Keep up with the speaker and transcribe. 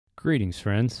Greetings,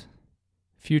 friends.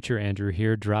 Future Andrew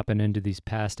here, dropping into these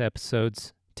past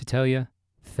episodes to tell you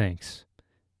thanks.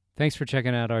 Thanks for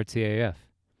checking out RTAF.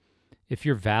 If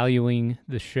you're valuing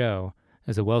the show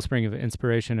as a wellspring of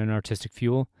inspiration and artistic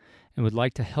fuel and would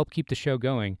like to help keep the show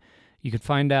going, you can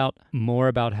find out more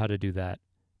about how to do that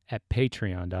at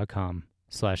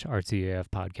patreon.com/RTAF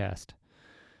podcast.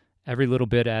 Every little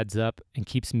bit adds up and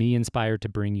keeps me inspired to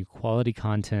bring you quality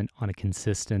content on a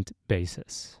consistent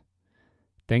basis.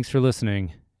 Thanks for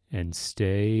listening and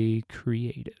stay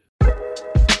creative.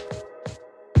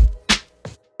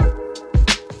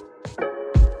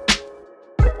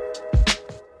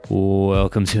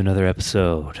 Welcome to another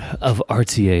episode of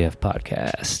RTAF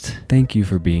Podcast. Thank you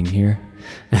for being here.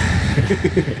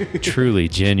 Truly,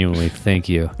 genuinely, thank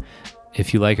you.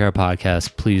 If you like our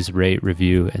podcast, please rate,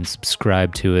 review, and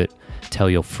subscribe to it. Tell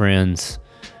your friends.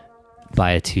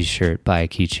 Buy a t-shirt, buy a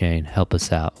keychain. Help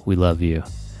us out. We love you.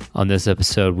 On this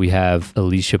episode, we have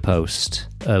Alicia Post.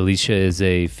 Alicia is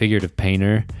a figurative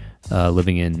painter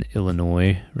living in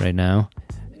Illinois right now.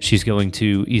 She's going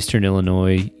to Eastern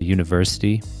Illinois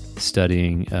University,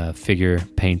 studying figure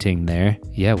painting there.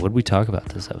 Yeah, what did we talk about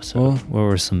this episode? Well, what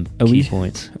were some key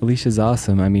points? Alicia's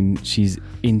awesome. I mean, she's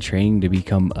in training to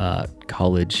become a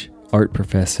college art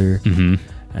professor. Mm-hmm.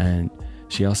 And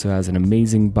she also has an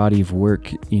amazing body of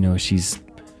work. You know, she's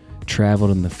traveled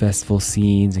in the festival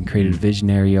scenes and created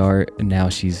visionary art. And now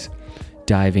she's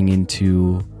diving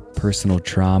into personal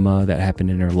trauma that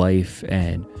happened in her life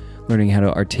and learning how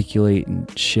to articulate and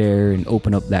share and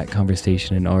open up that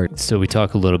conversation in art. So we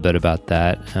talk a little bit about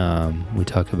that. We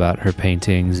talk about her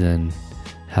paintings and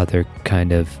how they're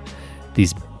kind of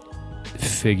these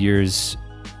figures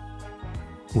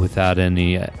without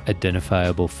any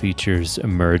identifiable features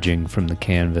emerging from the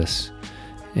canvas.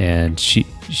 And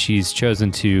she's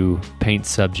chosen to paint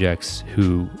subjects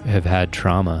who have had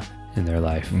trauma in their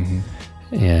life. Mm-hmm.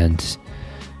 And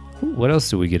what else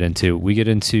do we get into? We get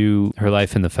into her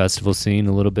life in the festival scene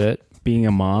a little bit. Being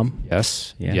a mom.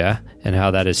 Yes. Yeah. And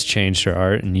how that has changed her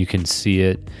art. And you can see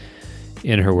it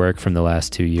in her work from the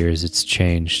last 2 years. It's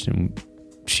changed. And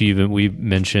we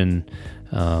mentioned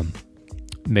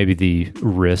maybe the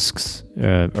risks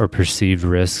or perceived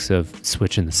risks of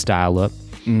switching the style up,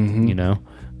 Mm-hmm. you know,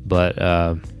 but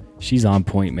she's on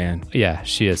point, man. yeah,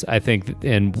 she is. I think,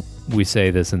 and we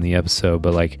say this in the episode,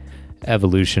 but like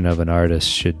evolution of an artist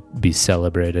should be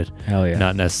celebrated. Hell yeah.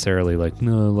 Not necessarily like,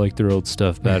 no, I like their old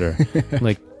stuff better.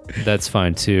 Like that's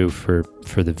fine too for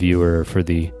the viewer or for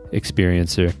the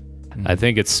experiencer. Mm-hmm. I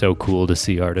think it's so cool to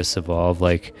see artists evolve.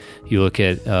 Like you look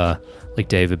at like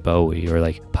David Bowie or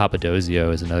like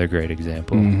Papadozio is another great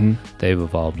example. Mm-hmm. They've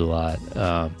evolved a lot.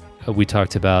 We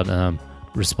talked about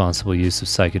responsible use of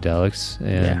psychedelics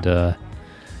and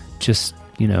just,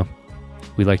 you know,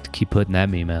 we like to keep putting that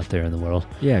meme out there in the world.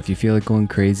 Yeah, if you feel like going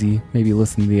crazy, maybe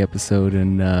listen to the episode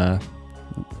and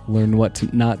learn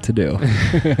what not to do.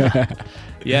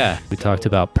 Yeah. We talked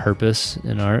about purpose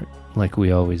in art like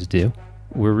we always do.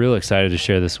 We're real excited to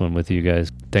share this one with you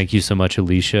guys. Thank you so much,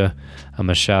 Alicia. I'm going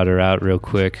to shout her out real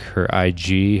quick. Her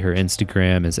IG, her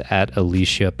Instagram is at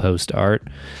Alicia Post Art,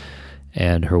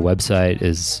 and her website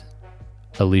is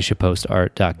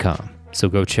aliciapostart.com. So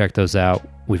go check those out.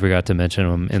 We forgot to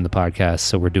mention them in the podcast,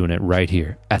 so we're doing it right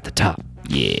here at the top.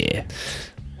 Yeah.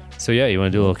 So yeah, you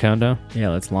want to do a little countdown? Yeah,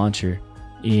 let's launch her.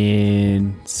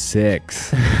 In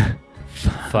 6,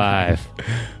 5,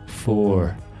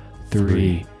 4,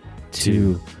 3,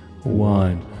 2,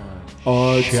 1.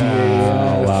 Shouts.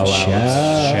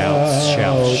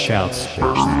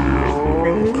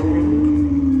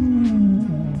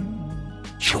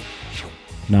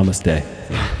 Namaste.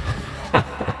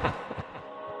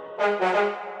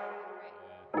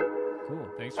 Cool.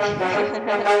 Thanks for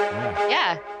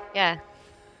Yeah,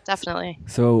 definitely.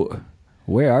 So,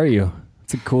 where are you?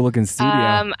 It's a cool looking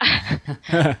studio.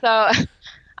 So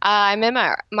I'm in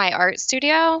my art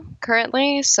studio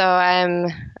currently. So I'm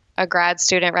a grad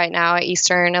student right now at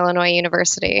Eastern Illinois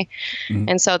University. Mhm.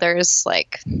 And so there's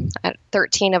like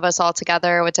 13 of us all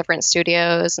together with different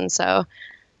studios. And so,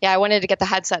 yeah, I wanted to get the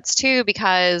headsets too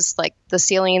because like the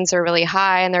ceilings are really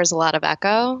high and there's a lot of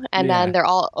echo, and Yeah. then they're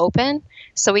all open.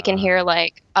 So we can hear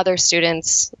like other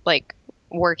students like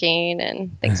working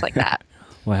and things like that.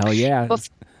 Well, hell yeah. Well, It's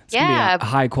gonna be yeah. a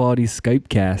high quality Skype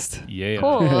cast. Yeah.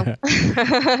 Cool.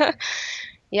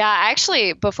 Yeah,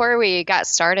 actually, before we got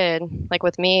started, like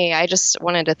with me, I just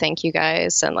wanted to thank you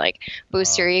guys and like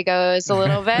boost your egos a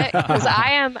little bit because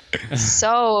I am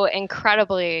so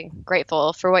incredibly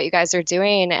grateful for what you guys are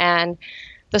doing and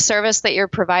the service that you're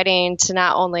providing to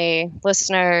not only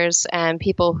listeners and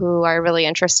people who are really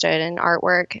interested in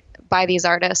artwork, by these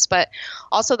artists, but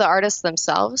also the artists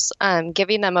themselves,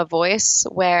 giving them a voice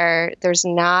where there's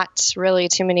not really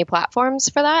too many platforms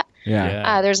for that.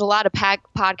 Yeah. There's a lot of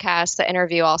podcasts that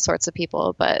interview all sorts of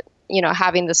people, but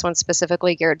having this one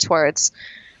specifically geared towards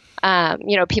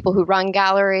people who run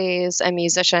galleries and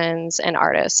musicians and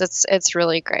artists, it's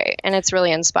really great and it's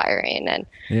really inspiring. And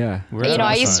Yeah.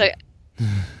 I used to.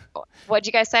 What'd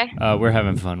you guys say? We're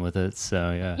having fun with it,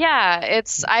 so yeah. Yeah,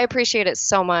 I appreciate it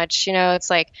so much. It's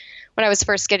like when I was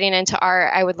first getting into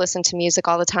art, I would listen to music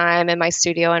all the time in my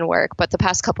studio and work. But the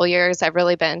past couple years, I've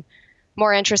really been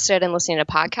more interested in listening to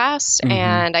podcasts,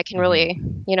 and I can really,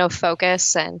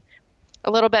 focus and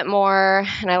a little bit more.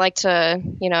 And I like to,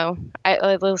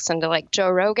 I listen to like Joe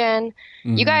Rogan.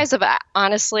 You guys have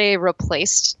honestly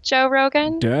replaced Joe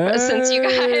Rogan since you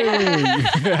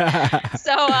guys.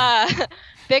 So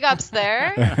big ups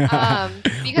there.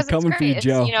 Because We're coming it's for you, great.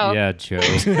 Joe. Yeah, Joe.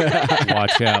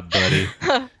 Watch out, buddy.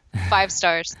 5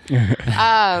 stars.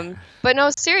 But no,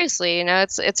 seriously,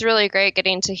 it's really great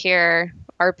getting to hear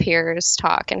our peers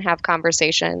talk and have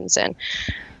conversations and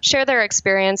share their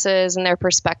experiences and their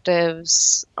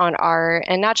perspectives on art,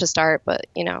 and not just art, but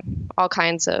all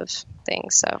kinds of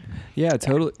things. So Yeah,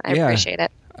 totally. I appreciate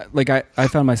it. Like I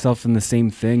found myself in the same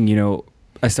thing.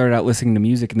 I started out listening to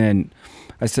music, and then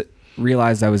I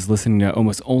realized I was listening to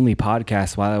almost only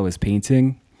podcasts while I was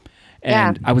painting,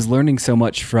 and I was learning so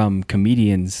much from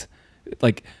comedians.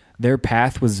 Like their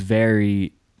path was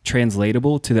very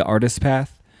translatable to the artist's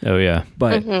path. Oh yeah.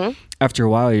 But after a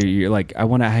while, you're like, I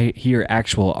want to hear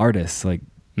actual artists. Like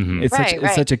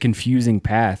it's such a confusing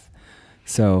path.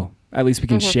 So at least we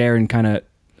can share and kind of,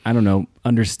 I don't know,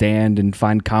 understand and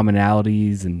find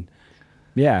commonalities and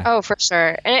yeah. Oh, for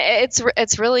sure. And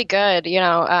it's really good,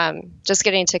 just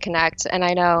getting to connect. And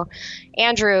I know,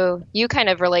 Andrew, you kind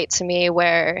of relate to me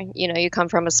where, you come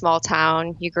from a small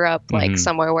town. You grew up like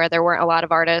somewhere where there weren't a lot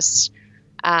of artists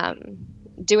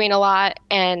doing a lot.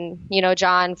 And,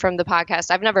 John from the podcast,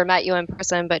 I've never met you in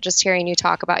person, but just hearing you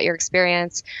talk about your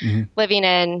experience living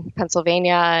in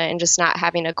Pennsylvania and just not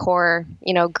having a core,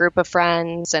 group of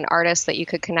friends and artists that you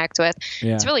could connect with.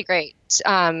 Yeah. It's really great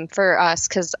for us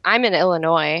because I'm in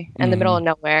Illinois in the middle of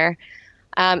nowhere.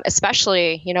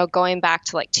 Especially, going back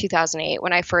to like 2008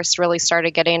 when I first really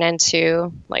started getting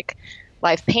into like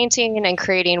live painting and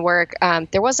creating work,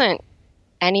 there wasn't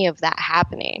any of that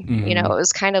happening. It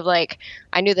was kind of like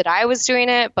I knew that I was doing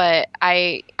it, but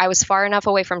I was far enough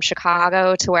away from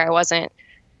Chicago to where I wasn't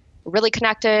really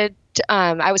connected.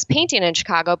 I was painting in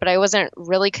Chicago, but I wasn't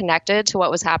really connected to what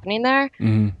was happening there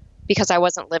because I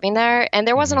wasn't living there, and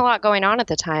there wasn't a lot going on at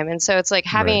the time. And so it's like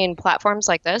having platforms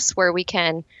like this where we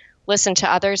can listen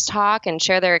to others talk and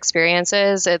share their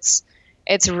experiences. It's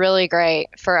really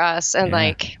great for us. And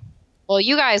well,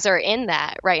 you guys are in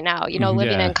that right now,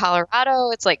 living in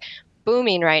Colorado, it's like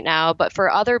booming right now. But for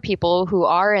other people who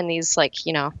are in these like,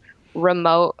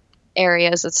 remote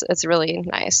areas, it's really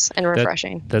nice and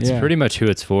refreshing. That's pretty much who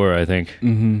it's for, I think.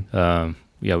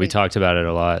 We talked about it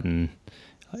a lot, and,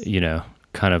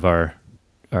 kind of our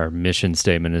mission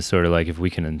statement is sort of like if we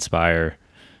can inspire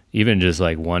even just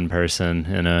like one person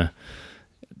in a,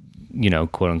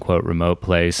 quote unquote remote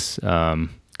place.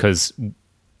 'Cause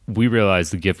we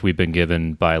realize the gift we've been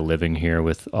given by living here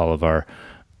with all of our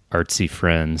artsy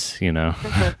friends,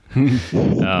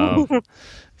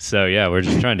 so yeah, we're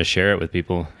just trying to share it with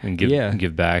people and give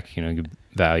back, give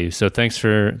value. So thanks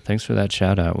for that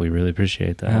shout out. We really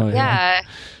appreciate that.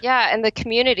 Yeah. And the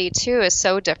community too is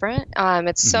so different.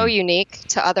 It's so unique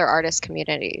to other artist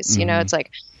communities. It's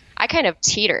like I kind of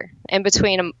teeter in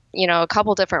between, a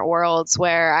couple different worlds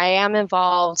where I am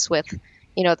involved with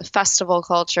the festival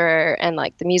culture and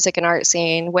like the music and art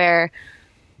scene where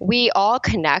we all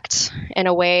connect in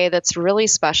a way that's really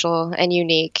special and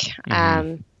unique.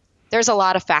 There's a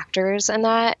lot of factors in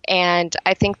that. And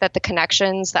I think that the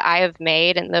connections that I have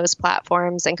made in those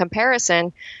platforms in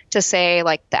comparison to say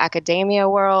like the academia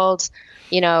world,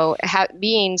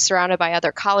 being surrounded by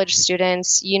other college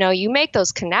students, you make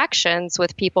those connections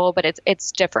with people, but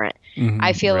it's different.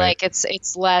 I feel like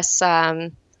it's less,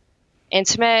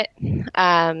 intimate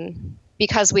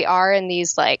because we are in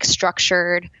these like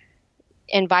structured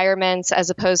environments as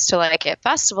opposed to like at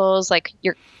festivals, like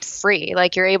you're free,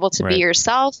 like you're able to be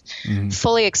yourself,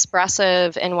 fully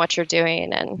expressive in what you're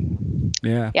doing. And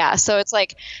so it's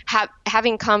like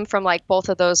having come from like both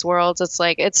of those worlds, it's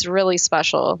like it's really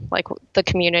special, like the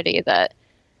community that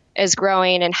is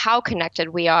growing and how connected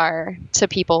we are to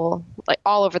people like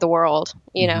all over the world,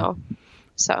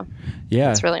 So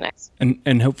it's really nice.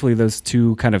 And hopefully those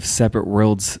two kind of separate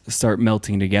worlds start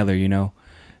melting together,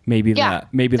 maybe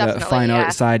the fine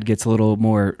art side gets a little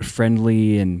more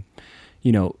friendly and,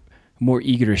 more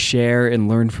eager to share and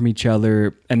learn from each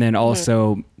other. And then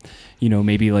also, you know,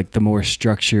 maybe like the more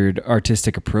structured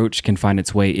artistic approach can find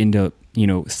its way into, you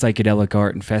know, psychedelic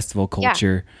art and festival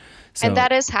culture. So, and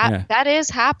that is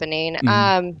happening.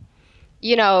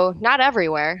 You know, not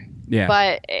everywhere,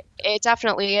 but it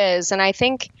definitely is. And I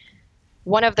think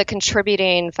one of the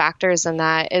contributing factors in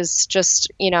that is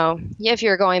just, you know, if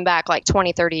you're going back like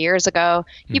 20, 30 years ago,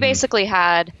 you basically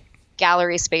had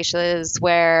gallery spaces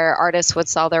where artists would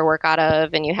sell their work out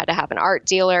of, and you had to have an art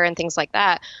dealer and things like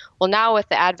that. Well, now with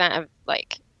the advent of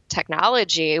like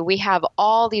technology, we have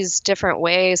all these different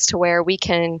ways to where we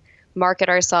can market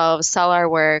ourselves, sell our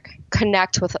work,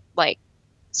 connect with like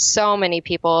so many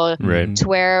people to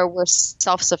where we're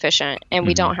self-sufficient and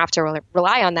we don't have to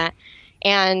rely on that.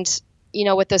 And, you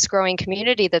know, with this growing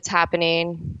community that's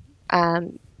happening,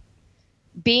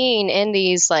 being in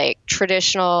these like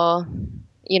traditional,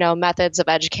 you know, methods of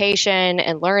education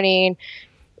and learning,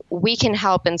 we can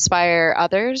help inspire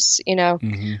others, you know.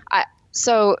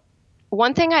 So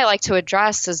one thing I like to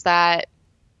address is that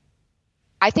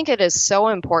I think it is so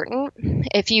important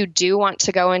if you do want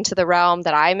to go into the realm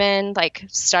that I'm in, like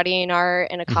studying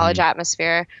art in a college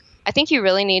atmosphere, I think you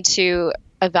really need to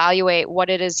evaluate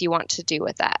what it is you want to do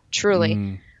with that,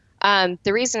 truly.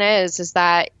 The reason is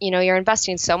that, you know, you're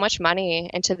investing so much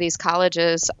money into these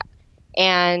colleges,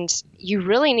 and you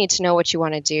really need to know what you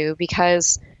want to do,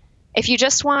 because if you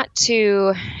just want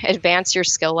to advance your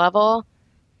skill level,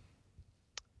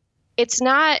 it's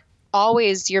not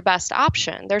always your best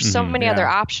option. There's so many other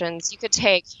options. You could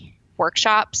take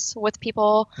workshops with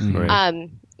people.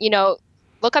 You know,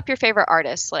 look up your favorite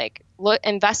artists, like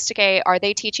investigate, are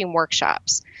they teaching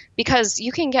workshops? Because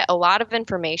you can get a lot of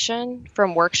information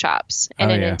from workshops in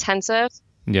an intensive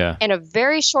in a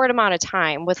very short amount of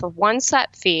time with a one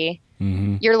set fee.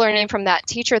 You're learning from that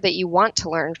teacher that you want to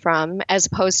learn from, as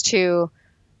opposed to,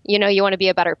 you know, you want to be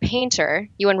a better painter,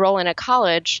 you enroll in a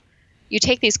college, you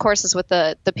take these courses with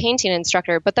the painting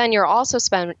instructor, but then you're also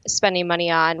spending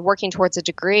money on working towards a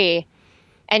degree,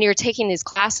 and you're taking these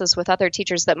classes with other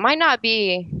teachers that might not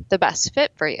be the best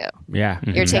fit for you.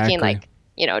 You're taking like,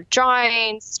 you know,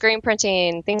 drawing, screen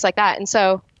printing, things like that. And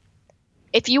so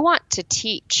if you want to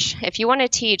teach, if you want to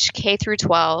teach K through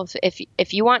 12,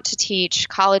 if you want to teach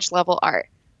college level art,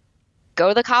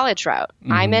 go the college route.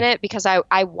 I'm in it because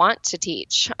I want to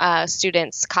teach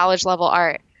students college level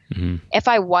art. If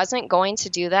I wasn't going to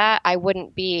do that, I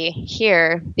wouldn't be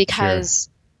here, because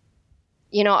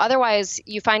you know, otherwise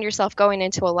you find yourself going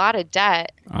into a lot of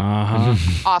debt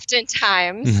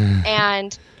oftentimes,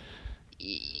 and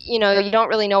you know, you don't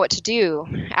really know what to do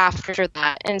after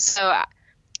that. And so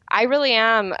I really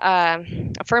am a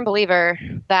firm believer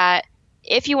that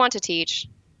if you want to teach,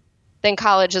 then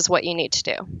college is what you need to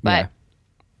do. But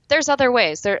there's other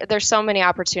ways. There's so many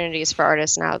opportunities for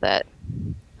artists now that,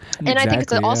 and I think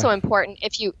it's also important,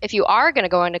 if you are going to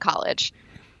go into college,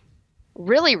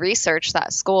 really research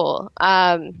that school,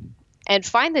 and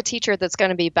find the teacher that's going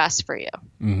to be best for you.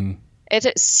 It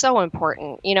is so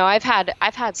important. You know, I've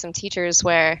had some teachers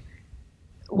where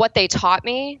what they taught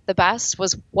me the best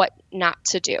was what not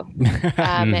to do,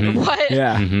 and what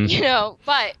you know.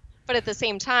 But at the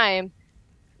same time,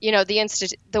 you know,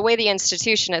 the way the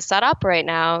institution is set up right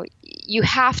now, you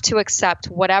have to accept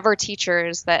whatever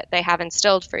teachers that they have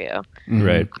instilled for you.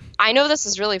 Right. I know this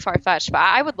is really far-fetched, but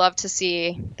I would love to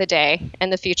see the day in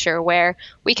the future where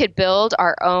we could build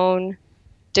our own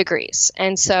degrees.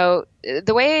 And so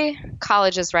the way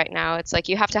college is right now, it's like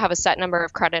you have to have a set number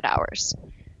of credit hours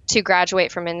to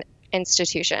graduate from an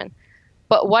institution.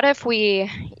 But what if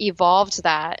we evolved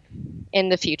that in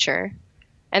the future?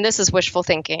 And this is wishful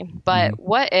thinking, but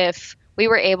what if we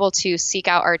were able to seek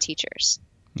out our teachers?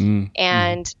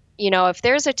 And, you know, if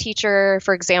there's a teacher,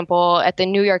 for example, at the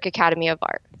New York Academy of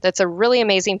Art, that's a really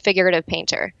amazing figurative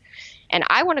painter, and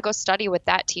I want to go study with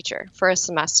that teacher for a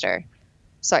semester.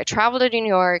 So I travel to New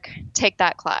York, take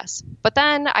that class. But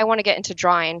then I want to get into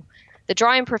drawing. The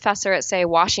drawing professor at, say,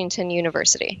 Washington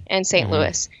University in St.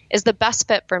 Louis is the best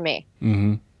fit for me.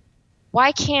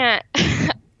 Why can't...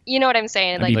 You know what I'm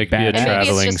saying? Like be a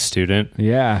traveling student.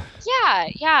 Yeah.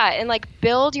 And like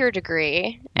build your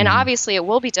degree. And obviously it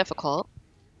will be difficult.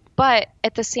 But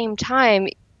at the same time,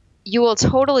 you will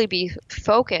totally be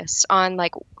focused on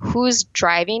like who's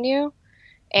driving you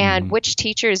and which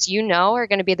teachers you know are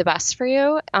going to be the best for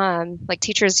you. Like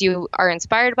teachers you are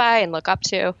inspired by and look up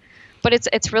to. But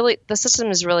it's really, the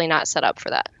system is really not set up for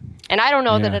that. And I don't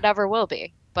know that it ever will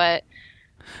be. But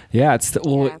it's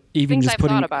even just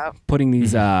putting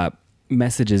these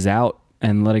messages out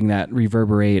and letting that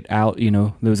reverberate out, you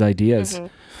know, those ideas,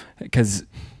 because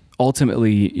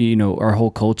ultimately, you know, our whole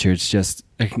culture, it's just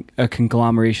a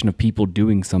conglomeration of people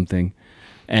doing something,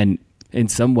 and in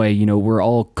some way, you know, we're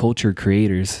all culture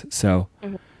creators. So,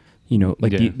 you know,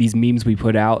 like these memes we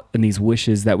put out and these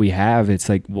wishes that we have, it's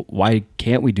like, why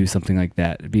can't we do something like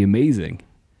that? It'd be amazing.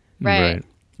 Right.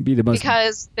 It'd be the most,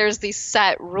 because there's these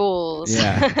set rules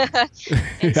Yeah.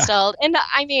 installed. And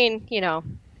I mean, you know,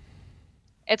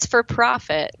 it's for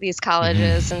profit, these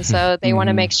colleges. And so they want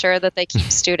to make sure that they keep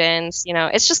students, you know,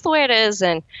 it's just the way it is.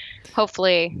 And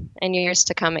hopefully in years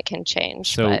to come, it can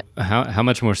change. So how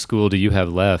much more school do you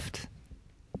have left?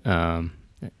 And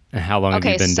how long have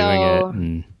you been doing it?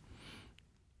 And...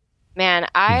 Man,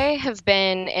 I have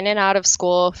been in and out of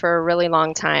school for a really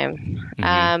long time. So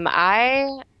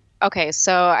I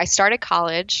started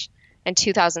college in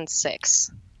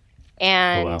 2006.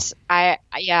 And I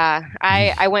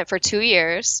went for 2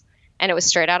 years, and it was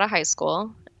straight out of high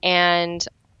school. And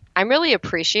I'm really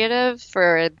appreciative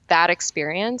for that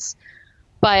experience.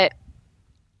 But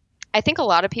I think a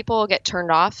lot of people get turned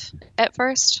off at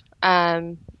first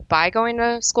by going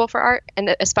to school for art,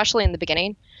 and especially in the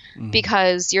beginning,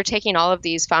 because you're taking all of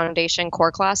these foundation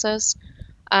core classes,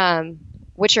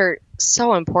 which are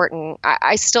so important.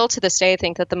 I still to this day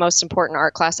think that the most important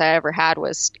art class I ever had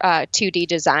was 2D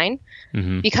design,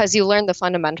 because you learn the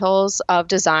fundamentals of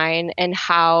design and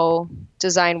how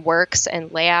design works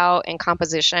and layout and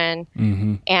composition.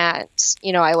 And,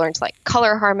 you know, I learned like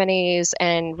color harmonies,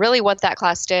 and really what that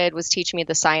class did was teach me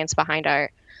the science behind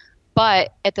art.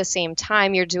 But at the same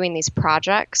time, you're doing these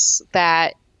projects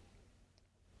that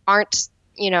aren't,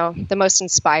 you know, the most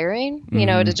inspiring, you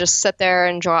know, to just sit there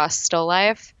and draw a still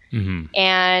life.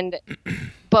 But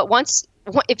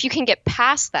if you can get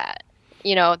past that,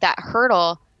 you know, that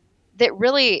hurdle, that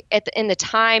really in the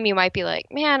time you might be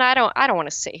like, man, I don't want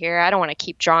to sit here. I don't want to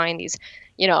keep drawing these,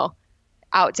 you know,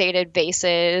 outdated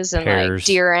vases and like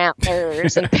deer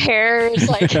antlers and pears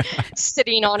like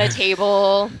sitting on a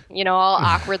table, you know, all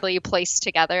awkwardly placed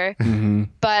together.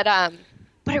 But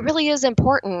it really is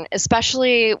important,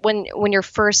 especially when you're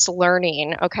first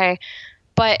learning. Okay.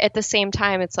 But at the same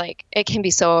time, it's like, it can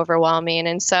be so overwhelming.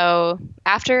 And so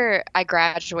after I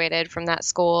graduated from that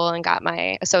school and got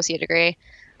my associate degree,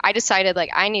 I decided like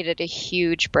I needed a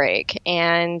huge break.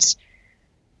 And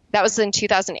that was in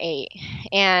 2008.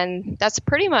 And that's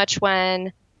pretty much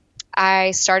when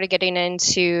I started getting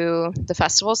into the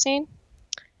festival scene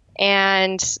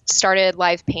and started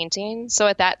live painting. So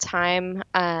at that time,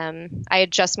 I had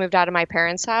just moved out of my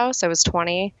parents' house. I was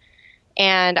 20.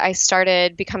 And I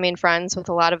started becoming friends with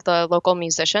a lot of the local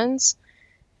musicians.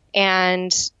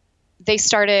 And they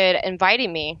started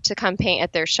inviting me to come paint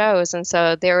at their shows. And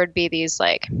so there would be these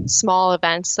like small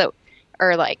events that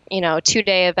are like, you know,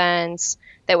 2-day events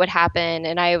that would happen.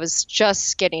 And I was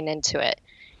just getting into it.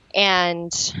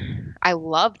 And I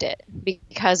loved it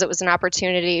because it was an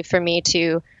opportunity for me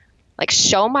to like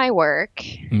show my work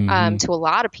to a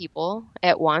lot of people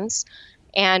at once.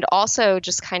 And also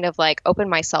just kind of like open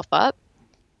myself up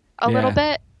a little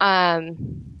bit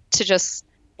to just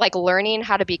like learning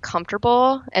how to be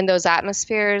comfortable in those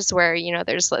atmospheres where, you know,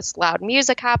 there's this loud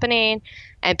music happening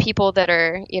and people that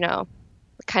are, you know,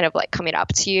 kind of like coming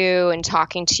up to you and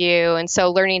talking to you. And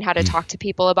so learning how to talk to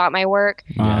people about my work,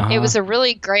 it was a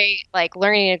really great like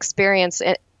learning experience.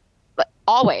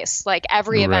 Always, like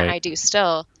every event I do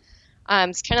still.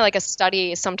 It's kind of like a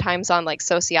study sometimes on like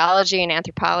sociology and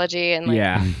anthropology and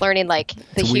like learning like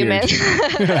the human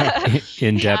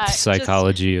in-depth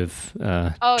psychology of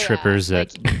trippers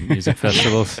at music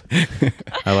festivals.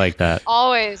 I like that.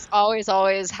 Always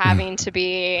having to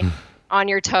be on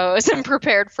your toes and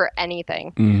prepared for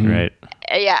anything. Right.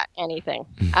 Yeah, anything.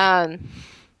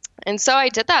 And so I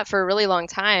did that for a really long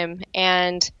time.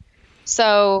 And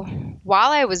so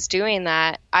while I was doing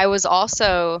that, I was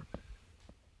also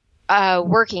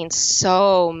working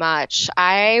so much.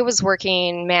 I was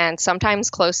working, man, sometimes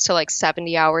close to like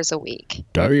 70 hours a week.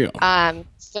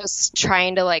 Just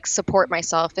trying to like support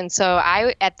myself. And so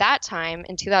at that time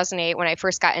in 2008, when I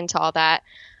first got into all that,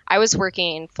 I was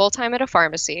working full-time at a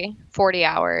pharmacy, 40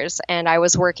 hours, and I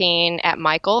was working at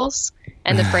Michael's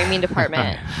in the framing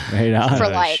department for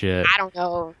like, I don't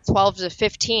know, 12 to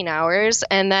 15 hours.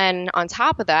 And then on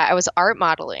top of that, I was art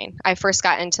modeling. I first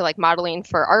got into like modeling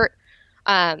for art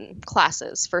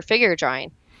classes for figure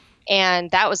drawing, and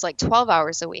that was like 12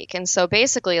 hours a week. And so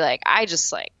basically like I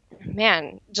just like,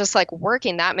 man, just like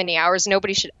working that many hours,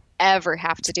 nobody should ever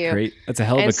have to do. Great. That's a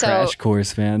hell of a crash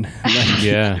course, man.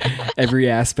 Every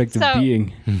aspect of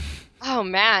being. Oh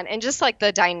man. And just like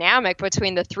the dynamic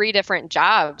between the 3 different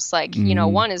jobs, like, you know,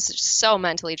 one is so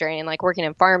mentally draining, like working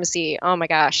in pharmacy. Oh my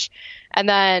gosh. And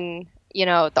then, you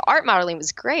know, the art modeling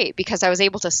was great because I was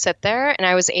able to sit there and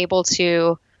I was able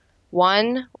to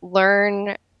one,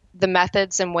 learn the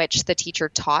methods in which the teacher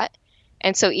taught.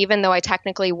 And so even though I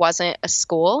technically wasn't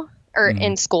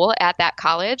in school at that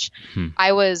college,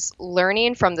 I was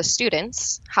learning from the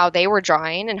students how they were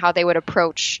drawing and how they would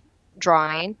approach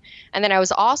drawing. And then I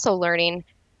was also learning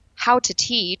how to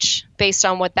teach based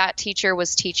on what that teacher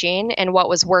was teaching and what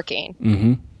was working.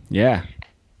 Mm-hmm. Yeah.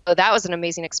 So that was an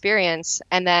amazing experience.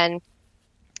 And then,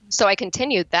 so I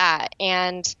continued that,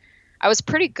 and I was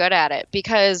pretty good at it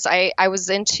because I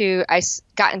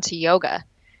got into yoga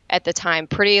at the time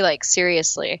pretty like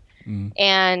seriously.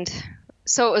 And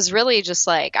so it was really just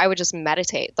like, I would just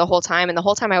meditate the whole time. And the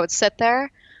whole time I would sit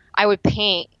there, I would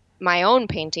paint my own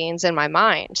paintings in my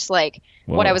mind, like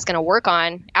what I was going to work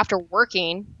on after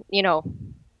working,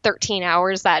 13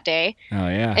 hours that day. Oh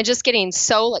yeah. And just getting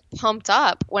so like pumped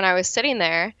up when I was sitting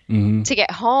there to get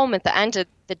home at the end of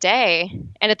the day.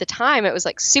 And at the time it was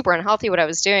like super unhealthy what I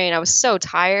was doing. I was so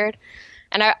tired.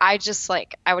 And I just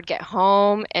like, I would get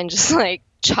home and just like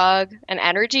chug an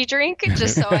energy drink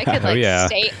just so I could like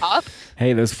stay up.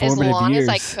 Hey, those formative years. As long as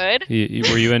I could.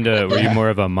 Were you more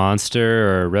of a Monster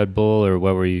or a Red Bull, or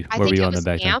what were you? What were you on the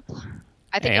back then?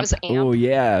 I think it was Amp. Oh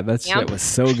yeah, that was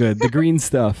so good. The green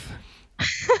stuff.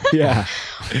 Yeah.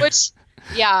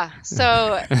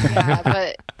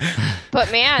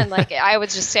 But man, like I would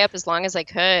just stay up as long as I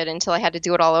could until I had to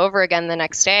do it all over again the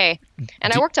next day.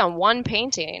 And I worked on one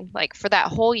painting like for that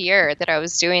whole year that I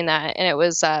was doing that, and it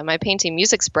was my painting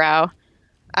Musiksbrau,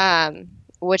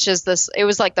 which is it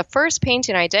was like the first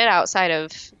painting I did outside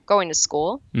of going to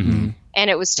school. And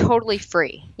it was totally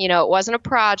free. It wasn't a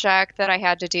project that I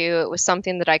had to do. It was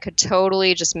something that I could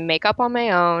totally just make up on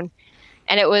my own.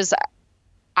 And it was,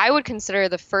 I would consider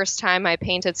the first time I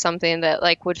painted something that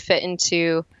like would fit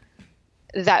into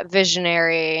that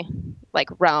visionary like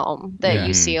realm that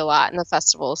you see a lot in the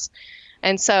festivals.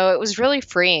 And so it was really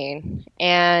freeing.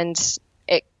 And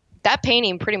that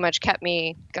painting pretty much kept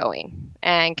me going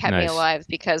and kept me alive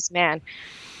because, man,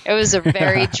 it was a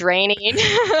very draining year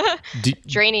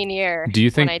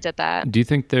when I did that. Do you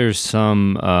think there's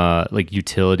some like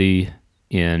utility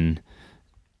in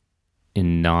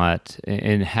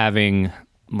having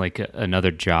like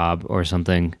another job or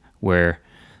something where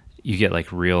you get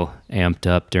like real amped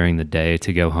up during the day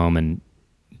to go home and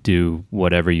do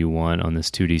whatever you want on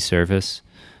this 2D surface?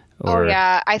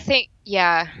 I think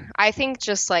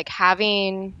just like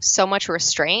having so much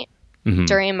restraint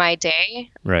during my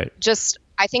day, right?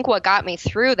 I think what got me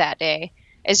through that day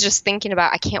is just thinking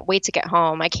about, I can't wait to get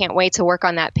home. I can't wait to work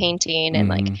on that painting. And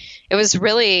like, it was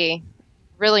really,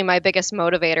 really my biggest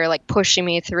motivator, like pushing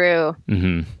me through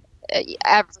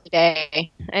every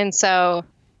day. And so,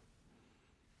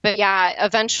 but yeah,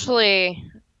 eventually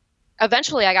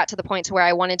I got to the point to where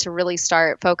I wanted to really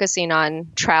start focusing on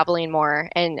traveling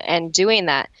more and doing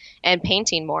that and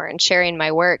painting more and sharing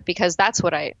my work, because that's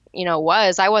what I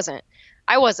was. I wasn't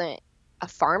a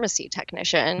pharmacy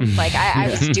technician. Like I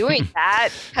was doing that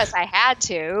because I had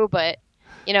to, but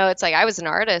it's like I was an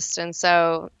artist. And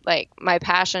so like my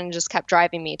passion just kept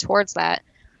driving me towards that.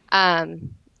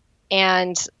 And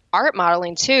art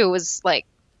modeling too was like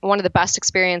one of the best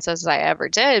experiences I ever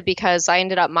did, because I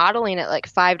ended up modeling at like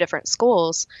 5 different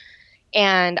schools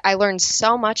and I learned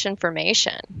so much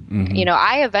information.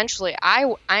 I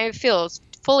feel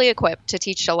fully equipped to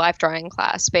teach a life drawing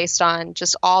class based on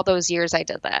just all those years I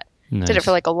did that. Nice. Did it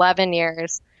for like 11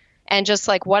 years. And just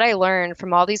like what I learned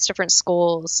from all these different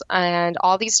schools and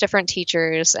all these different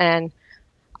teachers. And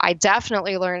I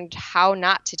definitely learned how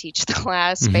not to teach the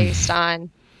class based on,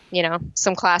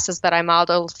 some classes that I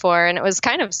modeled for. And it was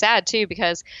kind of sad too,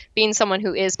 because being someone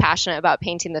who is passionate about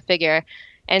painting the figure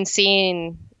and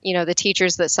seeing, the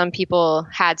teachers that some people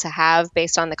had to have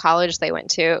based on the college they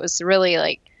went to, it was really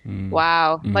like,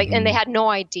 wow. Like, and they had no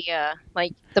idea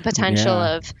like the potential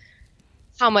of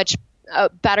how much a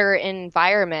better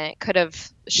environment could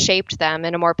have shaped them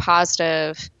in a more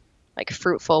positive, like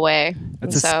fruitful way.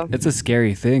 It's a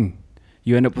scary thing.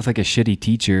 You end up with like a shitty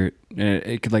teacher.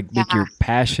 It could like make your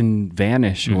passion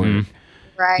vanish, or you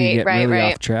get really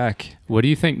off track. What do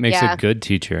you think makes a good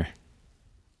teacher?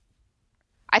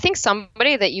 I think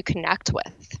somebody that you connect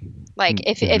with. Like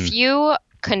if you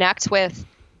connect with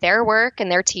their work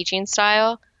and their teaching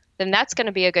style, then that's going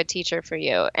to be a good teacher for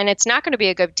you. And it's not going to be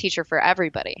a good teacher for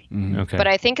everybody. Okay. But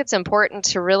I think it's important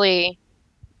to really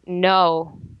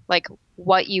know like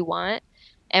what you want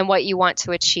and what you want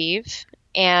to achieve.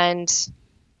 And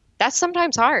that's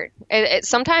sometimes hard. It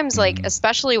sometimes like,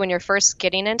 especially when you're first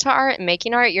getting into art and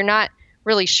making art, you're not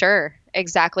really sure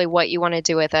exactly what you want to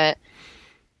do with it.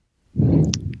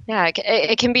 Yeah,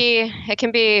 it can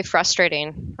be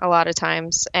frustrating a lot of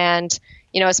times. And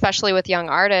especially with young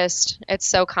artists, it's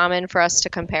so common for us to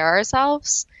compare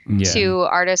ourselves Yeah. to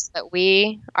artists that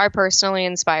we are personally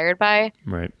inspired by.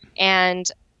 Right. And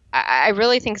I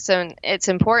really think it's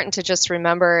important to just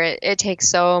remember it takes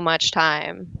so much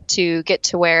time to get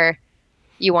to where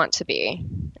you want to be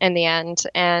in the end.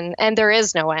 And there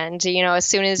is no end. As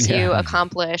soon as you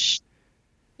accomplish,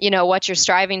 what you're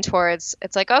striving towards,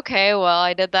 it's like, okay, well,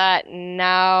 I did that.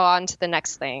 Now on to the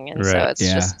next thing. And so it's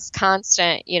just this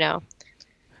constant,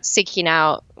 seeking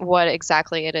out what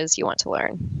exactly it is you want to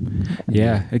learn.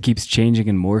 Yeah, it keeps changing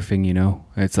and morphing,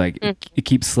 It's like it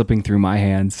keeps slipping through my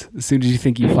hands. As soon as you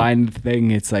think you find the thing,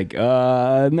 it's like,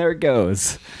 and there it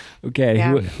goes. Okay,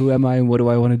 Yeah. who am I and what do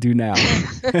I want to do now?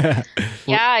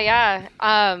 Yeah.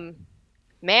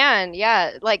 Man,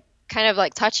 yeah, like kind of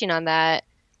like touching on that,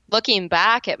 looking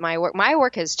back at my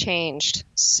work has changed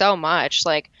so much.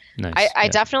 Like Nice. I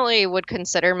definitely would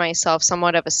consider myself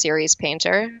somewhat of a series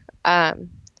painter.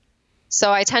 So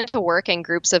I tend to work in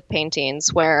groups of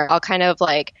paintings where I'll kind of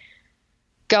like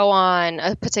go on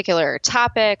a particular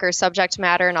topic or subject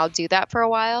matter, and I'll do that for a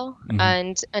while,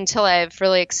 and until I've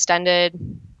really extended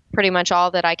pretty much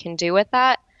all that I can do with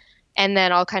that, and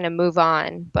then I'll kind of move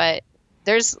on. But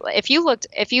if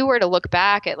you were to look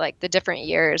back at like the different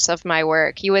years of my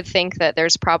work, you would think that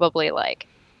there's probably like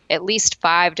at least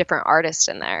 5 different artists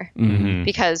in there,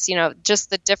 because just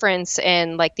the difference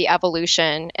in like the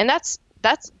evolution, and that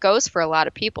goes for a lot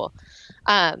of people.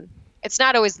 It's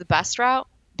not always the best route,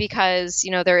 because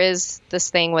there is this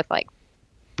thing with like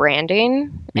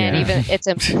branding, and even it's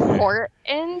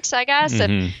important, I guess,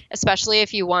 and especially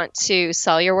if you want to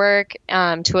sell your work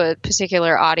to a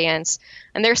particular audience.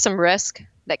 And there's some risk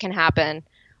that can happen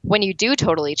when you do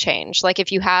totally change. Like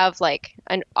if you have like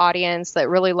an audience that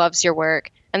really loves your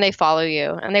work and they follow you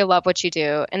and they love what you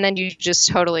do, and then you just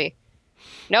totally,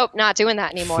 nope, not doing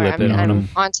that anymore. Flip it on I'm 'em.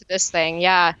 onto this thing.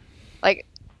 Yeah. Like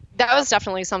that was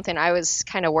definitely something I was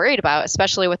kind of worried about,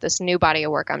 especially with this new body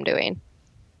of work I'm doing,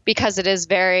 because it is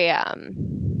very,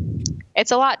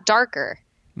 it's a lot darker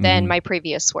than my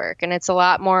previous work, and it's a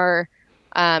lot more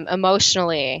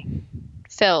emotionally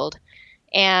filled.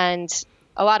 And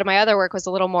a lot of my other work was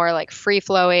a little more like free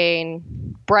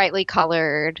flowing, brightly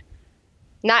colored,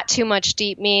 not too much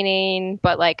deep meaning,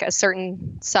 but like a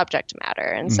certain subject matter.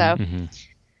 And so,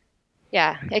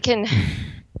 yeah, it can,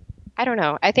 I don't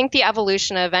know. I think the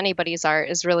evolution of anybody's art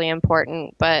is really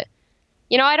important, but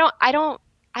I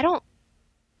don't,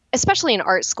 especially in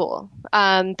art school,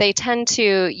 they tend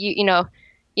to,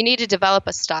 you need to develop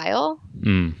a style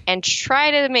and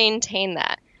try to maintain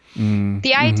that.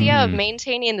 The idea of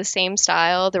maintaining the same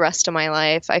style the rest of my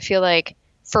life, I feel like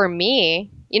for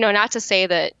me, not to say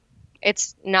that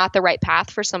it's not the right path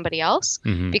for somebody else,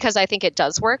 because I think it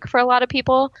does work for a lot of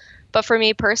people. But for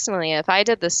me personally, if I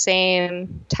did the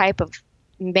same type of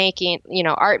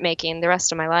art making the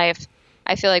rest of my life,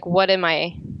 I feel like, what am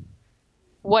I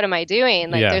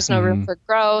doing? Like, there's no room for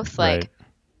growth. Like,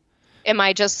 am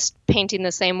I just painting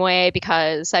the same way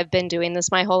because I've been doing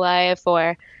this my whole life,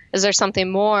 or is there something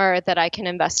more that I can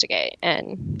investigate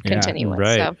and continue with?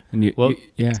 Right. So. And Well,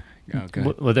 Oh, go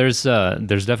ahead. Well, there's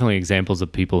definitely examples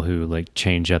of people who like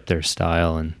change up their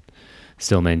style and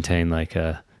still maintain like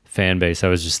a fan base. I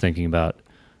was just thinking about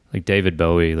like David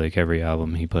Bowie. Like every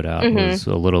album he put out was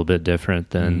a little bit different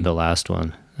than the last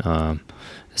one.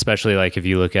 Especially like if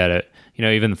you look at it,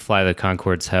 even Fly the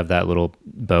Conchords have that little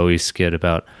Bowie skit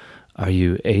about, are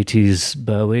you 80s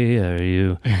Bowie? Are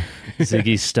you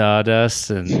Ziggy Stardust?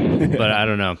 But I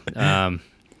don't know.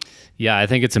 Yeah, I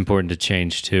think it's important to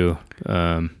change too,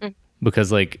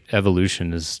 because like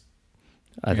evolution is,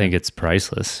 I think it's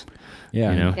priceless.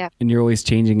 Yeah. Yeah. And you're always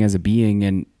changing as a being,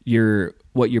 and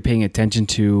what you're paying attention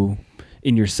to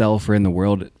in yourself or in the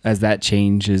world as that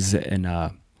changes. And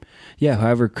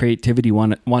however creativity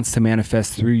wants to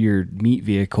manifest through your meat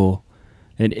vehicle,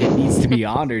 and it needs to be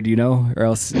honored, or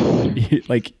else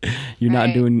like you're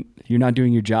not doing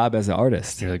your job as an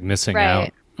artist. You're like missing out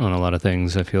on a lot of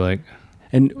things, I feel like.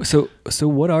 And so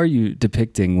what are you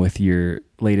depicting with your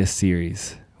latest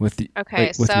series? With your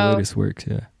latest works,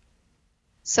 yeah.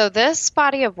 So this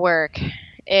body of work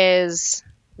is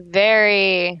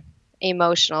very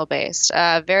emotional based,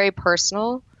 very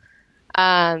personal.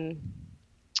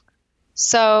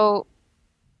 So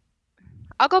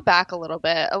I'll go back a little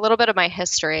bit of my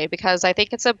history, because I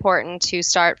think it's important to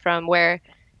start from where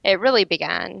it really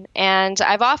began. And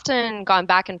I've often gone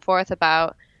back and forth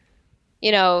about,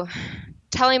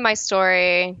 telling my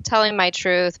story, telling my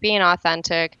truth, being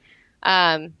authentic,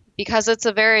 because it's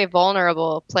a very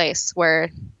vulnerable place where,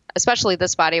 especially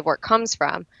this body of work comes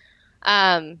from.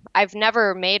 I've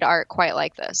never made art quite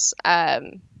like this.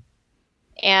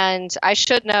 And I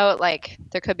should note, like,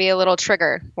 there could be a little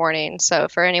trigger warning. So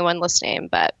for anyone listening,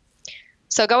 but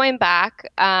so going back,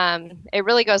 it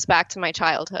really goes back to my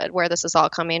childhood where this is all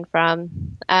coming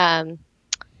from.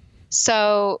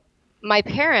 So my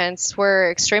parents were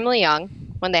extremely young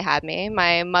when they had me.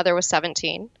 My mother was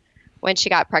 17 when she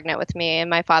got pregnant with me, and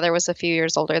my father was a few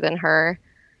years older than her.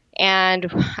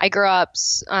 And I grew up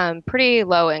pretty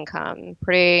low income,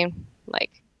 pretty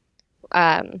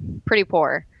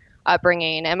poor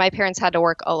upbringing, and my parents had to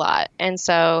work a lot. And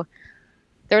so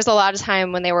there was a lot of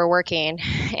time when they were working,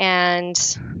 and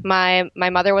my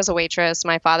mother was a waitress,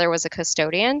 my father was a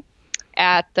custodian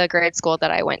at the grade school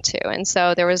that I went to. And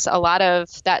so there was a lot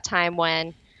of that time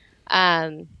when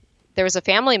there was a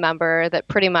family member that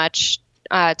pretty much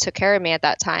took care of me at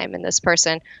that time, and this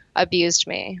person abused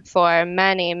me for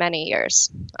many, many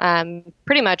years.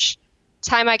 Pretty much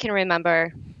time I can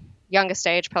remember, youngest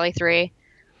age, probably 3,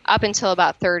 up until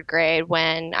about 3rd grade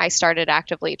when I started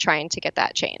actively trying to get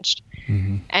that changed.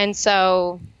 Mm-hmm. And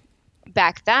so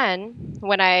back then,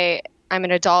 when I'm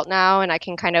an adult now and I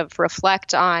can kind of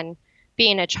reflect on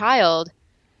being a child,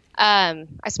 I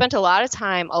spent a lot of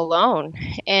time alone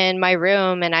in my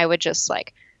room, and I would just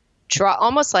like draw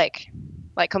almost like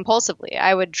compulsively.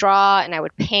 I would draw and I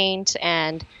would paint,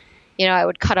 and I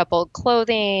would cut up old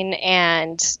clothing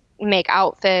and make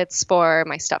outfits for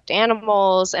my stuffed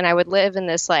animals, and I would live in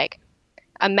this like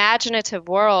imaginative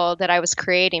world that I was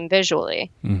creating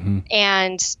visually. Mm-hmm.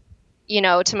 And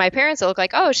to my parents it looked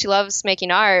like, oh, she loves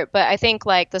making art, but I think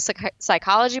like the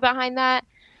psychology behind that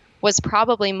was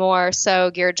probably more so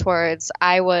geared towards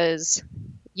I was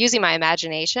using my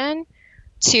imagination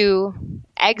to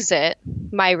exit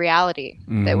my reality.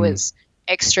 Mm-hmm. That was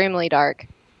extremely dark,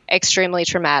 extremely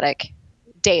traumatic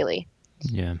daily.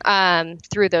 Yeah.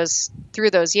 Through those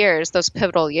years, those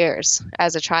pivotal years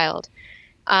as a child.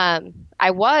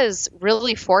 I was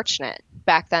really fortunate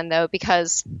back then though,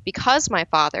 because my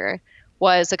father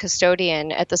was a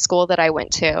custodian at the school that I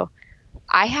went to.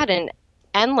 I had an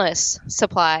endless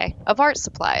supply of art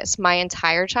supplies my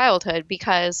entire childhood,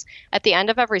 because at the end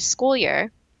of every school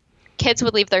year, kids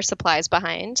would leave their supplies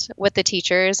behind with the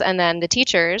teachers, and then the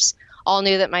teachers all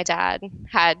knew that my dad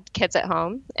had kids at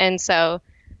home. And so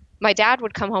my dad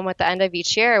would come home at the end of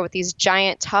each year with these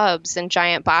giant tubs and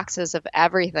giant boxes of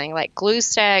everything, like glue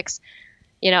sticks,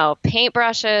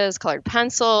 paintbrushes, colored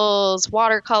pencils,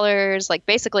 watercolors, like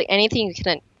basically anything you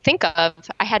can think of.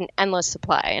 I had an endless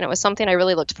supply, and it was something I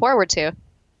really looked forward to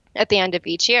at the end of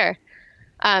each year,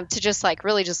 to just like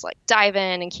really just like dive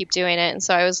in and keep doing it. And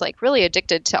so I was like really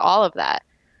addicted to all of that.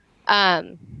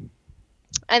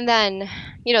 And then,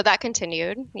 that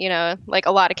continued, like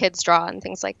a lot of kids draw and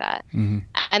things like that. Mm-hmm.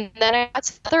 And then I had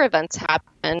some other events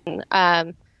happen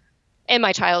in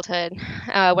my childhood.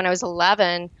 When I was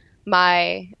 11,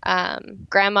 my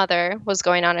grandmother was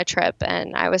going on a trip,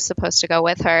 and I was supposed to go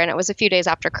with her. And it was a few days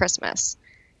after Christmas.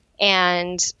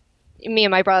 And me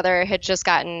and my brother had just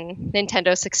gotten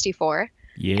Nintendo 64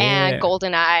 and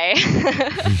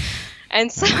GoldenEye.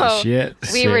 And so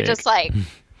we were just like...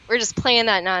 We're just playing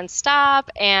that nonstop,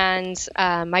 and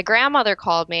my grandmother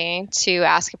called me to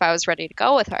ask if I was ready to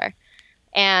go with her.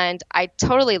 And I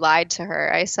totally lied to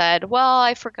her. I said, well,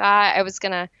 I forgot I was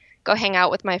going to go hang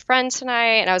out with my friend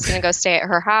tonight, and I was going to go stay at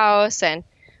her house, and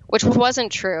which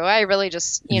wasn't true. I really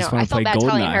just, I felt bad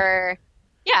telling her.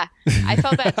 Yeah, I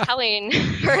felt bad telling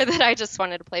her that I just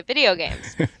wanted to play video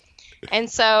games.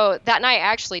 And so that night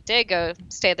I actually did go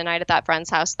stay the night at that friend's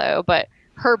house, though, but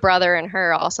her brother and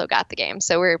her also got the game,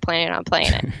 so we were planning on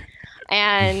playing it.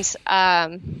 And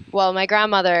my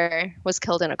grandmother was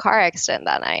killed in a car accident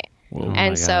that night. Whoa,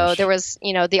 and so there was, the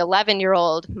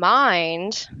 11-year-old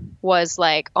mind was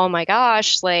like, oh my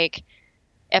gosh, like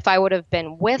if I would have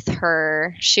been with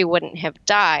her, she wouldn't have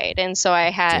died. And so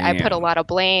I put a lot of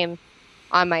blame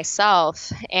on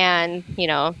myself, and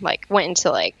went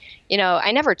into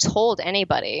I never told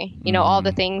anybody all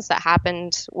the things that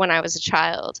happened when I was a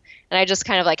child, and I just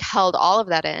kind of held all of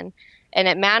that in, and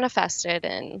it manifested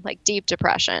in deep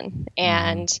depression.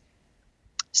 And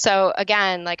so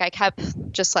again, I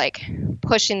kept just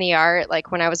pushing the art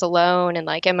when I was alone and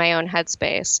in my own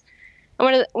headspace.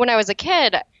 And when I was a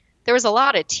kid, there was a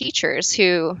lot of teachers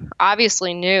who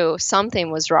obviously knew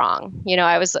something was wrong.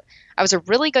 I was a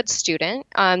really good student.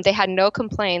 They had no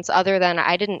complaints other than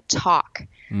I didn't talk.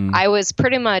 I was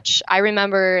pretty much, I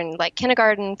remember in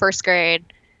kindergarten, 1st grade,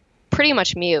 pretty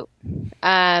much mute.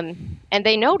 And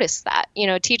they noticed that,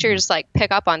 teachers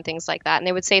pick up on things like that, and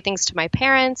they would say things to my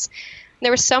parents. And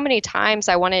there were so many times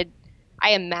I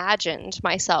imagined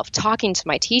myself talking to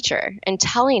my teacher and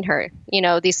telling her,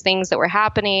 these things that were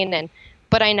happening, and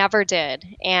but I never did.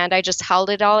 And I just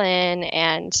held it all in,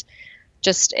 and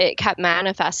just it kept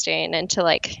manifesting into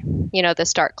like,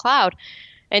 this dark cloud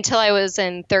until I was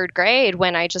in third grade,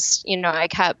 when I just, I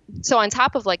kept, so on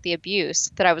top of like the abuse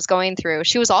that I was going through,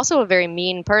 she was also a very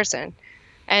mean person.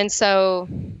 And so,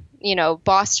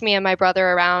 bossed me and my brother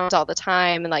around all the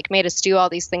time and like made us do all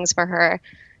these things for her.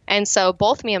 And so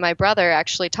both me and my brother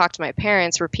actually talked to my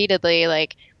parents repeatedly,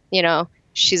 like,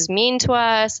 she's mean to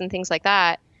us and things like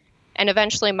that. And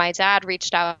eventually my dad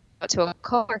reached out to a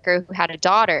coworker who had a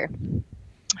daughter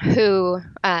who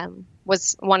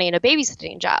was wanting a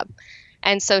babysitting job.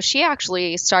 And so she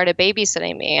actually started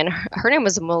babysitting me, and her name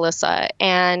was Melissa.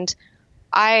 And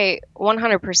I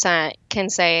 100% can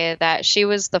say that she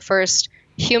was the first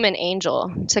human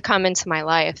angel to come into my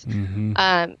life.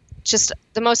 Mm-hmm. Just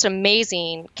the most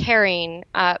amazing, caring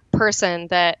person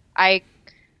that I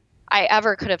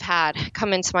ever could have had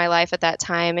come into my life at that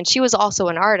time. And she was also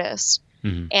an artist.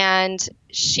 Mm-hmm. And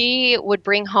she would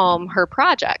bring home her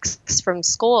projects from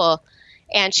school,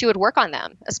 and she would work on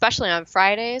them, especially on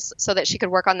Fridays, so that she could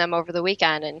work on them over the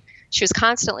weekend. And she was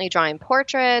constantly drawing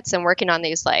portraits and working on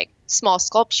these like small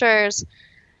sculptures.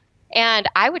 And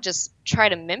I would just try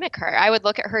to mimic her. I would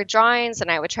look at her drawings and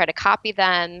I would try to copy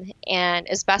them, and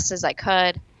as best as I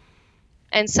could.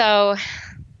 And so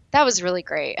that was really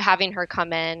great having her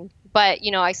come in. But,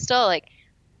 I still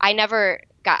I never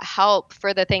got help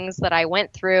for the things that I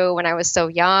went through when I was so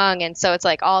young. And so it's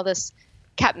like all this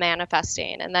kept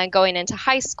manifesting. And then going into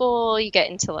high school, you get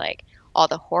into like all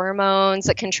the hormones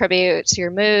that contribute to your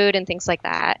mood and things like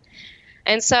that.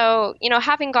 And so,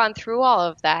 having gone through all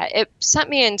of that, it sent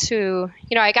me into,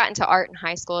 I got into art in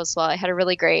high school as well. I had a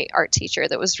really great art teacher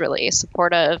that was really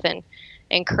supportive and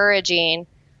encouraging.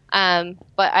 But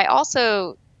I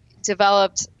also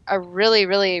developed a really,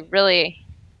 really, really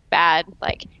bad,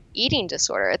 eating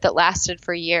disorder that lasted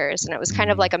for years. And it was kind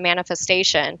of like a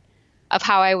manifestation of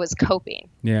how I was coping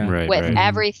with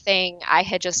everything I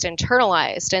had just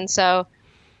internalized. And so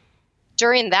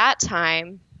during that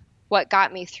time, what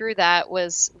got me through that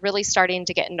was really starting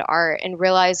to get into art and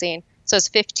realizing, so I was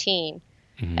 15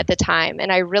 at the time,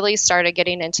 and I really started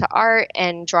getting into art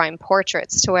and drawing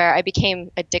portraits to where I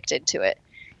became addicted to it.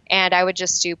 And I would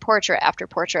just do portrait after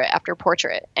portrait after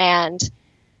portrait. And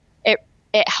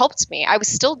it helped me. I was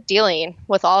still dealing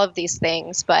with all of these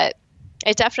things, but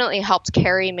it definitely helped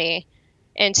carry me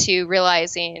into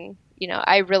realizing,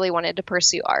 I really wanted to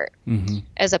pursue art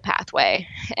as a pathway.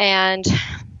 And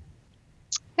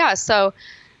yeah, so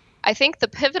I think the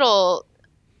pivotal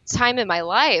time in my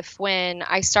life when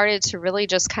I started to really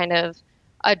just kind of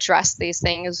address these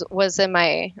things was in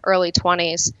my early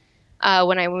 20s,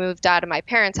 when I moved out of my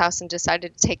parents' house and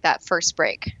decided to take that first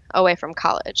break away from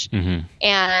college.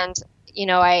 And,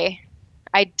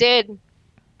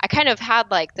 I kind of had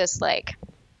this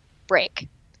break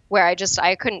where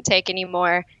I couldn't take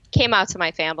anymore, came out to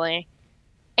my family,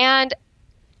 and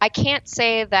I can't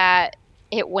say that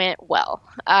it went well.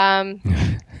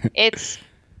 It's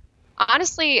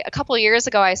honestly, a couple of years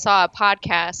ago, I saw a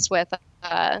podcast with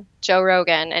Joe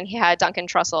Rogan, and he had Duncan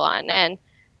Trussell on, and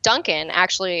Duncan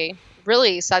actually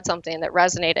really said something that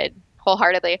resonated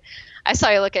wholeheartedly. I saw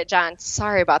you look at John.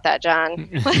 Sorry about that, John.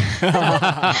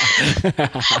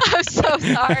 I'm so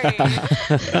sorry.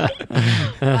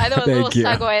 By the way, little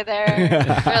segue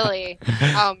there. Really.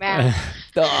 Oh, man.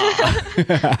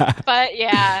 But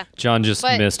yeah. John just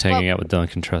missed hanging out with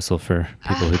Duncan Trussell, for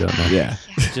people who don't know. Yeah.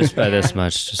 Just by this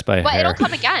much, just by but hair. It'll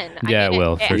come again. Yeah, it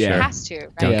will, for sure. It has to,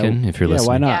 right? Duncan, if you're listening.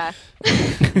 Why not?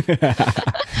 Yeah.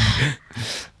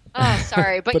 Oh,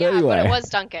 sorry. But anyway. But it was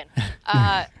Duncan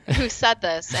who said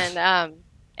this.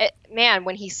 And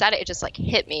when he said it, it just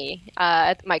hit me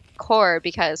at my core,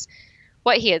 because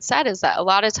what he had said is that a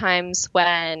lot of times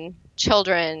when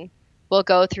children will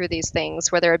go through these things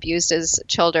where they're abused as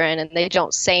children and they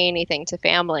don't say anything to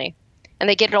family, and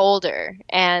they get older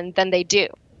and then they do.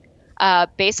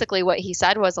 Basically what he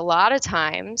said was a lot of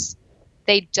times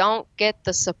they don't get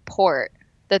the support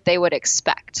that they would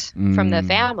expect from the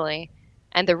family.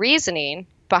 And the reasoning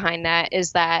behind that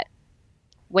is that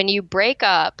when you break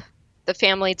up the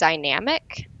family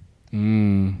dynamic,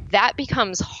 that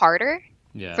becomes harder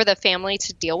for the family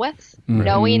to deal with,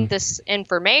 knowing this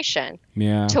information,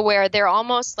 to where they're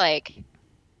almost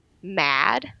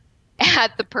mad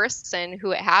at the person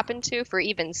who it happened to for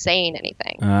even saying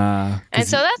anything. And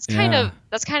so that's kind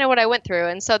of what I went through.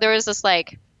 And so there was this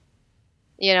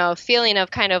feeling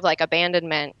of kind of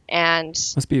abandonment, and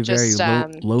must be a very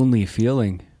lonely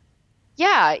feeling.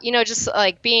 Yeah, just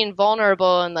being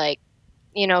vulnerable and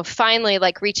finally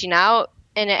reaching out.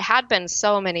 And it had been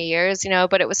so many years,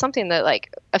 but it was something that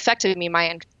affected me my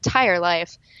entire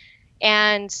life.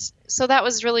 And so that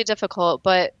was really difficult,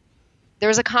 but there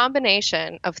was a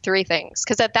combination of three things.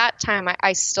 Because at that time,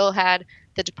 I still had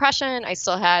the depression, I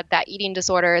still had that eating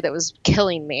disorder that was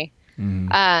killing me.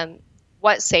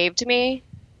 What saved me,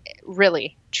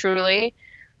 really, truly,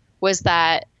 was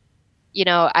that, you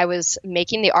know, I was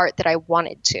making the art that I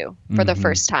wanted to for the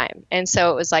first time. And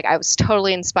so it was like I was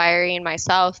totally inspiring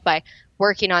myself by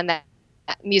working on that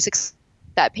music,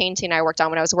 that painting I worked on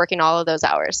when I was working all of those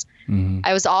hours.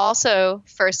 I was also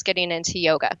first getting into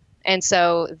yoga. And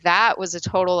so that was a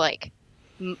total, like,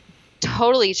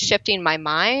 totally shifting my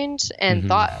mind and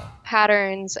thought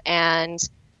patterns and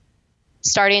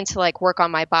starting to like work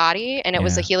on my body. And it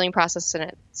was a healing process in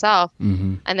itself.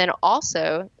 And then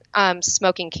also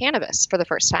smoking cannabis for the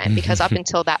first time, because up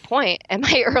until that point in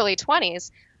my early 20s,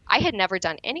 I had never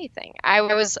done anything. I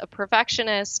was a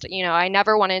perfectionist. You know, I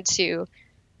never wanted to,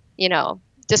 you know,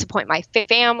 disappoint my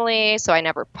family. So I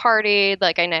never partied.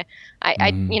 Like I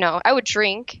you know, I would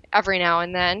drink every now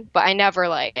and then, but I never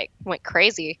like went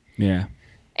crazy. Yeah.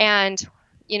 And,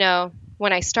 you know,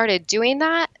 when I started doing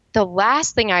that, the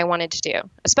last thing I wanted to do,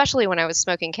 especially when I was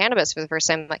smoking cannabis for the first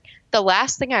time, like the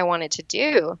last thing I wanted to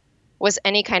do was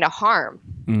any kind of harm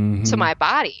to my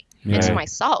body and to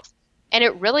myself. And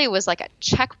it really was like a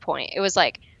checkpoint. It was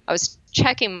like I was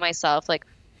checking myself, like,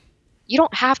 you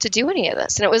don't have to do any of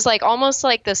this. And it was like almost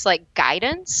like this like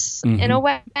guidance in a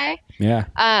way. Yeah.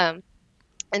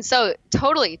 And so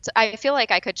totally, I feel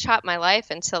like I could chop my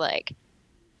life into like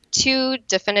two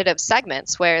definitive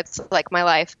segments, where it's like my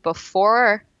life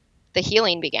before the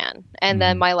healing began and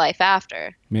then my life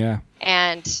after. Yeah.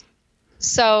 And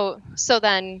so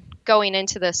then going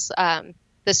into this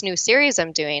this new series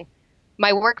I'm doing,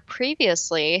 my work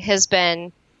previously has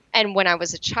been, and when I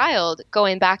was a child,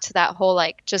 going back to that whole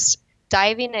like just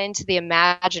diving into the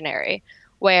imaginary,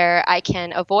 where I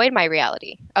can avoid my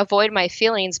reality, avoid my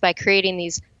feelings by creating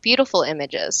these beautiful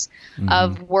images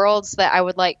of worlds that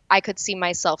I could see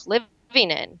myself living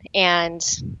in, and,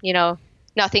 you know,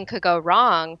 nothing could go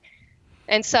wrong.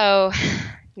 And so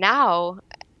now,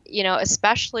 you know,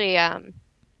 especially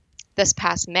this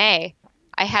past May,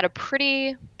 I had a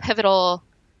pretty pivotal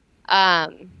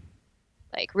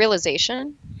like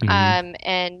realization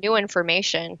and new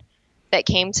information that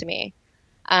came to me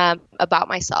about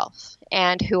myself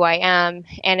and who I am.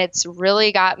 And it's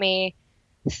really got me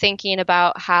thinking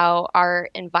about how our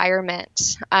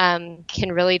environment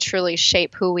can really truly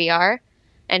shape who we are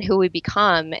and who we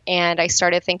become. And I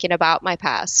started thinking about my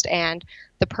past and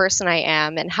the person I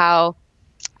am and how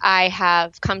I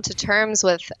have come to terms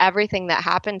with everything that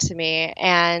happened to me.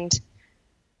 And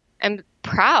I'm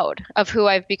proud of who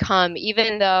I've become,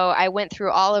 even though I went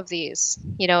through all of these,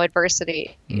 you know,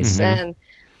 adversities and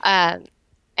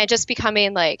just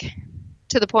becoming like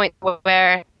to the point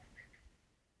where,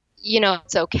 you know,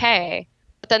 it's okay.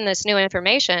 But then this new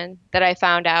information that I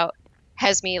found out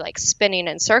has me like spinning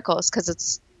in circles, because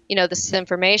it's, you know, this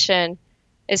information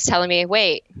is telling me,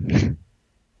 wait,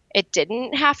 it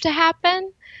didn't have to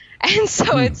happen. And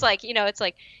so it's like, you know, it's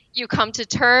like you come to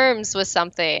terms with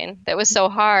something that was so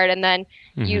hard, and then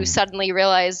you suddenly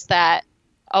realize that,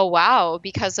 oh, wow,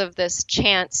 because of this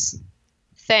chance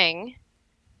thing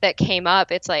that came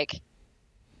up, it's like,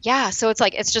 yeah, so it's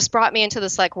like, it's just brought me into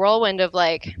this like whirlwind of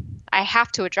like, I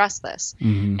have to address this.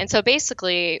 And so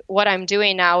basically what I'm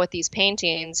doing now with these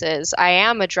paintings is I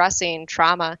am addressing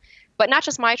trauma, but not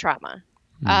just my trauma,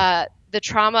 the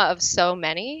trauma of so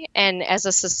many. And as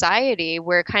a society,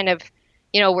 we're kind of,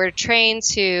 you know, we're trained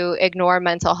to ignore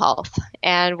mental health,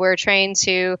 and we're trained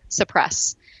to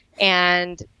suppress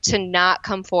and to not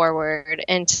come forward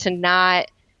and to not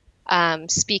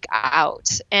speak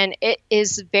out. And it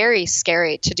is very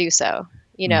scary to do so.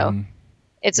 You know,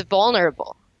 it's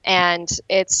vulnerable, and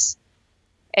it's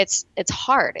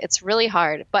hard. It's really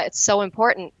hard, but it's so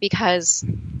important, because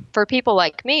for people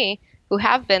like me who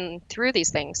have been through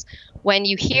these things, when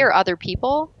you hear other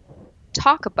people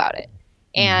talk about it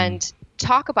and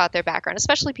talk about their background,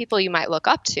 especially people you might look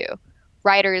up to,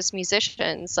 writers,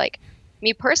 musicians, like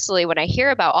me personally, when I hear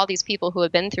about all these people who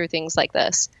have been through things like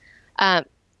this,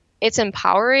 it's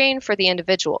empowering for the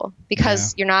individual,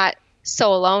 because you're not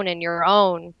so alone in your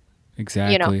own,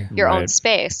 you know, your own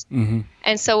space.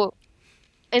 And so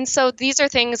these are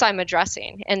things I'm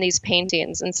addressing in these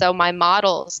paintings. And so my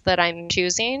models that I'm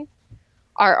choosing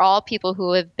are all people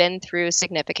who have been through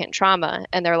significant trauma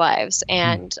in their lives.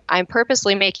 And I'm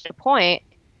purposely making a point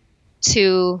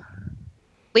to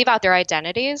leave out their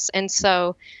identities. And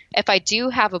so if I do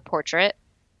have a portrait,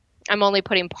 I'm only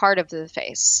putting part of the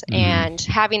face, and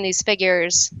having these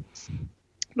figures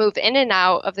move in and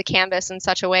out of the canvas in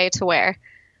such a way to where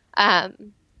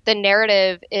the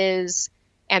narrative is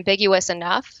ambiguous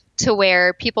enough to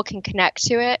where people can connect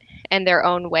to it in their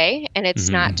own way, and it's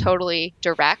not totally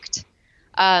direct.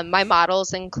 My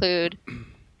models include,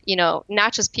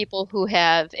 not just people who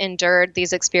have endured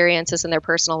these experiences in their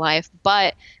personal life,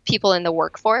 but people in the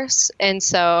workforce. And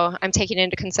so I'm taking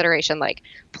into consideration like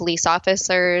police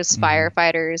officers,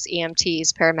 firefighters,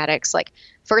 EMTs, paramedics, like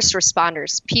first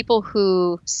responders, people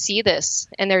who see this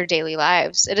in their daily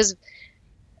lives. It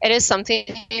is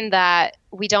something that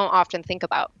we don't often think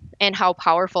about, and how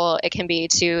powerful it can be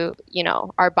to,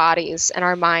 our bodies and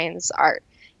our minds, our,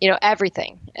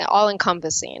 everything, all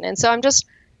encompassing. And so I'm just,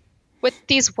 with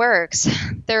these works,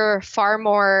 they're far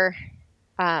more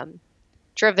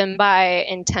driven by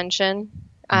intention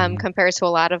compared to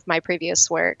a lot of my previous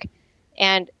work.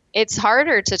 And it's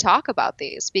harder to talk about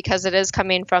these because it is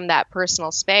coming from that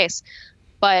personal space,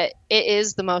 but it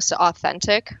is the most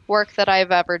authentic work that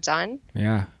I've ever done.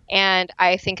 Yeah. And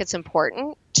I think it's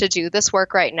important to do this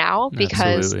work right now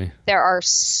because there are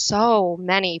so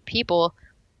many people.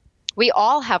 We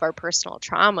all have our personal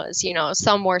traumas,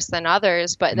 some worse than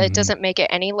others, but that doesn't make it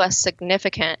any less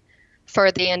significant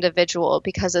for the individual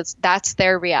because that's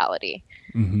their reality.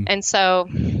 And so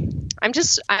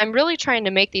I'm really trying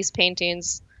to make these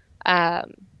paintings as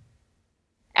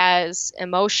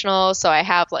emotional. So I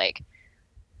have like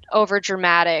over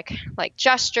dramatic like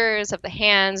gestures of the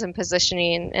hands and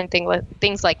positioning and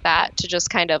things like that to just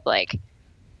kind of like,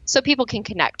 so people can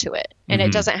connect to it. And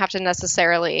it doesn't have to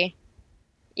necessarily,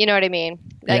 you know what I mean?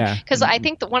 Because I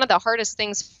think that one of the hardest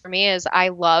things for me is I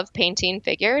love painting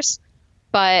figures,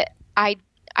 but I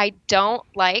don't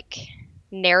like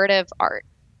narrative art,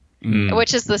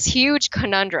 which is this huge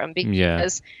conundrum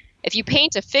because if you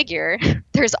paint a figure,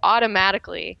 there's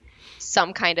automatically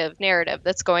some kind of narrative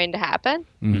that's going to happen.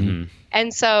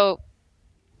 And so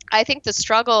I think the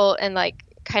struggle and like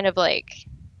kind of like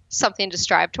something to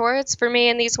strive towards for me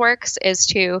in these works is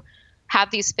to have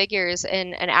these figures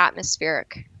in an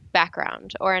atmospheric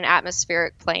background or an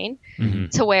atmospheric plane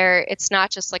to where it's not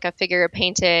just like a figure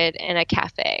painted in a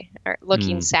cafe or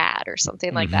looking sad or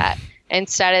something like that.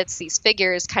 Instead, it's these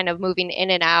figures kind of moving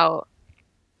in and out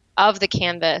of the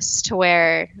canvas to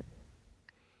where,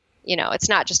 it's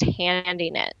not just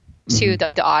handing it to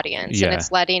the audience and it's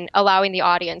allowing the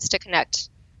audience to connect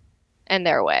in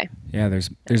their way. Yeah,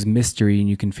 there's mystery and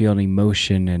you can feel an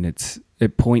emotion, and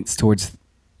it points towards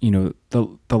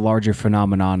the larger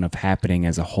phenomenon of happening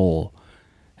as a whole,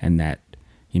 and that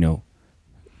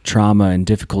trauma and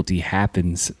difficulty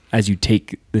happens as you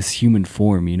take this human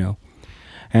form,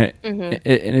 and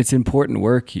it's important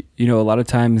work. A lot of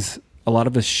times, a lot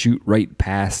of us shoot right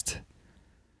past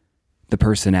the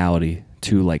personality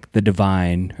to like the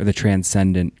divine or the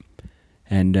transcendent,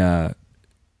 and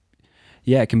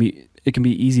it can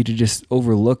be easy to just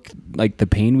overlook like the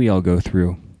pain we all go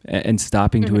through and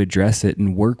stopping to address it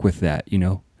and work with that,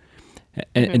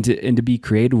 and to be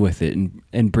creative with it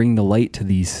and bring the light to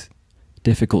these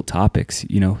difficult topics,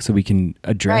 so we can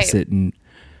address it and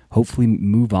hopefully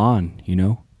move on,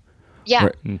 Yeah,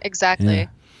 exactly. Yeah.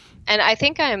 And I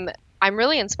think I'm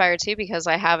really inspired too because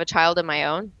I have a child of my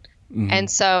own.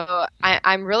 And so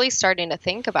I'm really starting to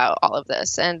think about all of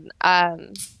this and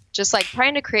just like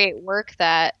trying to create work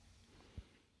that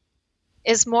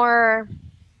is more,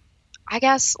 I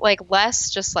guess, like less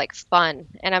just like fun.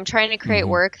 And I'm trying to create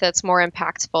work that's more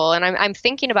impactful. And I'm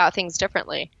thinking about things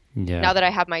differently. Now that I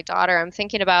have my daughter, I'm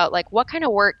thinking about like, what kind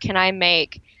of work can I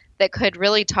make that could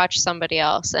really touch somebody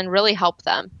else and really help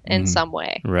them in some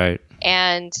way. Right.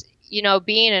 And,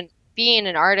 being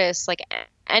an artist, like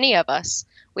any of us,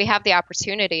 we have the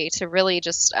opportunity to really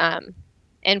just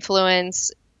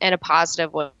influence in a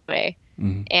positive way.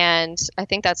 And I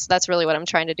think that's really what I'm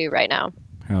trying to do right now.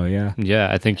 Oh yeah. Yeah,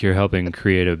 I think you're helping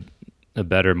create a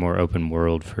better, more open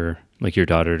world for like your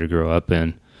daughter to grow up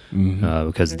in,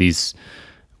 because these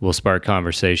will spark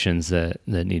conversations that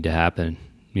need to happen.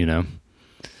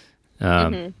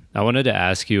 I wanted to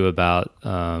ask you about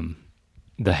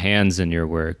the hands in your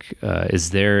work. Is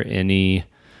there any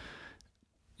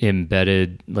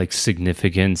embedded like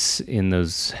significance in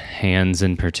those hands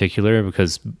in particular?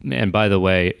 Because, and by the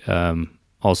way,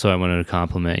 also I wanted to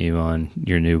compliment you on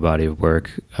your new body of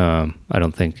work. I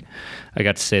don't think I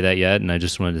got to say that yet, and I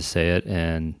just wanted to say it.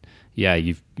 And yeah,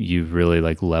 you've really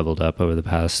like leveled up over the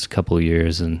past couple of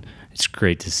years, and it's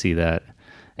great to see that.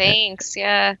 Thanks.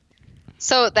 Yeah.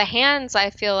 So the hands,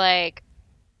 I feel like,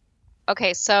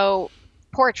 okay, so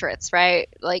portraits, right?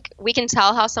 Like we can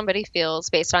tell how somebody feels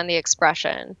based on the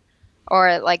expression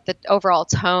or like the overall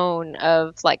tone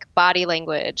of like body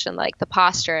language and like the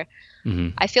posture.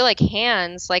 I feel like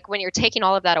hands, like when you're taking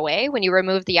all of that away, when you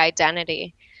remove the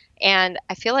identity, and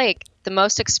I feel like the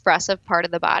most expressive part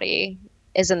of the body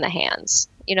is in the hands,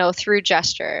 through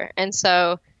gesture. And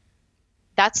so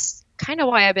that's kind of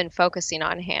why I've been focusing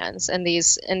on hands in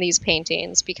these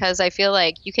paintings, because I feel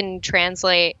like you can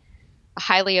translate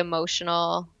highly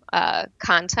emotional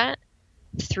content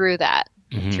through that.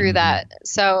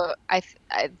 So I've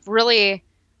really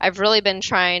been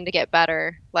trying to get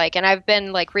better, and I've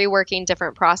been reworking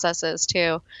different processes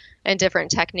too and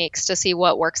different techniques to see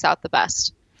what works out the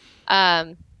best.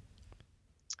 I'm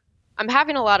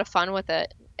having a lot of fun with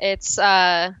it. It's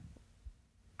I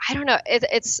don't know.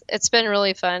 It's been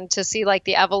really fun to see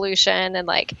the evolution and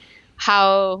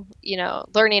how,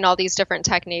 learning all these different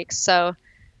techniques. So,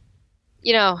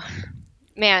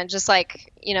 man, just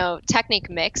technique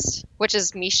mixed, which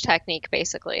is Miche technique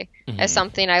basically, is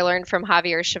something I learned from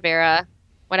Javier Chavera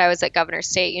when I was at Governor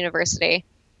State University.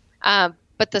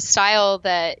 But the style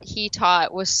that he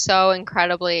taught was so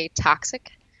incredibly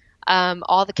toxic.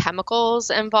 All the chemicals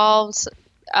involved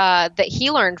that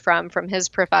he learned from his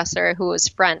professor, who was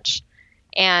French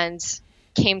and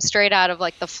came straight out of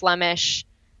the Flemish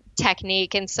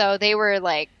technique. And so they were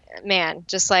man,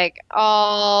 just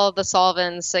all the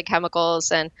solvents and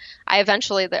chemicals. And I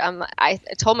eventually, I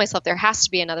told myself there has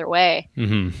to be another way.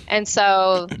 And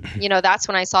so, that's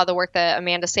when I saw the work that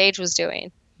Amanda Sage was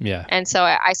doing. Yeah. And so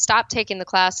I stopped taking the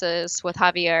classes with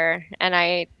Javier and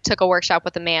I took a workshop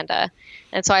with Amanda.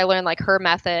 And so I learned her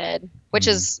method, which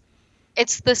is,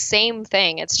 it's the same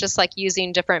thing. It's just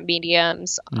using different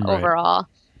mediums overall.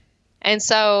 And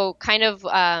so kind of,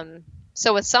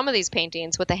 so with some of these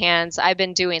paintings with the hands, I've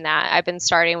been doing that. I've been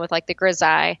starting with the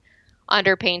grisaille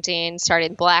underpainting,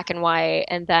 starting black and white,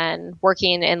 and then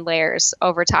working in layers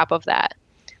over top of that.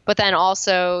 But then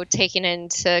also taking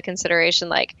into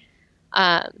consideration,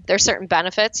 there's certain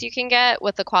benefits you can get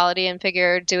with the quality and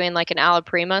figure doing an alla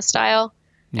prima style.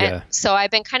 Yeah. And so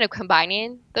I've been kind of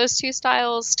combining those two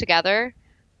styles together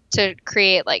to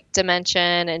create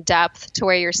dimension and depth to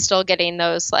where you're still getting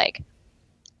those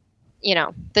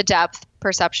the depth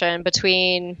perception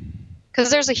between, because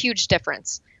there's a huge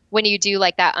difference when you do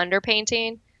that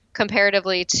underpainting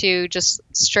comparatively to just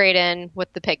straight in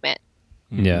with the pigment.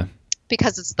 Yeah.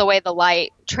 Because it's the way the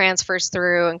light transfers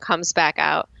through and comes back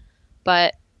out.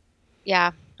 But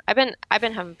yeah, I've been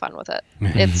having fun with it.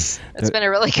 It's been a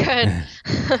really good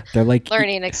they're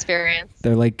learning experience.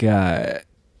 They're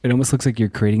it almost looks like you're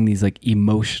creating these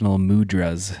emotional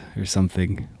mudras or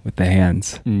something with the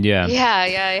hands. Yeah.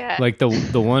 Yeah.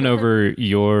 The one over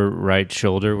your right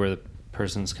shoulder where the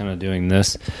person's kind of doing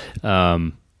this,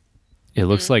 it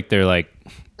looks like they're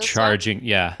charging. One?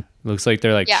 Yeah. Looks like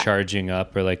they're charging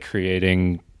up or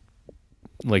creating,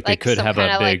 they could have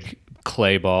a big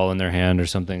clay ball in their hand or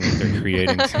something. They're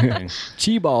creating something.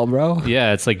 Chi ball, bro.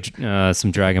 Yeah, it's some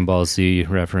Dragon Ball Z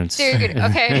reference. Dude,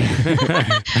 okay.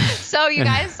 So you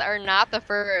guys are not the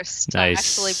first to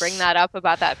actually bring that up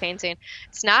about that painting.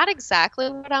 It's not exactly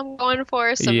what I'm going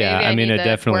for, so maybe I need it to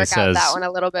definitely work says out that one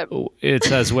a little bit. It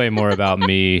says way more about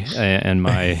me and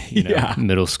my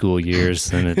middle school years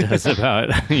than it does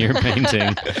about your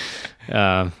painting.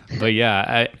 But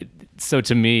yeah, so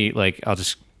to me, like, I'll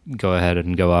just go ahead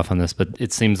and go off on this, but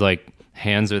it seems like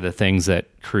hands are the things that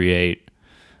create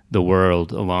the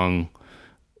world along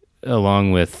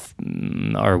with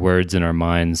our words and our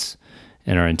minds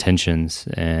and our intentions,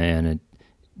 and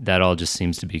that all just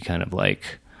seems to be kind of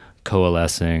like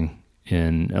coalescing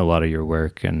in a lot of your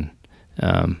work. And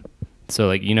so,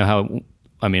 like, you know how,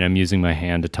 I mean, I'm using my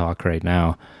hand to talk right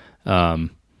now,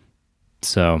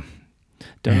 so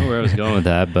don't know where I was going with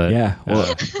that, but yeah,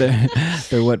 well,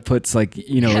 they're what puts, like,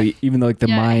 you know, even though, like, the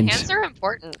mind, hands are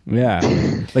important. Yeah,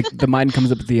 like the mind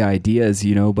comes up with the ideas,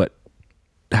 you know, but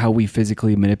how we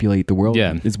physically manipulate the world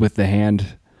is with the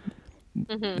hand.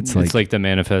 Mm-hmm. It's like the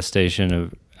manifestation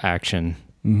of action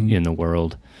in the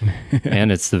world,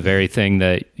 and it's the very thing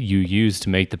that you use to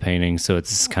make the painting. So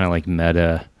it's kind of like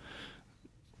meta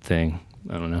thing.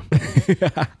 I don't know.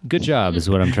 Good job is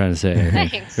what I'm trying to say. I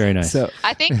think. Thanks. Very nice. So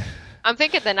I'm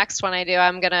thinking the next one I do,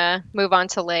 I'm gonna move on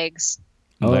to legs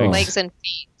and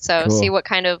feet. So Cool. see what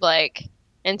kind of like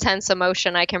intense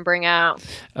emotion I can bring out.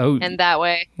 In that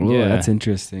way. Ooh, Yeah. that's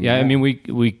interesting. Yeah, I mean,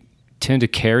 we tend to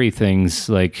carry things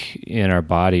like in our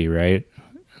body, right?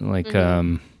 Like,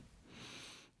 you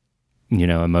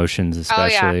know, emotions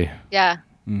especially. Yeah.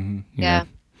 Mm-hmm. Yeah.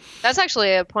 That's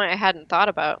actually a point I hadn't thought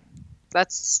about.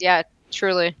 That's,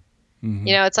 truly. Mm-hmm.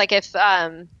 You know, it's like if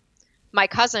my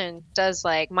cousin does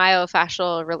like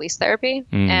myofascial release therapy,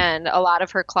 and a lot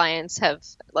of her clients have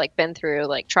like been through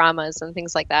like traumas and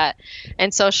things like that.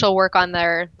 And so she'll work on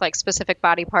their like specific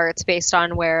body parts based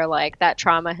on where like that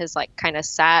trauma has like kind of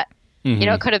sat You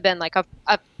know, it could have been like a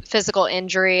physical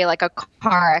injury, like a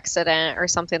car accident or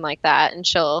something like that. And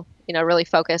she'll, you know, really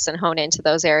focus and hone into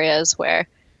those areas where,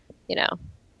 you know,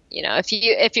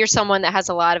 if you're someone that has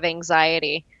a lot of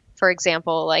anxiety, for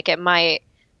example, like it might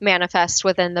manifest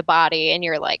within the body in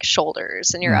your like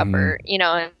shoulders and your upper, you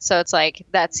know, and so it's like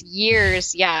that's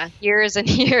years and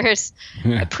years.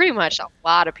 Pretty much a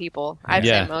lot of people. I'd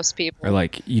say most people. Or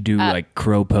like you do like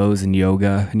crow pose in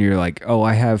yoga and you're like, oh,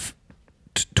 I have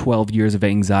 12 years of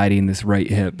anxiety in this right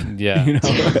hip. Yeah. You know?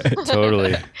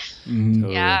 Totally.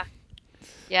 Mhm. Yeah.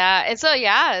 Yeah. And so,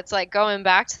 yeah, it's like going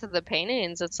back to the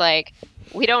paintings, it's like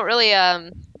we don't really,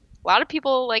 a lot of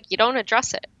people, like, you don't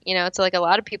address it. You know, it's like a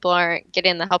lot of people aren't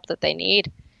getting the help that they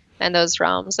need in those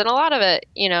realms. And a lot of it,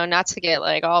 you know, not to get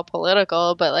like all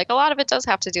political, but like a lot of it does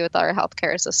have to do with our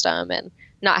healthcare system and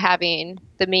not having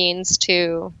the means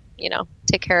to, you know,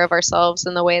 take care of ourselves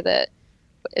in the way that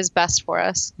is best for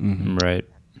us. Right.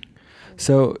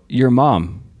 So your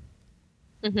mom,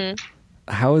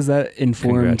 Mm-hmm. how has that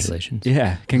informed? Congratulations.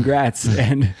 Yeah, congrats.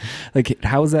 And like,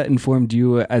 how has that informed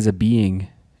you as a being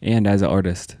and as an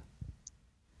artist?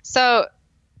 So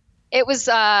it was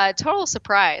a total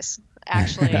surprise,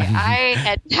 actually. I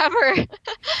had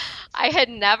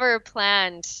never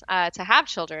planned to have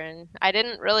children. I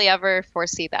didn't really ever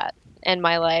foresee that in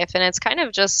my life. And it's kind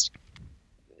of just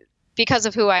because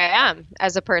of who I am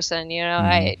as a person. You know,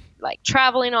 I like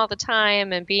traveling all the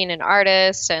time and being an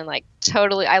artist and like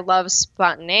totally, I love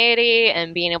spontaneity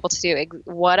and being able to do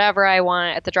whatever I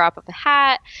want at the drop of a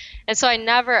hat. And so I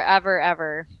never, ever,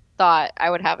 ever thought I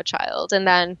would have a child. And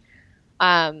then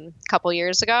a couple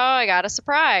years ago, I got a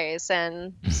surprise.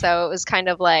 And so it was kind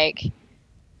of like,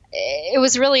 it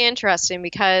was really interesting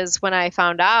because when I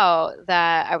found out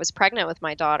that I was pregnant with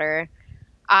my daughter,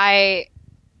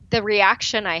 the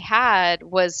reaction I had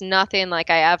was nothing like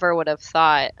I ever would have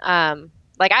thought.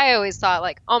 Like I always thought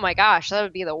like, oh my gosh, that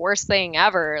would be the worst thing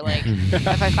ever. Like if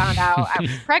I found out I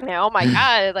was pregnant, oh my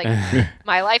God, like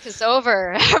my life is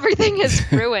over. Everything is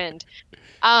ruined.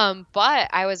 But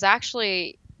I was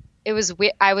actually,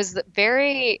 I was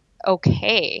very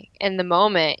okay in the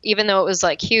moment, even though it was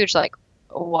like huge, like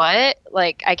what?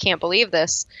 Like, I can't believe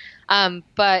this.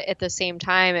 But at the same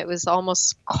time, it was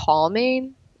almost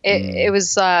calming. It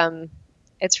was,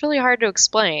 it's really hard to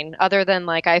explain other than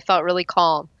like, I felt really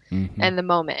calm in the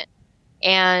moment.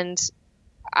 And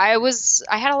I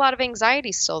had a lot of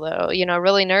anxiety still though, you know,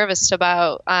 really nervous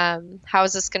about, how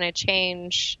is this going to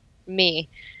change me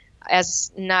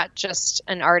as not just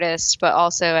an artist, but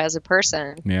also as a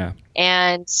person. Yeah.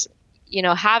 And, you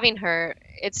know, having her,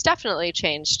 it's definitely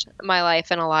changed my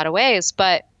life in a lot of ways,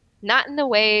 but not in the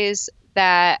ways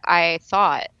that I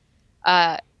thought,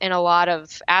 in a lot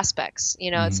of aspects.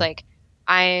 You know, it's like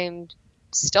I'm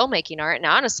still making art, and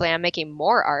honestly, I'm making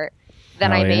more art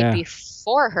than I made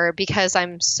before her because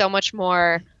I'm so much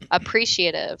more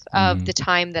appreciative of the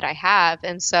time that I have.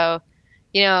 And so,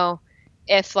 you know,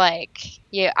 if like,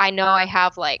 I know I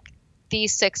have like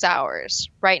these 6 hours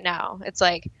right now, it's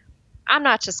like, I'm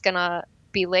not just gonna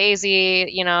be lazy,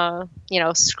 you know,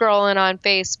 scrolling on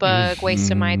Facebook,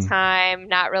 wasting my time,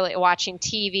 not really watching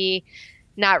TV,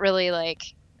 not really like,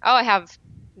 oh, I have,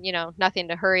 you know, nothing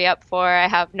to hurry up for. I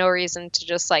have no reason to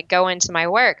just like go into my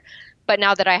work. But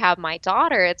now that I have my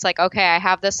daughter, it's like, okay, I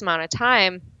have this amount of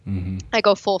time. I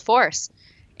go full force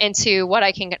into what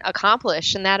I can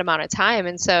accomplish in that amount of time.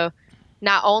 And so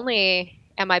not only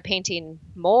am I painting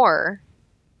more,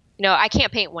 you know, I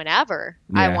can't paint whenever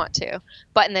I want to,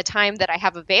 but in the time that I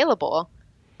have available,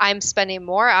 I'm spending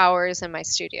more hours in my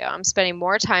studio. I'm spending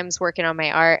more times working on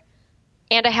my art,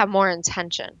 and I have more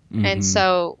intention. And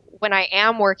so when I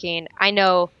am working, I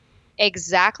know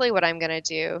exactly what I'm going to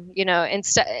do. You know,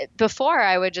 before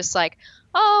I would just like,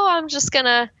 oh, I'm just going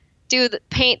to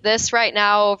paint this right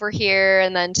now over here.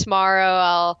 And then tomorrow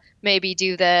I'll maybe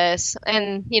do this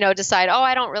and, you know, decide, oh,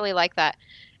 I don't really like that.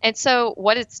 And so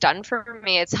what it's done for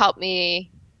me, it's helped me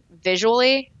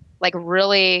visually, like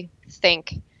really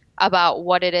think about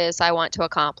what it is I want to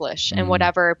accomplish and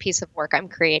whatever piece of work I'm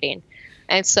creating.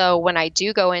 And so when I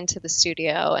do go into the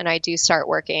studio and I do start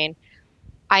working,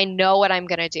 I know what I'm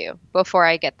going to do before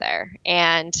I get there.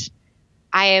 And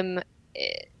I am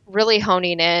really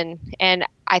honing in. And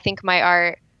I think my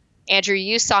art, Andrew,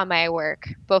 you saw my work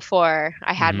before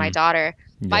I had my daughter.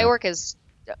 Yeah. My work is,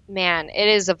 man,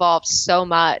 it has evolved so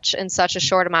much in such a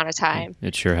short amount of time.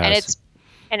 It sure has.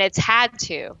 And it's had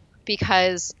to,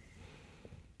 because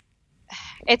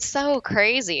it's so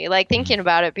crazy, like thinking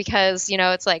about it, because, you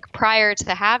know, it's like prior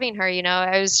to having her, you know,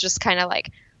 I was just kind of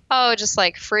like, oh, just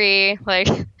like free. Like,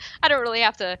 I don't really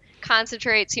have to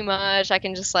concentrate too much. I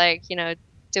can just like, you know,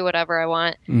 do whatever I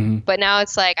want. Mm-hmm. But now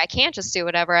it's like I can't just do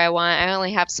whatever I want. I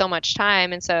only have so much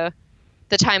time, and so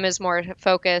the time is more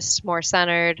focused, more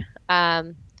centered,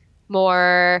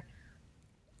 more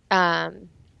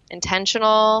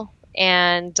intentional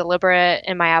and deliberate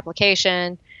in my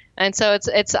application. And so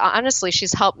it's honestly,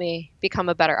 she's helped me become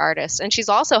a better artist, and she's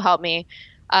also helped me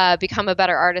become a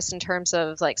better artist in terms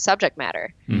of like subject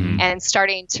matter and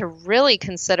starting to really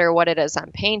consider what it is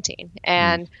I'm painting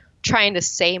and trying to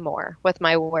say more with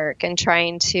my work and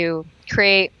trying to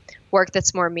create work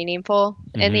that's more meaningful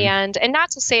in the end. And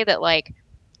not to say that like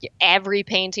every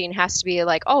painting has to be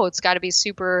like, oh, it's got to be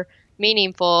super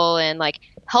meaningful and like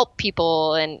help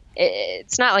people. And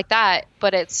it's not like that,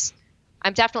 but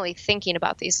I'm definitely thinking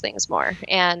about these things more.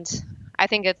 And I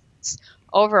think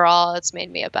overall it's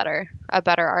made me a better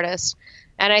artist.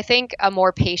 And I think a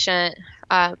more patient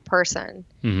person.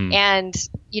 And,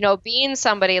 being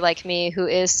somebody like me who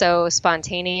is so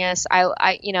spontaneous, I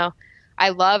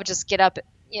love just get up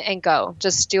and go,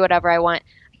 just do whatever I want.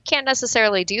 I can't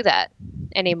necessarily do that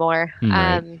anymore.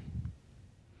 Right.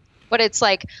 But it's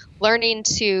like learning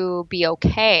to be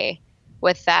okay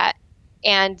with that.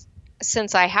 And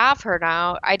since I have her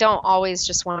now, I don't always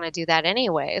just want to do that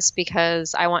anyways,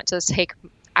 because I want to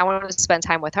spend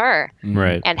time with her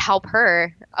Right. and help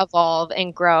her evolve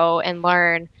and grow and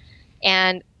learn.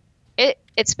 And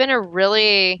it's been a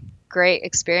really great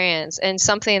experience and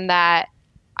something that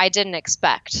I didn't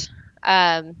expect.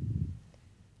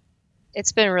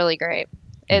 It's been really great.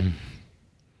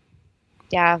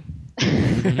 Yeah.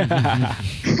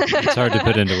 It's hard to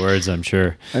put into words, I'm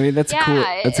sure. I mean, that's cool.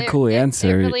 That's a cool answer.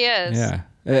 It really is. Yeah.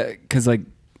 Because like,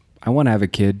 I want to have a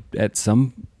kid at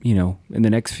some, in the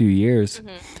next few years.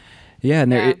 Yeah.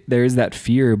 And there is that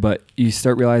fear, but you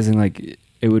start realizing like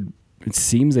it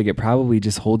seems like it probably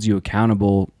just holds you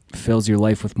accountable, fills your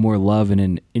life with more love and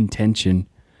an intention,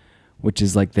 which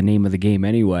is like the name of the game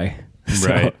anyway.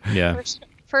 Right. Yeah.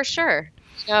 For sure.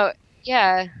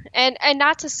 Yeah. And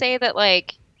not to say that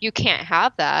like you can't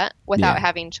have that without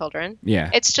having children.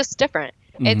 Yeah. It's just different.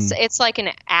 It's like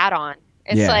an add-on.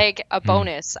 It's like a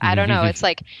bonus. I don't know. It's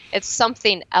like it's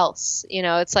something else.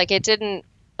 It's like it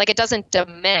doesn't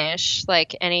diminish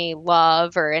like any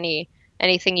love or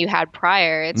anything you had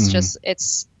prior. It's just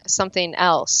it's something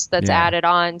else that's added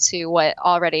on to what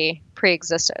already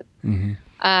pre-existed.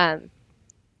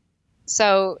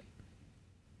 So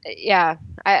yeah,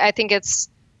 I think it's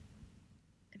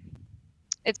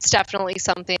definitely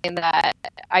something that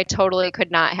I totally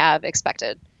could not have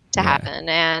expected to happen.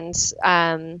 And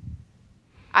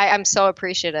I'm so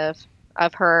appreciative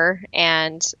of her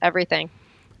and everything.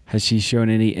 Has she shown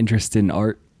any interest in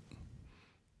art?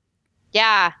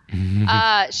 Yeah.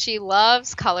 She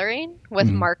loves coloring with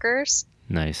markers.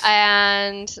 Nice.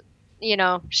 And,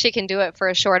 she can do it for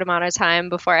a short amount of time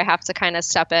before I have to kind of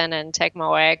step in and take them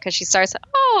away. Because she starts,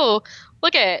 oh,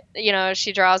 look at,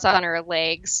 she draws on her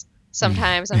legs.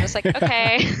 Sometimes I'm just like,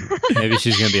 okay. Maybe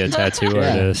she's going to be a tattoo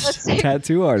artist.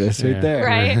 Tattoo artist right there.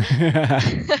 Right.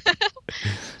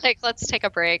 Let's take a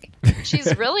break.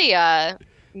 She's really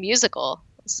musical.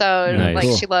 So Nice. like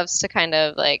Cool. she loves to kind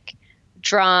of like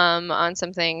drum on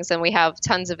some things, and we have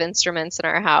tons of instruments in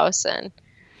our house, and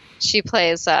she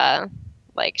plays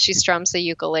she strums the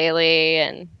ukulele,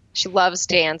 and she loves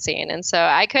dancing. And so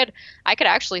I could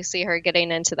actually see her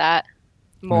getting into that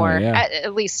more,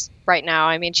 at least right now.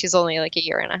 I mean, she's only like a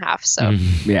year and a half, so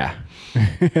Yeah.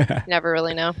 never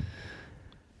really know.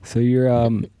 So you're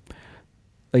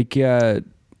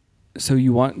so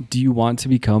do you want to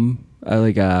become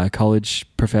a college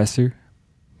professor,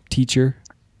 teacher?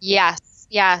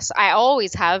 Yes, I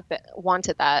always have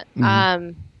wanted that.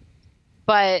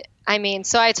 But I mean,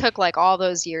 so I took like all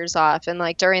those years off, and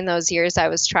like during those years I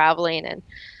was traveling and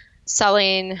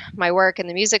selling my work in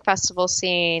the music festival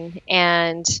scene,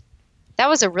 and that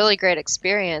was a really great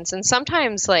experience. And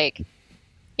sometimes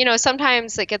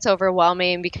sometimes it gets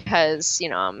overwhelming because,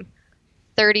 I'm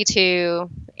 32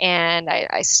 and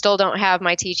I still don't have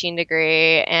my teaching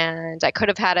degree, and I could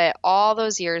have had it all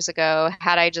those years ago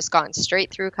had I just gone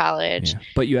straight through college. Yeah.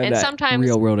 But you had that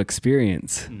real world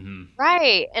experience.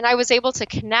 Right. And I was able to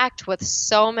connect with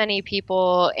so many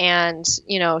people and,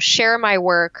 share my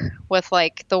work with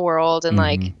like the world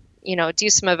and do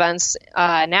some events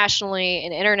nationally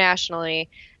and internationally.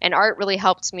 And art really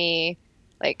helped me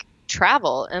like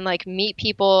travel and like meet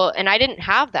people. And I didn't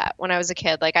have that when I was a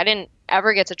kid. Like I didn't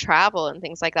ever get to travel and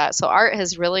things like that. So art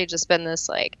has really just been this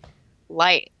like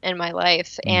light in my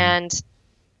life. And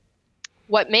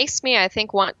what makes me, I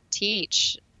think, want to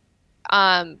teach,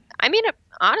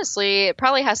 honestly, it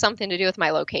probably has something to do with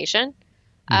my location.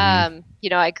 I'm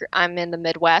in the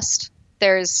Midwest,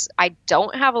 I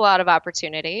don't have a lot of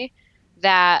opportunity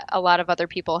that a lot of other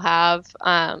people have.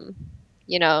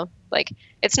 You know, like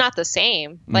it's not the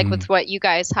same, like with what you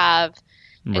guys have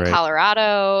in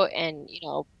Colorado and, you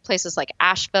know, places like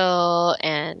Asheville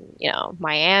and, you know,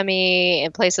 Miami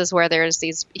and places where there's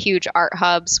these huge art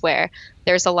hubs where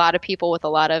there's a lot of people with a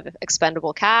lot of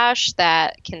expendable cash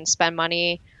that can spend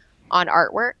money on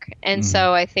artwork. And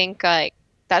so I think like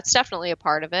that's definitely a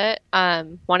part of it.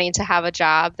 Wanting to have a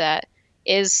job that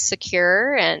is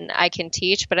secure and I can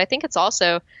teach, but I think it's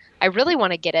also, I really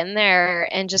want to get in there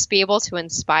and just be able to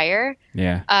inspire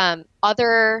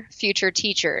other future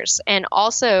teachers and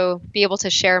also be able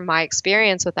to share my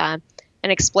experience with them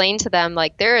and explain to them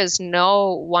like there is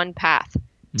no one path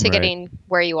to getting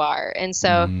where you are. And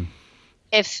so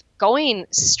if going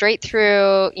straight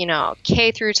through, you know,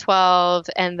 K through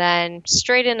 12 and then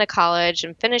straight into college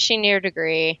and finishing your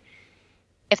degree,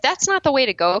 if that's not the way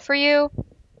to go for you,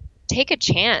 take a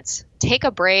chance, take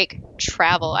a break,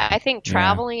 travel. I think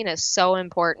traveling is so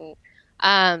important.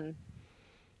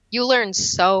 You learn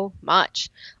so much,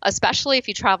 especially if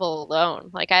you travel alone.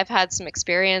 Like I've had some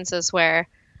experiences where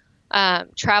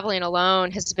traveling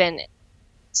alone has been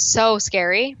so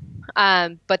scary.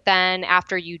 But then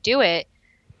after you do it,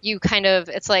 you kind of,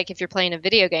 it's like if you're playing a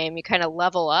video game, you kind of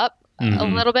level up a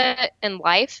little bit in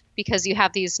life because you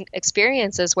have these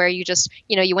experiences where you just,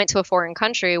 you know, you went to a foreign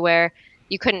country where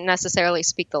you couldn't necessarily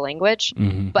speak the language,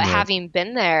 but having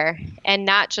been there and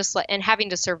not just and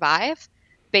having to survive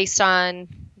based on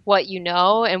what you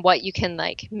know and what you can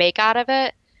like make out of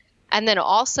it. And then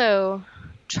also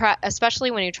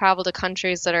especially when you travel to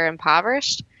countries that are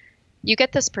impoverished, you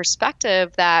get this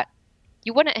perspective that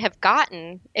you wouldn't have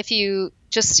gotten if you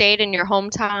just stayed in your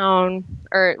hometown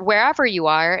or wherever you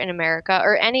are in America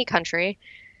or any country.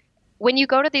 When you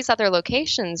go to these other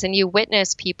locations and you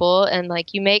witness people and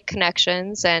like you make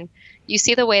connections and you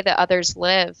see the way that others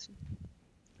live,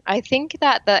 I think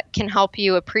that that can help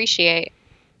you appreciate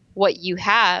what you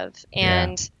have.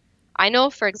 And I know,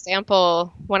 for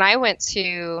example, when I went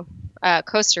to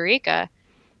Costa Rica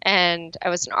and I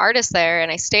was an artist there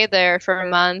and I stayed there for a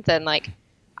month and like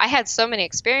I had so many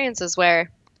experiences where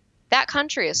that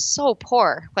country is so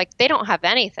poor, like they don't have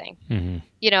anything.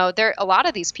 You know, a lot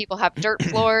of these people have dirt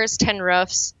floors, tin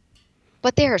roofs,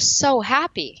 but they are so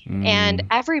happy. And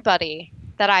everybody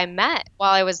that I met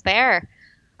while I was there,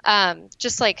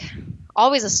 just like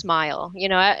always a smile, you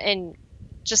know, and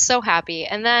just so happy.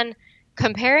 And then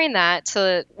comparing that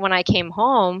to when I came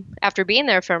home after being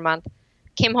there for a month,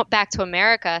 back to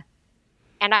America,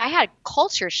 and I had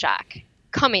culture shock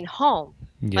coming home.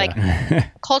 Like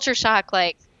culture shock,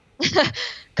 like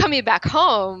coming back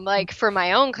home, like for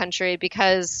my own country,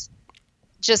 because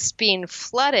just being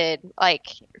flooded, like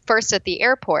first at the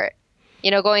airport, you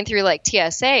know, going through like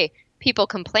TSA, people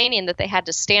complaining that they had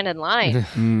to stand in line.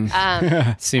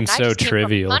 Seems so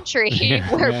trivial. Country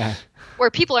where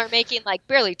people are making like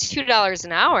barely $2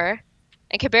 an hour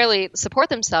and can barely support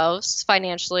themselves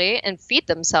financially and feed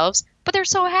themselves, but they're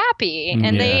so happy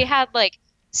and they had like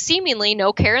seemingly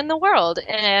no care in the world.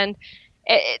 And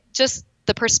it just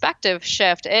the perspective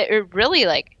shift, it really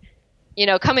like, you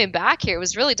know, coming back here, it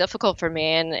was really difficult for me.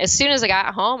 And as soon as I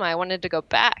got home, I wanted to go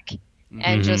back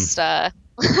and just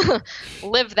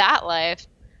live that life.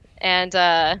 And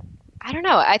I don't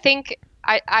know, I think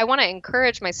I want to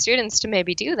encourage my students to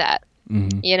maybe do that,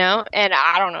 you know, and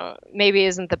I don't know, maybe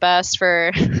isn't the best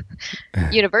for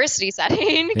university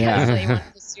setting because they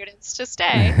want the students to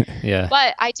stay.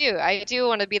 But I do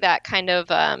want to be that kind of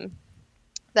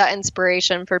that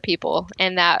inspiration for people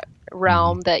in that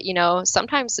realm that, you know,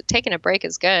 sometimes taking a break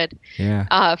is good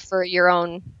for your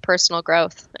own personal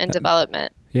growth and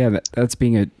development. That's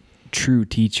being a true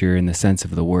teacher in the sense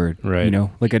of the word, right? You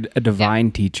know, like a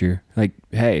divine teacher, like,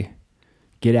 hey,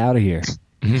 get out of here.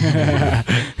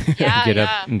 Get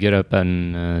up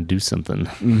and do something.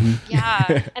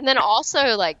 And then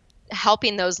also like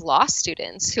helping those lost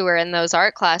students who are in those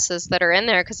art classes that are in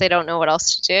there because they don't know what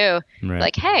else to do.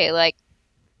 Like, hey, like,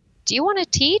 do you want to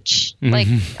teach? Like,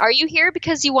 are you here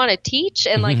because you want to teach?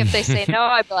 And like, if they say no,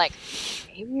 I'd be like,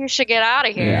 maybe you should get out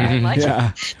of here. Like,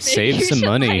 save some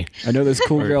money. Like, I know this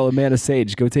cool girl, Amanda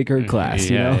Sage. Go take her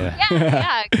class. You know?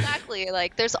 Yeah, exactly.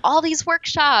 Like, there's all these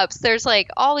workshops. There's like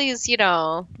all these, you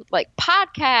know, like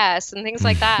podcasts and things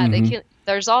like that.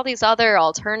 There's all these other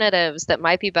alternatives that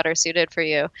might be better suited for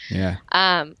you.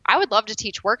 I would love to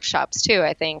teach workshops too.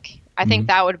 I think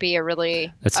that would be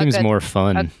that seems more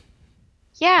fun.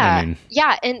 And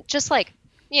just like,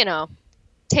 you know,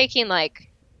 taking like,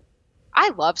 I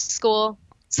love school.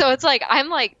 So it's like I'm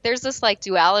like there's this like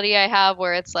duality I have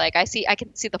where it's like I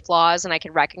can see the flaws and I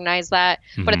can recognize that,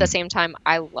 but at the same time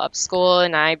I love school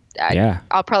and Yeah.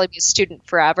 I'll probably be a student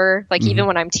forever. Like even Mhm.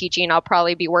 when I'm teaching, I'll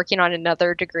probably be working on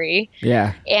another degree,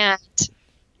 Yeah. and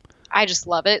I just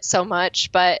love it so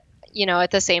much. But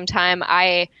at the same time,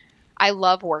 I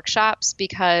love workshops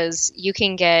because you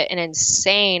can get an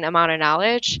insane amount of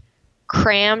knowledge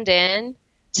crammed in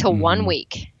to 1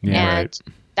 week. Yeah. And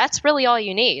that's really all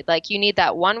you need. Like you need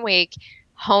that 1 week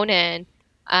hone in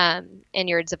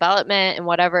your development and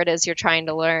whatever it is you're trying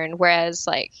to learn. Whereas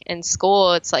like in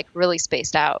school, it's like really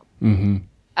spaced out.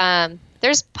 Mm-hmm.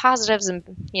 There's positives and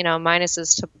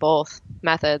minuses to both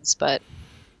methods, but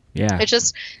Yeah. it's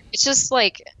just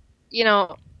like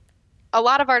a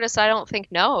lot of artists I don't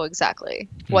think know exactly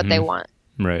what they want.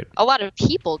 Right. A lot of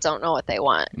people don't know what they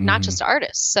want, not just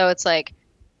artists. So it's like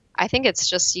I think it's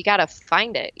just you got to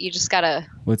find it. You just got to.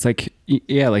 Well, it's like,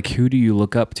 yeah, like who do you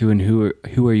look up to and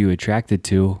who are you attracted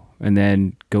to? And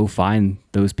then go find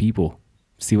those people,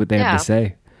 see what they have to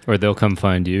say. Or they'll come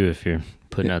find you if you're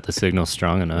putting out the signal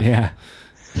strong enough. Yeah.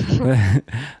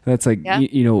 That's like,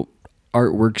 Yeah.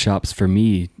 Art workshops for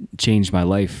me changed my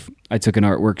life. I took an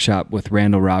art workshop with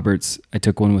Randall Roberts. I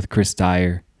took one with Chris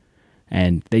Dyer,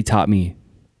 and they taught me,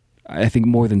 I think,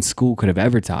 more than school could have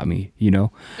ever taught me,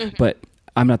 but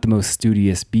I'm not the most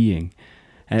studious being.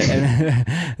 And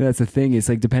that's the thing. It's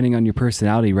like, depending on your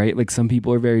personality, right? Like some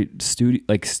people are very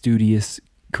studious,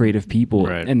 creative people,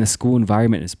 Right. and the school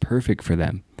environment is perfect for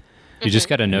them. You just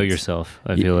got to know yourself,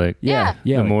 I feel like. Yeah.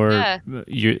 The more Yeah.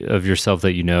 of yourself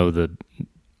that you know,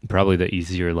 probably the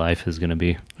easier life is going to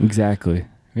be. Exactly.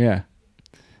 Yeah.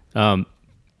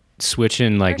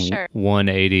 Switching like For sure.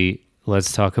 180,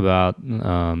 let's talk about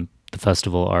the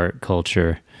festival art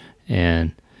culture.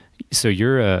 And so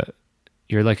you're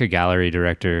like a gallery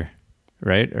director,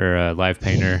 right? Or a live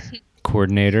painter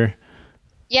coordinator.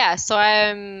 Yeah, so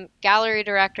I'm gallery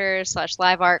director /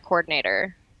 live art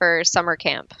coordinator for Summer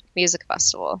Camp Music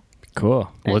Festival.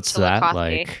 Cool. in What's that Chillicothe,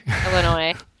 like?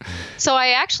 Illinois. So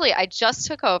I just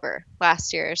took over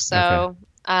last year. So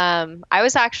I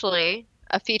was actually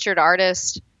a featured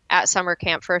artist at Summer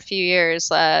Camp for a few years,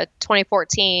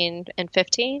 2014 and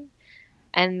 15.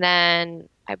 And then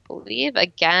I believe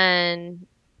again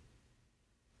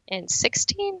in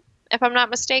 16, if I'm not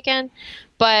mistaken.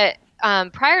 But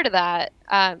prior to that,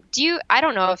 I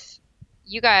don't know if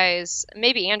you guys,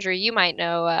 maybe Andrew, you might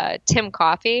know Tim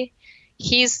Coffey.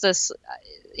 He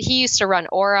used to run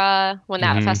Aura when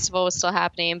that festival was still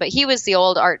happening, but he was the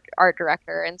old art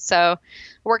director. And so I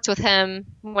worked with him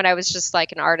when I was just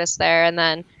like an artist there. And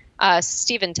then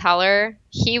Steven Teller,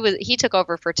 he took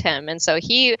over for Tim. And so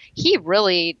he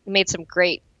really made some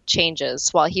great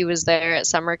changes while he was there at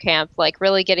Summer Camp, like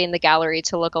really getting the gallery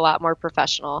to look a lot more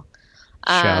professional.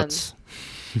 Shouts.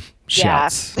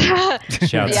 Shouts.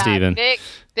 Shouts, Steven. Big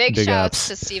Big shouts ups.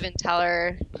 to Steven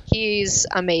Teller. He's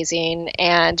amazing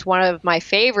and one of my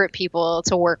favorite people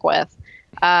to work with.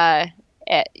 He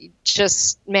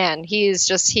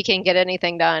can get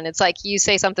anything done. It's like you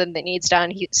say something that needs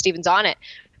done, Steven's on it,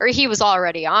 or he was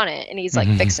already on it and he's like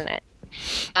fixing it.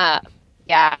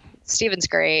 Steven's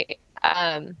great.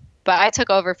 But I took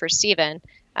over for Steven,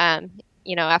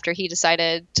 after he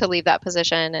decided to leave that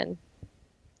position,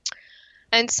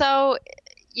 and so,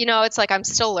 it's like I'm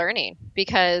still learning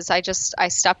because I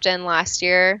stepped in last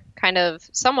year, kind of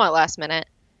somewhat last minute,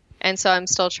 and so I'm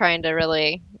still trying to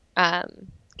really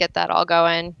get that all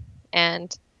going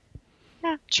and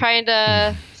trying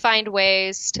to find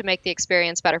ways to make the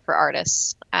experience better for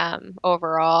artists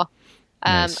overall.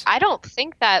 Nice. I don't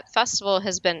think that festival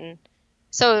has been.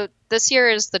 So this year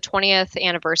is the 20th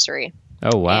anniversary.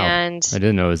 Oh, wow. And I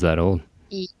didn't know it was that old.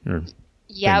 Or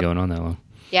yeah, been going on that long.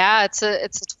 yeah,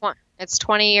 it's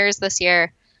 20 years this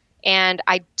year, and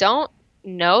I don't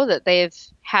know that they've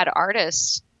had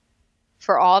artists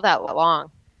for all that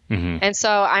long. Mm-hmm. And so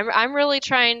I'm really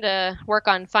trying to work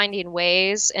on finding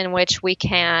ways in which we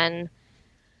can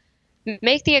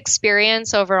make the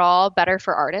experience overall better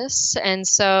for artists. And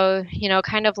so,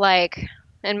 kind of like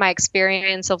in my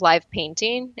experience of live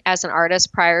painting as an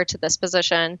artist prior to this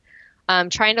position,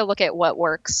 trying to look at what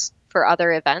works for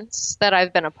other events that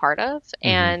I've been a part of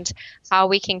and how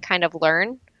we can kind of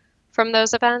learn from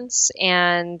those events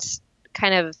and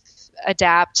kind of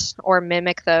adapt or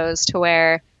mimic those to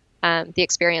where the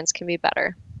experience can be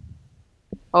better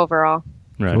overall.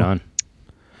 Right Cool. on.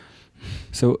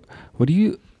 So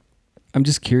I'm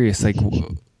just curious, like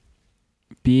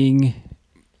being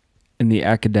in the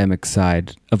academic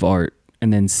side of art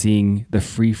and then seeing the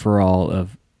free for all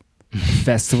of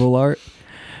festival art,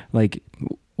 like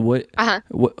what,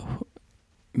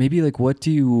 maybe like what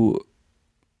do you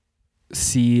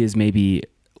see is maybe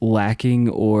lacking,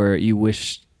 or you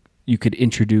wish you could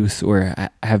introduce or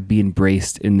have be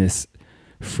embraced in this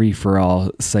free-for-all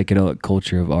psychedelic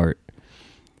culture of art?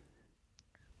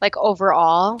 Like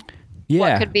overall, Yeah.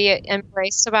 what could be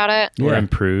embraced about it? Or Yeah.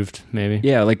 improved, maybe.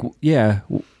 Yeah, like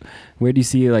where do you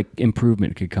see like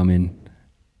improvement could come in?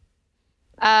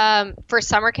 For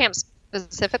summer camp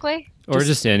specifically, Or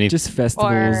just any. Just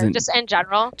festivals or and just in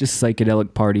general? just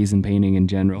psychedelic parties and painting in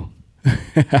general.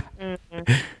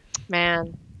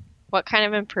 Man, what kind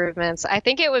of improvements? I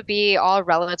think it would be all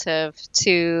relative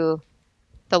to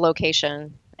the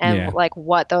location and Yeah. like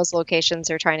what those locations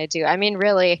are trying to do. I mean,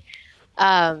 really,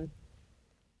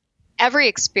 every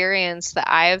experience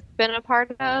that I've been a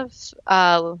part of,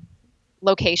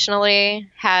 locationally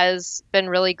has been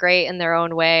really great in their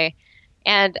own way.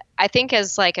 And I think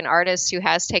as like an artist who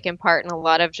has taken part in a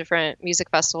lot of different music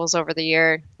festivals over the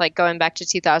year, like going back to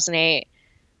 2008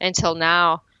 until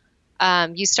now,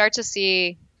 you start to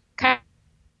see kind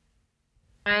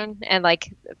of and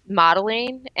like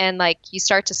modeling, and like you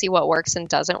start to see what works and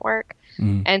doesn't work.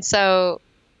 And so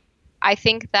I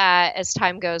think that as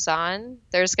time goes on,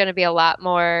 there's going to be a lot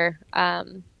more.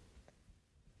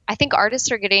 I think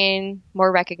artists are getting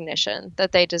more recognition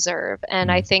that they deserve.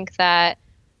 And I think that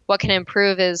what can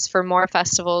improve is for more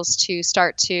festivals to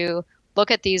start to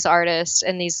look at these artists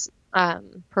and these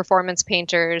performance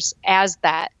painters as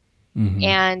that,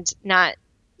 and not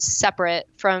separate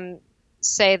from,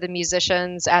 say, the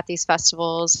musicians at these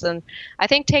festivals. And I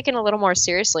think taken a little more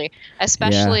seriously,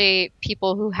 especially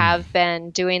people who have been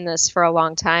doing this for a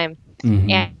long time.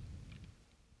 And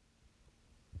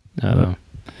Uh-oh.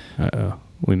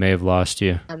 We may have lost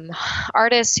you.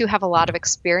 artists who have a lot of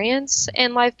experience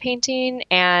in live painting,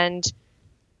 and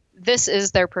this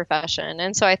is their profession.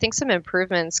 And so I think some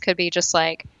improvements could be just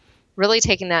like really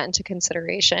taking that into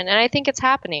consideration. And I think it's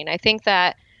happening. I think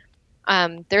that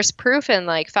there's proof in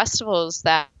like festivals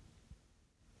that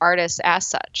artists as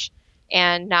such,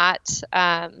 and not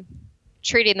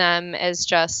treating them as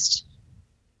just,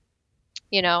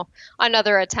 you know,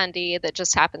 another attendee that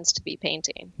just happens to be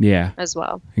painting Yeah, as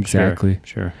well. exactly.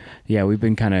 Sure. Yeah, we've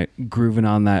been kind of grooving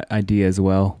on that idea as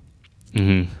well.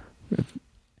 Yeah,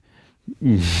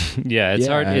 it's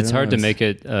hard. I It's don't hard know. to make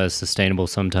it sustainable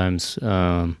sometimes,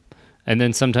 and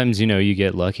then sometimes you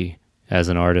get lucky as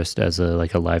an artist, as a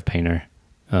live painter,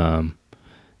 and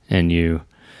you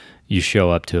show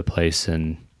up to a place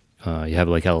and you have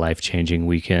like a life-changing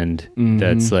weekend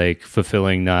that's like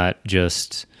fulfilling, not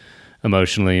just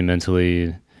emotionally and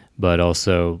mentally, but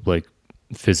also like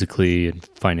physically and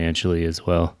financially as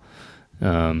well.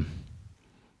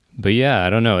 But yeah, I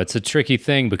don't know. It's a tricky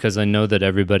thing because I know that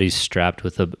everybody's strapped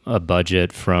with a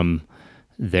budget from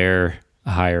their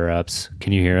higher ups.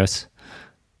 Can you hear us?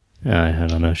 I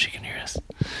don't know if she can hear us.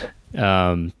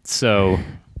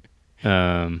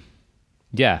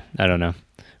 Yeah, I don't know.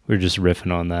 We're just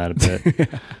riffing on that a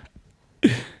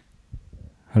bit.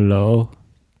 Hello.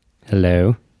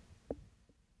 Hello.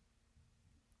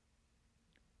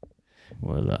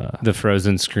 Well, The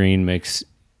frozen screen makes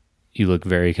you look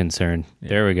very concerned.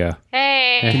 There we go.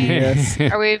 Hey, yes.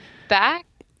 are we back?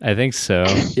 I think so.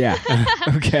 Yeah.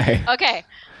 Okay. Okay.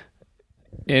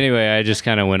 Anyway, I just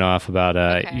kind of went off about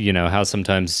Okay. how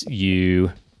sometimes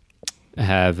you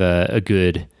have a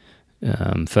good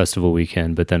festival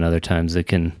weekend, but then other times it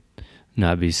can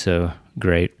not be so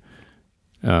great.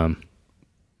 Yeah.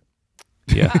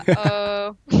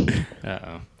 Oh,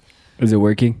 Uh-oh. Is it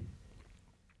working?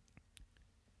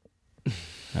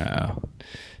 Oh.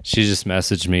 She just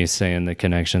messaged me saying the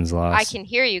connection's lost. I can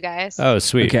hear you guys. Oh,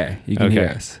 sweet. Okay, you can hear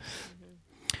Okay. us.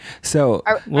 So,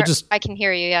 We'll just- I can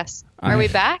hear you. Yes. Are we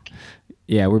back?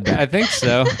 yeah, we're I back. think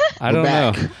so. I don't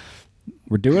back. know.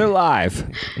 We're doing it live.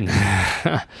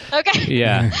 Okay.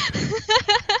 Yeah.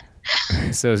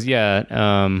 So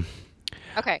yeah,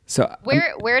 Okay. So,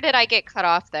 Where did I get cut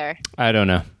off there? I don't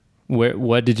know.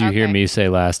 What did you hear Okay. me say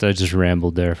last? I just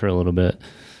rambled there for a little bit.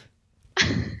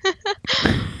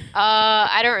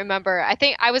 I don't remember. I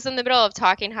think I was in the middle of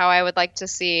talking how I would like to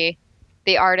see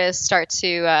the artists start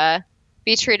to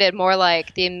be treated more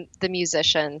like the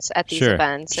musicians at these Sure.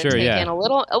 events, and Sure, taken yeah. a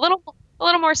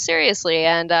little more seriously,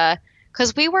 and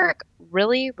because we work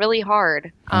really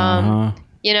hard.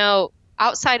 You know,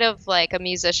 outside of like a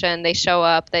musician, they show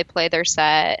up, they play their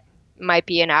set, might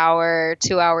be an hour,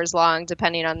 2 hours long,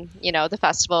 depending on, the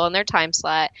festival and their time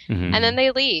slot, Mhm. and then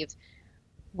they leave.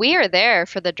 We are there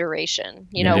for the duration.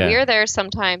 Yeah. We are there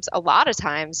sometimes, a lot of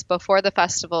times, before the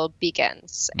festival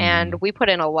begins, and we put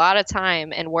in a lot of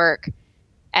time and work.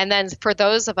 And then for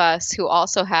those of us who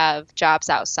also have jobs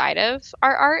outside of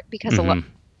our art, because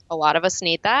a lot of us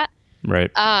need that, Right.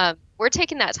 we're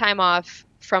taking that time off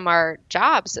from our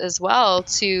jobs as well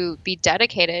to be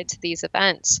dedicated to these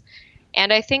events.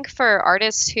 And I think for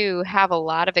artists who have a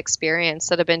lot of experience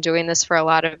that have been doing this for a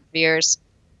lot of years,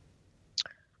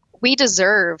 we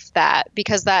deserve that,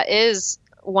 because that is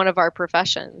one of our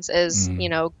professions, is, you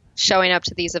know, showing up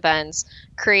to these events,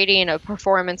 creating a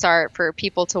performance art for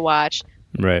people to watch,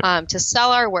 Right. to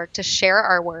sell our work, to share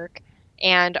our work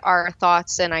and our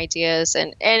thoughts and ideas.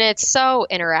 And it's so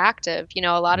interactive. You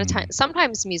know, a lot of times,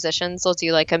 sometimes musicians will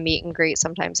do like a meet and greet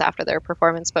sometimes after their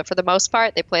performance, but for the most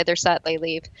part, they play their set, they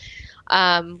leave.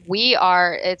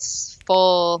 It's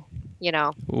full, you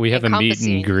know, We have a meet and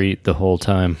encompassing greet the whole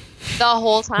time. the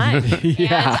whole time.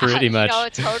 Yeah, And, pretty much. You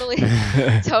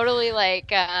know, totally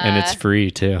like, And it's free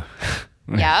too.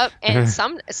 yeah. And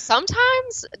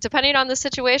sometimes, depending on the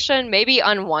situation, maybe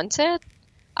unwanted.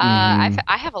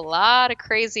 I have a lot of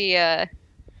crazy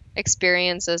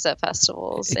experiences at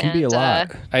festivals. It can be a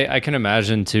lot. I can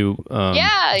imagine too.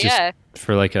 Yeah.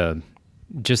 For like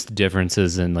just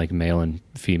differences in like male and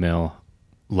female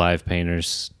live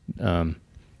painters.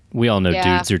 We all know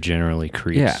Yeah. dudes are generally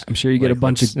creeps. Yeah, I'm sure you get Like,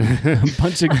 a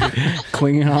bunch of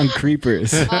clinging on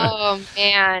creepers. Oh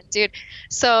man, dude.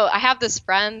 So I have this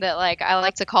friend that like I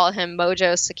like to call him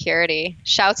Mojo Security.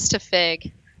 Shouts to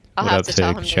Fig. I'll What have up, to tell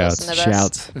Fig? him to Shouts. listen to this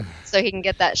Shouts. so he can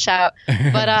get that shout.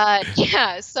 But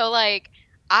yeah, so like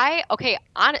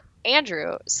on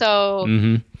Andrew. So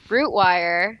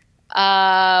Rootwire,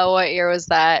 what year was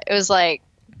that? It was like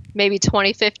maybe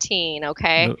 2015,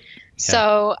 okay? Yeah.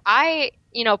 So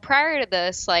prior to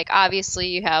this, like obviously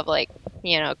you have like,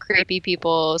 you know, creepy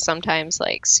people, sometimes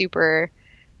like super,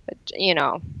 you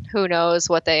know, who knows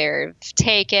what they're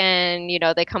taken, you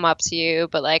know, they come up to you,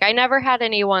 but like I never had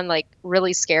anyone like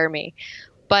really scare me.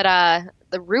 But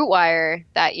the Rootwire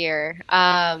that year,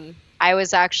 I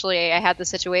had the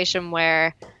situation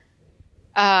where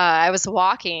I was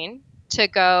walking to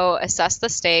go assess the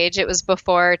stage. It was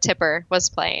before Tipper was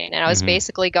playing, and I was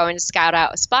basically going to scout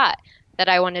out a spot that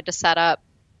I wanted to set up.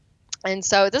 And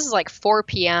so this is like 4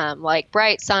 p.m., like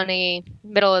bright, sunny,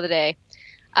 middle of the day.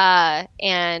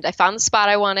 And I found the spot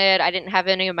I wanted. I didn't have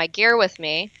any of my gear with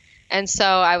me. And so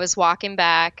I was walking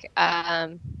back.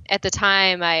 At the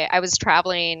time, I was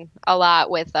traveling a lot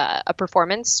with a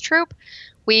performance troupe.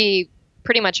 We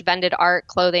pretty much vended art,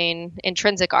 clothing,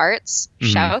 intrinsic arts,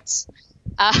 shouts.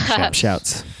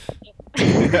 Shouts.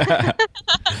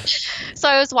 So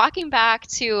I was walking back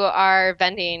to our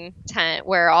vending tent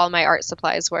where all my art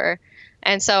supplies were.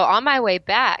 And so on my way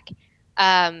back,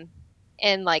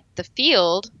 in like the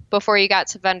field before you got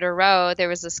to Vendor Row, there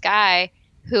was this guy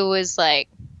who was like,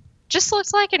 just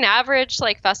looks like an average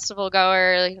like festival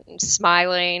goer, like,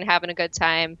 smiling, having a good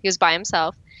time. He was by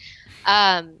himself.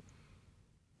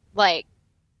 Like,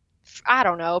 I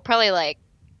don't know, probably like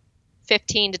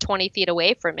 15 to 20 feet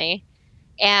away from me,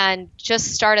 and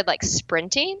just started like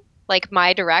sprinting like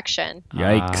my direction.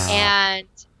 Yikes. And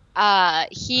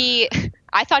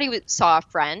I thought he saw a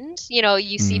friend. You know,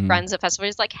 you see friends at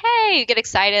festivals, like, hey, you get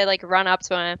excited, like run up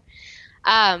to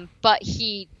him. But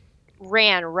he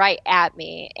ran right at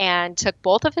me and took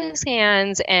both of his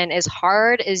hands, and as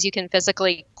hard as you can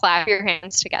physically clap your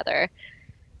hands together,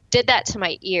 did that to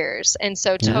my ears. And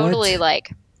so totally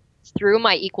like threw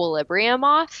my equilibrium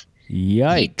off.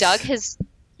 Yikes.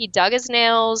 He dug his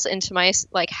nails into my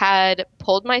like head,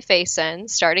 pulled my face in,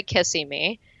 started kissing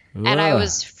me. And I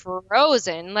was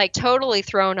frozen, like totally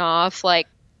thrown off. Like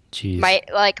Jeez.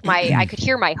 I could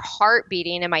hear my heart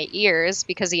beating in my ears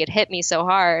because he had hit me so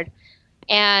hard.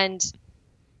 And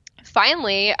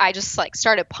finally, I just like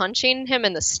started punching him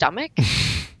in the stomach,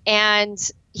 and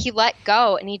he let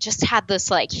go, and he just had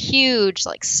this like huge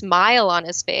like smile on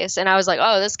his face. And I was like,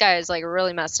 oh, this guy is like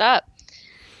really messed up.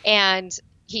 And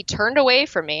he turned away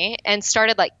from me and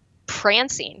started like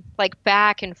prancing like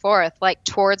back and forth like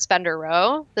towards Vendor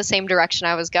Row, the same direction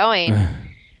I was going.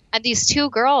 And these two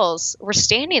girls were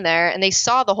standing there, and they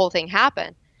saw the whole thing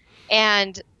happen.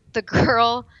 And the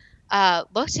girl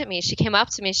looked at me. She came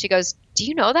up to me. She goes, do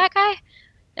you know that guy?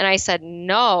 And I said,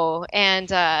 no. And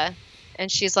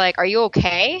she's like, are you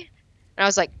okay? And I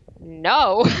was like,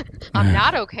 no, I'm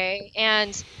not okay.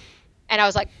 And I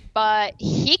was like, but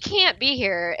he can't be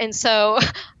here. And so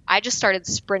I just started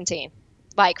sprinting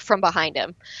like from behind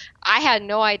him. I had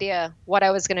no idea what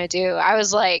I was going to do. I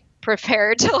was like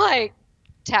prepared to like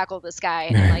tackle this guy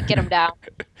and like get him down,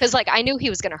 because like I knew he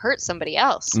was going to hurt somebody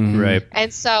else. Right.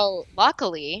 And so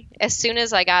luckily, as soon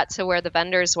as I got to where the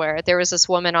vendors were, there was this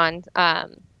woman on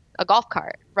a golf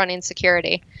cart running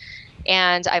security.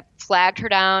 And I flagged her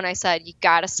down. I said, you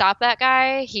got to stop that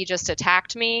guy. He just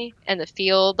attacked me in the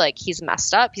field. Like, he's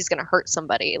messed up. He's going to hurt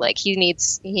somebody. Like, he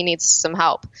needs some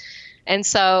help. And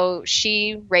so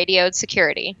she radioed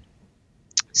security.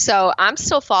 So I'm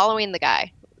still following the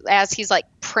guy as he's like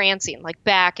prancing, like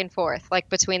back and forth, like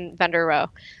between vendor row.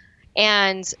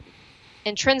 And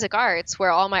Intrinsic Arts,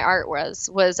 where all my art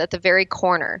was at the very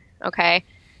corner. Okay.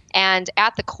 And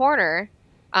at the corner,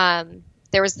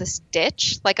 there was this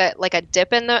ditch, like a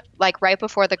dip in the, like right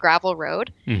before the gravel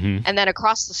road. Mm-hmm. And then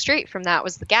across the street from that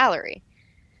was the gallery,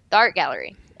 the art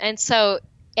gallery. And so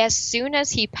as soon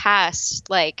as he passed,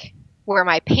 like where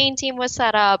my painting was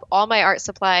set up, all my art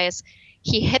supplies,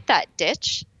 he hit that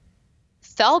ditch,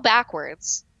 fell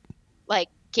backwards, like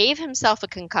gave himself a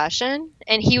concussion,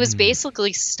 and he was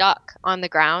basically stuck on the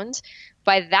ground.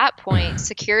 By that point,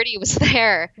 security was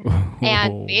there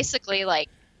and basically like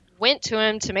went to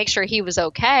him to make sure he was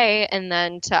okay, and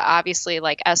then to obviously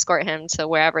like escort him to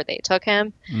wherever they took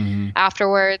him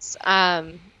afterwards.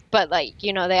 But like,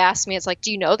 you know, they asked me, it's like,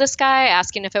 do you know this guy?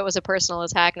 Asking if it was a personal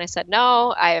attack. And I said,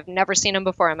 no, I have never seen him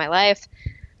before in my life.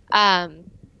 And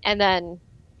then,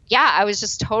 yeah, I was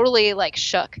just totally like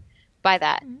shook by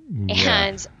that.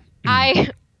 Yeah.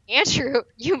 And Andrew,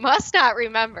 you must not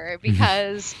remember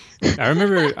because I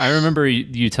remember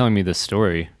you telling me this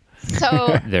story.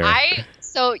 so There.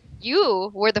 So you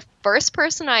were the first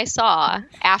person I saw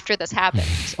after this happened.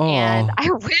 And I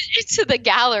went into the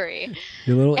gallery.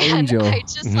 Your little and angel. I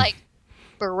just like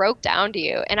broke down to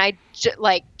you. And I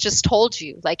just told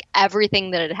you like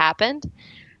everything that had happened.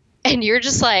 And you're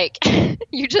just like,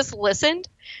 you just listened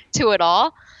to it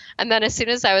all. And then as soon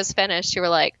as I was finished, you were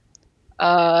like,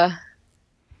 I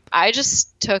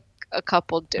just took a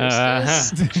couple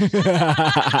doses.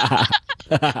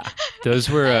 Those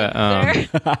were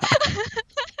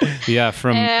yeah,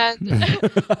 from And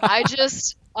I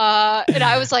just and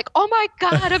I was like, oh my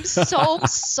God, I'm so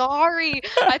sorry.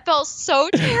 I felt so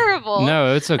terrible.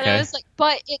 No, it's And I okay. was like,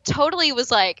 but it totally was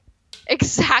like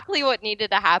exactly what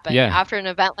needed to happen Yeah. after an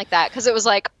event like that. Because it was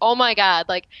like, oh my God,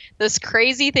 like this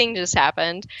crazy thing just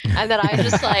happened. And then I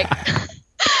just like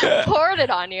poured it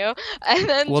on you. And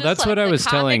then Well, just, that's like, what I the was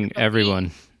comic telling relief.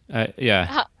 everyone.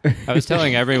 Yeah, I was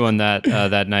telling everyone that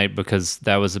that night because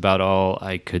that was about all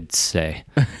I could say.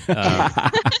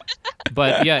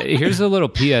 But yeah, here's a little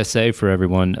PSA for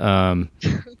everyone.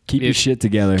 Keep your shit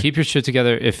together. Keep your shit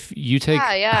together. If you take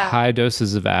high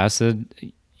doses of acid,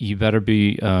 you better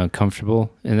be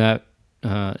comfortable in that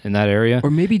area.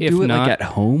 Or maybe If do it not, like at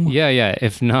home. Yeah.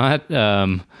 If not,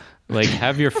 like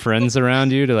have your friends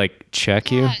around you to like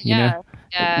check you. You know.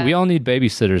 Yeah. We all need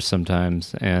babysitters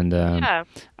sometimes, and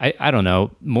I don't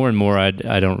know. More and more, I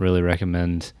don't really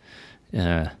recommend.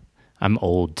 I'm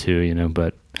old too, you know,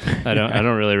 but I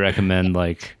don't really recommend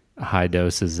like high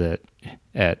doses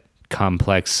at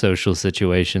complex social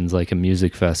situations like a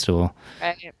music festival.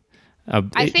 Right.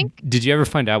 I think. Did you ever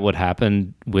find out what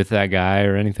happened with that guy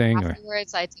or anything?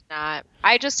 Afterwards, I did not.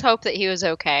 I just hope that he was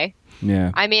okay.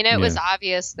 Yeah. I mean, it was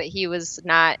obvious that he was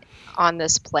not on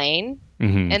this plane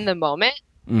in the moment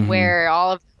where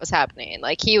all of it was happening.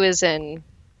 Like he was in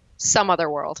some other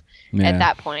world at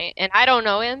that point. And I don't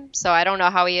know him, so I don't know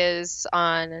how he is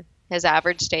on his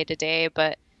average day to day,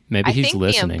 but maybe he's think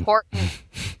listening. The important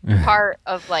part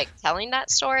of like telling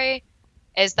that story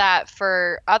is that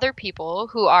for other people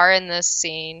who are in this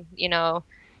scene, you know,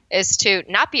 is to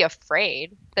not be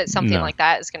afraid that something like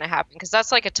that is going to happen, because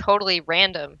that's like a totally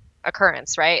random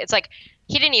occurrence, right? It's like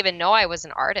he didn't even know I was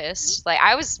an artist. Like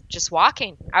I was just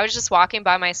walking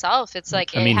by myself. It's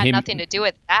like it had nothing to do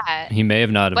with that. He may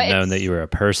have not have known that you were a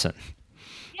person.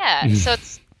 Yeah, so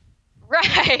it's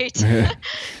right.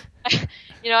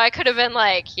 You know, I could have been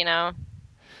like, you know,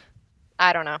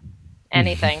 I don't know,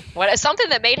 anything. Something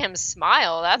that made him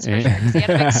smile, that's for sure.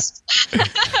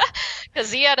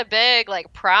 Because he had a big,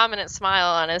 like, prominent smile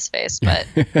on his face. But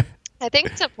I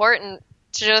think it's important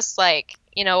to just, like,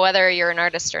 you know, whether you're an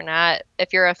artist or not,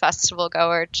 if you're a festival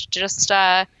goer, to just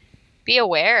be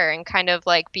aware and kind of,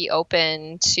 like, be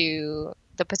open to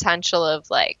the potential of,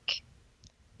 like,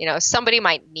 you know, somebody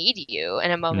might need you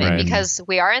in a moment, because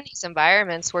we are in these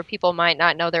environments where people might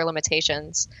not know their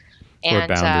limitations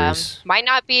and might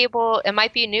not be able, it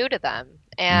might be new to them,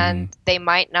 and they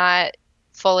might not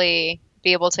fully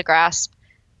be able to grasp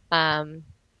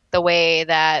the way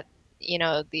that, you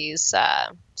know, these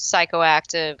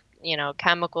psychoactive, you know,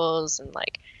 chemicals and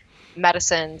like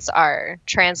medicines are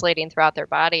translating throughout their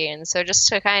body. And so just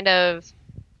to kind of,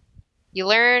 you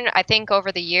learn, I think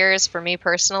over the years, for me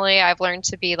personally, I've learned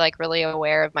to be like really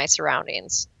aware of my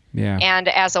surroundings. Yeah. And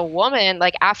as a woman,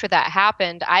 like after that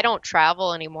happened, I don't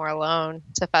travel anymore alone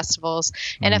to festivals.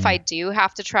 And if I do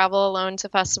have to travel alone to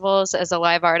festivals as a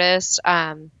live artist,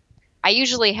 I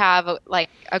usually have like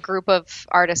a group of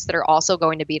artists that are also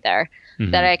going to be there.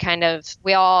 that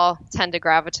we all tend to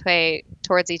gravitate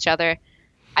towards each other.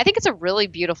 I think it's a really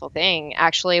beautiful thing,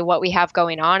 actually, what we have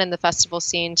going on in the festival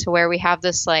scene, to where we have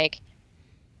this like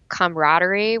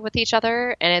camaraderie with each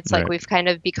other, and it's like we've kind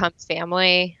of become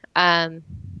family. I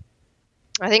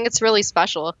think it's really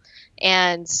special,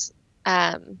 and it's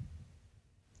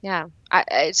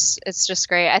just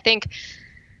great. I think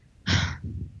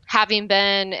having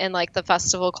been in like the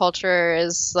festival culture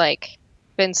is like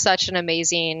been such an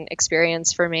amazing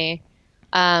experience for me.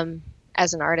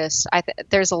 As an artist,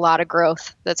 there's a lot of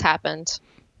growth that's happened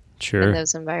in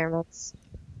those environments.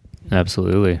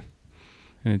 Absolutely.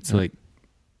 And it's like,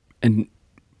 and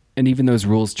even those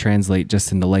rules translate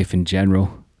just into life in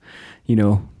general, you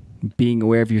know, being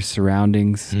aware of your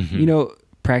surroundings, you know,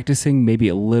 practicing maybe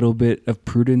a little bit of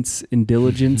prudence and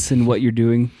diligence in what you're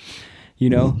doing, you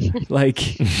know,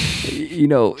 like, you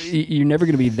know, you're never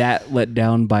going to be that let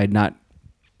down by not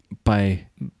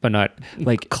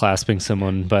like clasping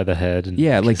someone by the head and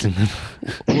like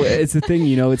well, it's the thing,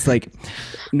 you know, it's like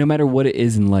no matter what it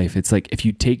is in life, it's like if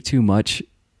you take too much,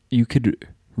 you could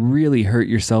really hurt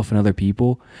yourself and other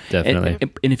people. Definitely.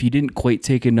 And if you didn't quite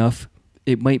take enough,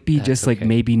 it might be just like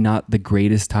maybe not the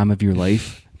greatest time of your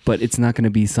life, but it's not going to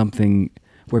be something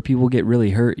where people get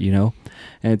really hurt, you know.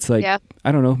 And it's like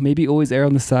I don't know, maybe always err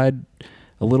on the side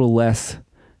a little less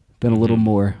than a little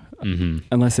more.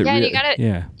 Unless it really,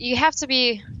 you have to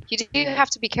be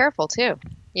careful too,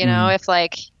 you know, if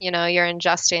like, you know, you're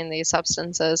ingesting these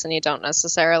substances and you don't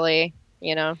necessarily,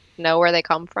 you know where they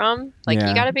come from. Like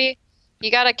you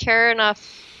gotta care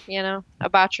enough, you know,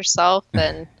 about yourself.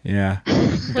 And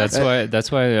that's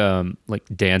why like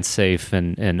Dance Safe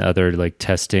and other like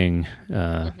testing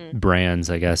brands,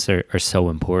 I guess, are so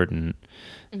important.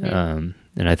 And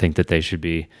I think that they should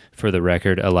be, for the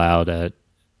record, allowed at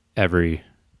every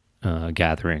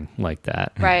gathering like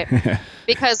that, right?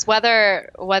 Because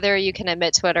whether you can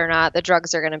admit to it or not, the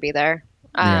drugs are going to be there,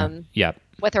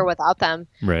 with or without them,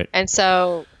 right? And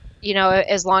so, you know,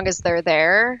 as long as they're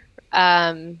there,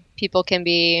 people can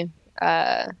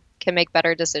make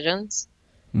better decisions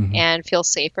and feel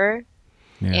safer,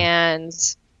 and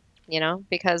you know,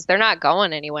 because they're not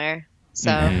going anywhere. So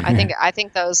I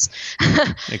think those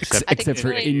except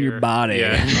for in your body.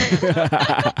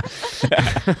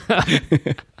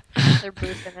 They're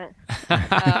boosting it.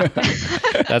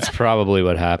 That's probably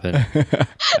what happened. I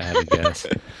had to guess.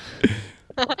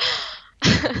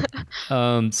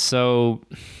 So,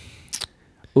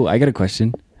 I got a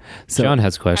question. So, John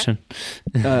has a question.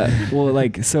 Well,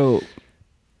 like, so,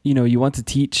 you know, you want to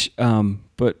teach,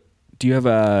 but do you have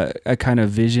a kind of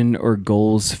vision or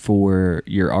goals for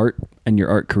your art and your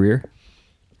art career?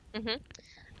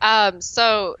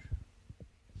 So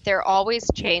they're always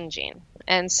changing.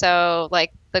 And so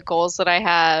like the goals that I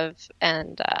have,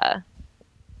 and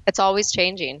it's always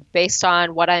changing based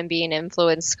on what I'm being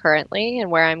influenced currently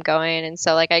and where I'm going. And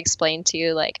so like I explained to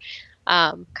you, like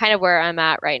kind of where I'm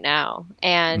at right now.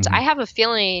 And I have a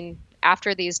feeling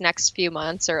after these next few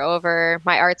months are over,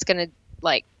 my art's going to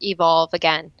like evolve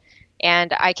again.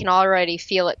 And I can already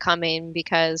feel it coming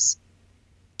because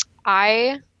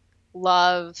I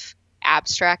love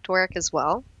abstract work as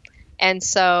well. And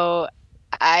so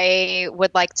I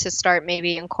would like to start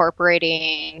maybe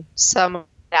incorporating some of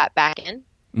that back in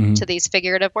to these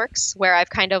figurative works, where I've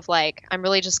kind of like, I'm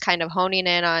really just kind of honing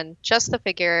in on just the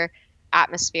figure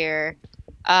atmosphere.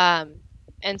 And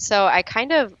so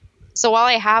so while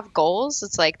I have goals,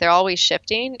 it's like they're always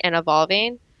shifting and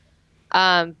evolving.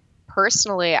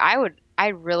 Personally,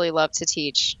 I'd really love to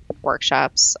teach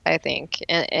workshops, I think,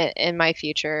 in my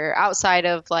future, outside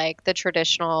of like the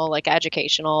traditional like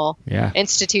educational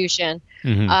institution.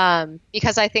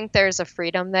 Because I think there's a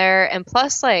freedom there. And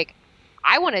plus, like,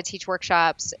 I want to teach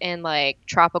workshops in like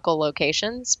tropical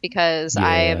locations because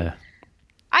I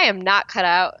am not cut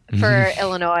out for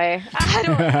Illinois.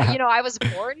 I was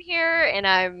born here, and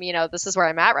I'm, this is where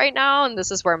I'm at right now, and this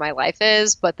is where my life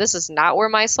is, but this is not where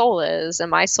my soul is,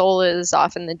 and my soul is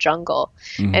off in the jungle.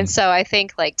 And so I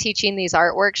think like teaching these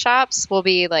art workshops will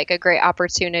be like a great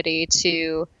opportunity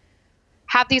to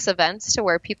have these events to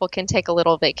where people can take a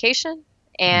little vacation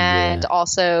and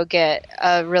also get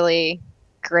a really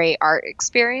great art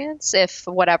experience if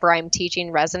whatever I'm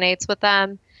teaching resonates with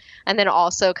them. And then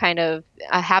also kind of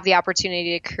have the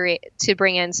opportunity to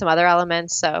bring in some other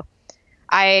elements. So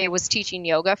I was teaching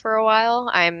yoga for a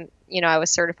while. I was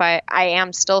certified. I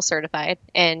am still certified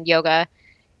in yoga,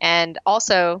 and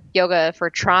also yoga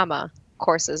for trauma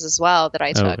courses as well that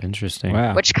I took. Oh, interesting.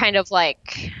 Wow. Which kind of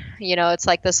like, it's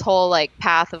like this whole like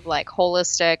path of like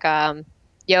holistic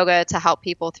yoga to help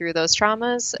people through those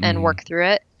traumas and work through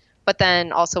it. But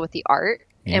then also with the art.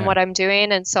 in what I'm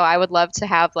doing. And so I would love to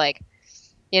have like,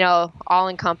 all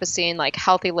encompassing, like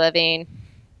healthy living.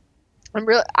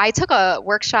 I took a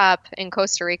workshop in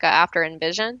Costa Rica after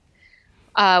Envision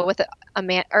with a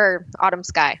man or Autumn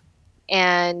Sky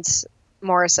and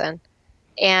Morrison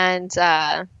and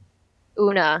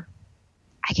Una.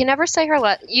 I can never say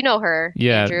her you know her,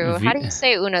 Andrew. How do you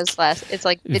say Una's last? It's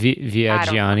like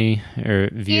Viaggiani or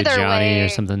Viaggiani or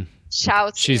something.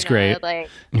 Shouts. She's Una, great. Like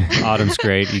Autumn's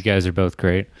great. You guys are both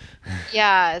great.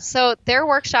 Yeah. So their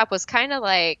workshop was kind of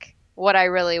like what I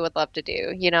really would love to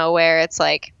do. Where it's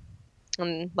like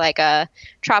a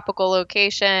tropical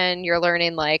location. You're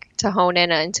learning like to hone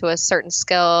in into a certain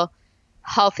skill,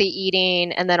 healthy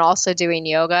eating, and then also doing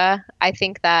yoga. I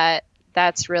think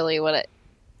that's really what it.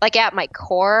 Like at my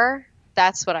core,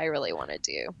 that's what I really want to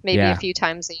do. Maybe a few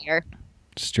times a year.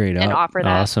 Straight up. And offer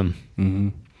that. Awesome. Mm-hmm.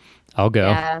 I'll go.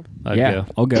 Yeah.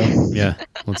 I'll go. Yeah.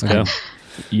 Let's go.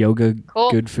 Yoga,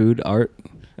 good food, art.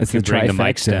 That's the bring the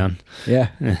mics down. Yeah.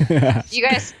 You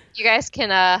guys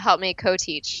can help me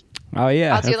co-teach. Oh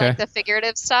yeah. I'll do like the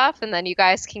figurative stuff, and then you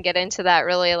guys can get into that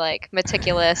really like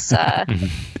meticulous. Yeah.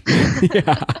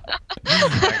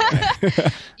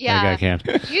 I can.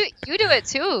 You do it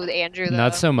too, Andrew. Though.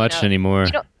 Not so much anymore.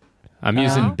 I'm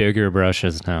using bigger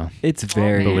brushes now. It's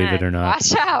very believe it or not.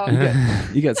 Watch out.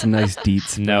 You got some nice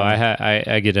deets. No,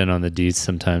 I get in on the deets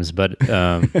sometimes, but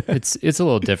it's a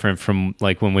little different from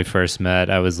like when we first met.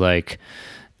 I was like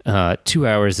 2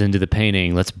 hours into the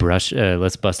painting. Let's bust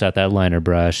out that liner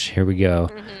brush. Here we go.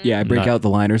 Mm-hmm. Yeah, I break out the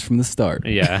liners from the start.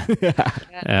 Yeah.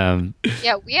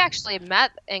 Yeah, we actually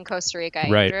met in Costa Rica,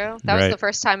 Andrew. Right, that was the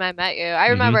first time I met you. I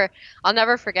remember, I'll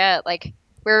never forget, like,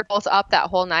 we were both up that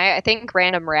whole night. I think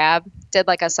Random Rab did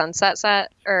like a sunset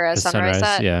set or a sunrise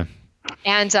set. Yeah.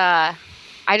 And I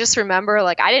just remember,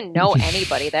 like, I didn't know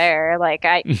anybody there. Like,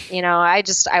 I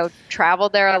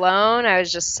traveled there alone. I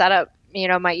was just set up,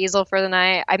 my easel for the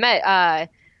night. I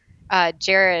met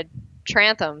Jared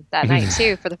Trantham that night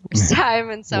too for the first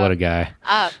time. And so what a guy.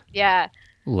 Yeah.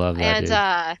 Love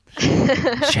that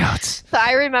dude. Shouts. So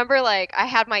I remember like I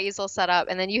had my easel set up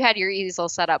and then you had your easel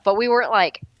set up, but we weren't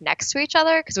like next to each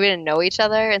other because we didn't know each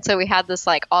other. And so we had this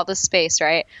like all this space,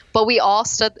 right? But we both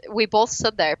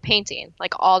stood there painting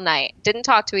like all night, didn't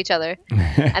talk to each other.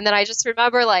 And then I just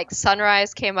remember like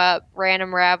sunrise came up,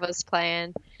 Random Rab was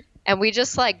playing, and we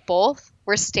just like both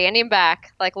were standing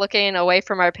back, like looking away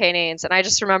from our paintings. And I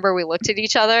just remember we looked at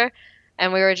each other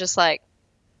and we were just like,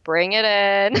 bring it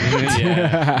in.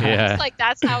 Yeah. Like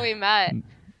that's how we met.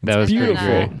 That was beautiful.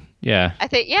 Pretty great. Yeah. I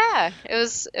think it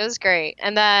was great.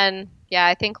 And then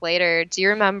I think later, do you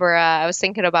remember I was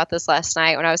thinking about this last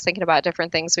night when I was thinking about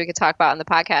different things we could talk about on the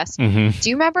podcast. Do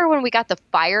you remember when we got the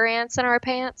fire ants in our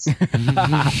pants?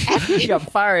 You got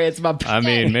fire ants in my pants. I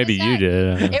mean, maybe you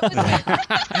did. It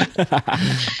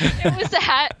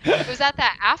was at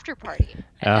that after party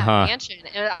at that mansion.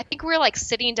 And I think we were like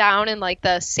sitting down in like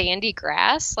the sandy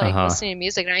grass, like listening to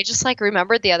music. And I just like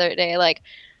remembered the other day, like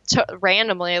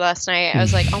randomly last night, I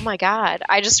was like, oh my God.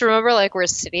 I just remember like we're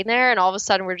sitting there and all of a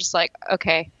sudden we're just like,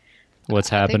 okay. What's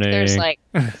happening? There's like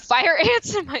fire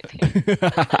ants in my pants.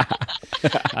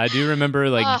 I do remember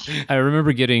I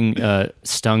remember getting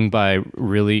stung by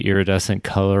really iridescent,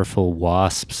 colorful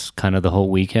wasps kind of the whole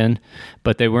weekend,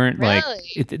 but they weren't really?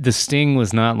 The sting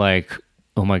was not like,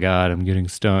 oh my God, I'm getting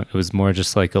stung. It was more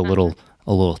just like a little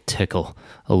tickle,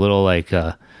 a little like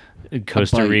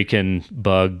Costa Rican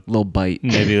bug, little bite,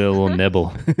 maybe a little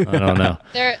nibble. I don't know.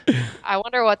 I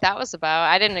wonder what that was about.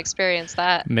 I didn't experience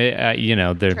that.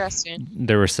 Interesting.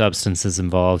 There were substances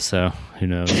involved, so who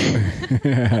knows?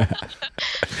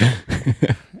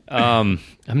 I'm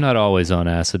not always on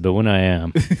acid, but when I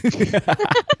am,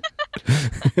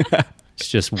 it's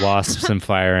just wasps and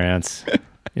fire ants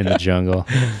in the jungle.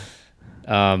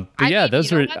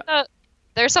 Those were.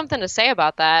 There's something to say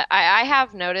about that. I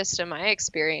have noticed in my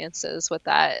experiences with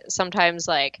that, sometimes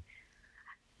like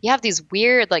you have these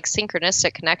weird like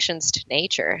synchronistic connections to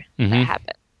nature that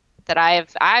happen that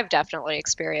I've definitely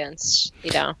experienced,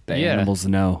 The animals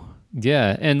know.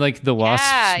 Yeah, and like the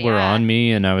wasps were on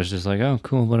me and I was just like, oh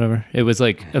cool, whatever. It was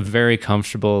like a very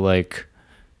comfortable like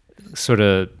sort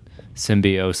of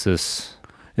symbiosis.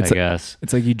 I guess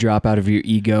it's like you drop out of your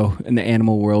ego, and the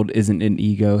animal world isn't an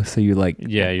ego, so you like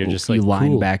you're just like you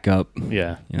line cool. back up.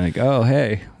 Yeah, you're like, oh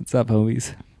hey, what's up,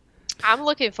 homies? I'm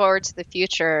looking forward to the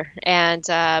future and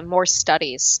more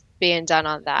studies being done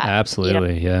on that.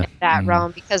 Absolutely, that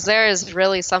realm, because there is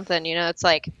really something. It's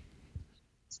like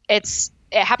it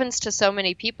happens to so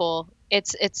many people.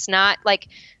 It's not like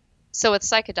so with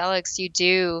psychedelics, you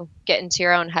do get into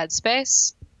your own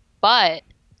headspace, but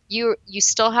you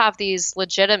still have these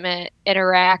legitimate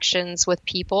interactions with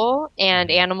people and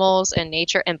animals and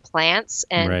nature and plants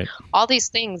and Right. all these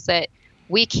things that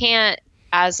we can't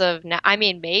as of now. I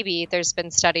mean, maybe there's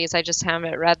been studies, I just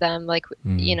haven't read them. Like,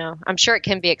 you know, I'm sure it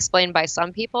can be explained by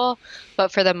some people,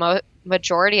 but for the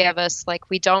majority of us, like,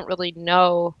 we don't really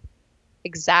know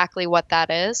exactly what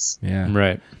that is. Yeah.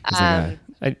 Right. It's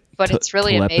like But it's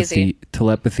really amazing.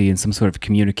 Telepathy and some sort of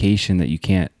communication that you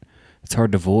can't. It's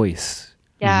hard to voice.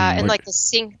 Yeah, and Or- like the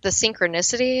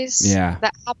synchronicities Yeah.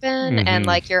 that happen, and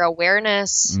like your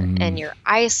awareness and your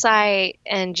eyesight,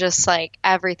 and just like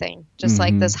everything, just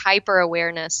like this hyper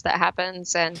awareness that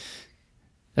happens. And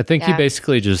I think you Yeah.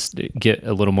 basically just get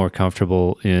a little more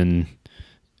comfortable in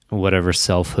whatever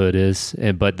selfhood is,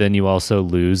 but then you also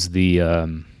lose the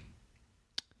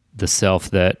self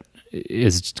that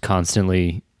is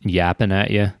constantly yapping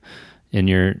at you in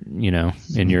your,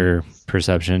 in your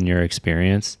perception, your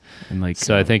experience. And like,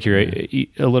 So I think you're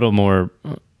a little more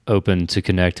open to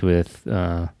connect with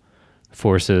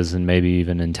forces and maybe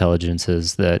even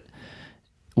intelligences that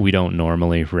we don't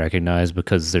normally recognize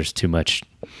because there's too much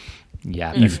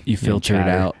yapping. you filter it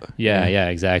chatter. out. Yeah,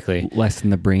 exactly. Less than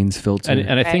the brain's filter.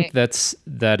 And I think Right.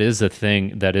 that is a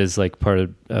thing that is like part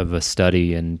of a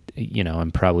study, and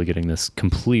I'm probably getting this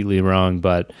completely wrong,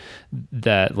 but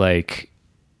that like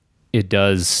it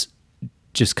does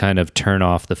just kind of turn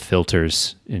off the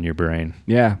filters in your brain.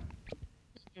 yeah.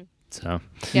 So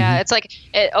yeah, it's like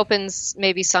it opens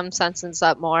maybe some senses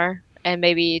up more, and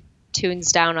maybe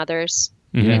tunes down others.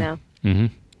 You know. hmm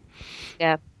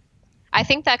Yeah. I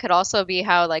think that could also be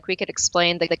how like we could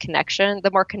explain the connection,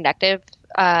 the more connectedness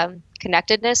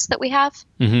that we have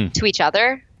hmm to each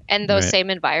other and those Right. same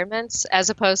environments, as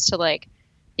opposed to like,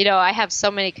 I have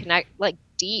so many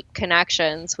deep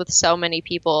connections with so many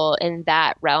people in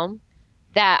that realm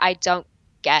that I don't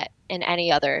get in any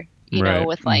other, Right.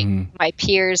 with like my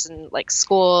peers and like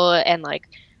school. And like,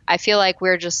 I feel like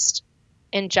we're just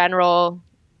in general,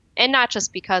 and not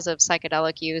just because of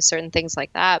psychedelic use or things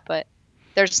like that, but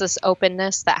there's this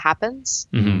openness that happens,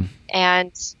 hmm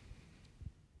and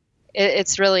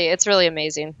it's really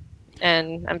amazing.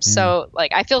 And I'm so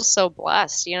like, I feel so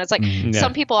blessed. It's like Yeah.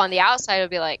 some people on the outside would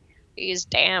be like, these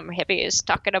damn hippies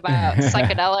talking about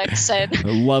psychedelics and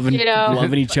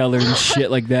Loving each other and shit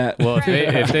like that. Well,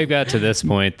 if they've got to this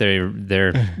point,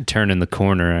 they're turning the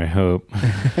corner, I hope.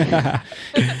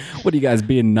 What are you guys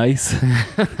being nice?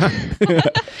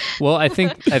 Well, I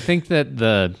think that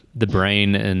the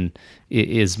brain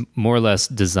is more or less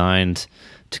designed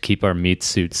to keep our meat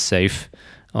suits safe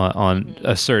on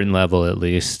a certain level, at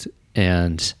least,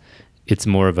 and it's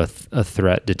more of a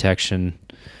threat detection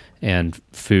and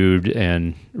food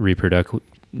and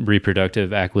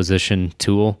reproductive acquisition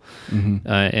tool,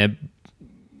 and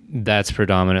that's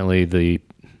predominantly the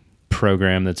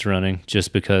program that's running.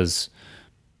 Just because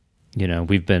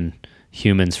we've been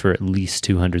humans for at least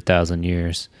 200,000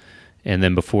 years. And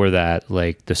then before that,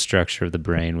 like the structure of the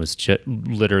brain was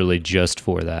literally just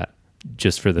for that,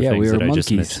 just for the Yeah, things we were that I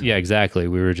just monkeys. mentioned. Yeah, exactly.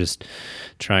 We were just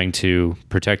trying to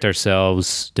protect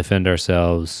ourselves, defend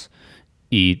ourselves,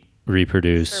 eat,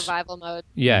 reproduce. survival mode.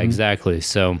 Yeah, exactly.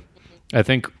 So I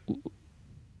think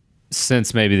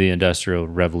since maybe the Industrial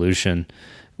Revolution,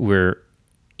 we're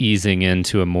easing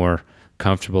into a more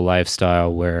comfortable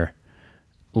lifestyle where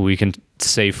we can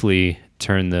safely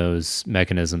turn those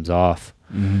mechanisms off,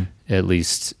 at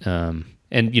least. And,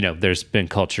 there's been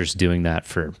cultures doing that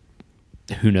for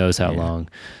who knows how long,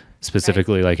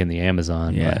 specifically like in the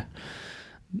Amazon. Yeah.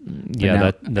 But yeah,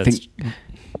 now, that's...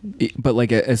 But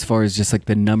like as far as just like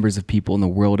the numbers of people in the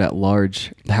world at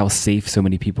large, how safe so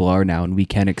many people are now, and we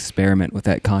can experiment with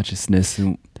that consciousness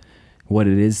and what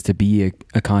it is to be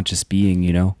a conscious being,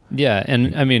 Yeah,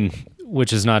 and I mean,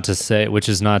 which is not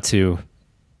to,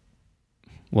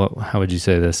 well, how would you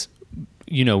say this?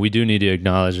 We do need to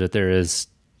acknowledge that there is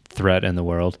threat in the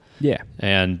world, Yeah.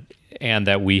 and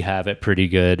that we have it pretty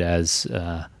good as,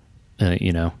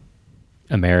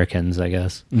 Americans, I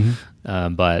guess.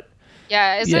 But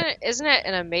Yeah, isn't it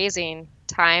an amazing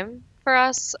time for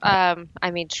us?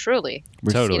 I mean, truly.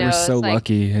 We're, Totally. we're it's so like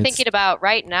lucky. It's thinking about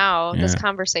right now, this Yeah.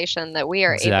 conversation that we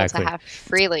are Exactly. able to have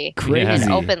freely crazy.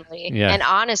 and openly Yeah. and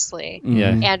honestly,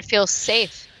 yeah, and feel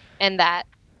safe in that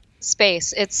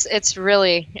space. It's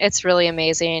really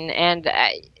amazing, and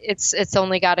it's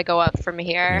only got to go up from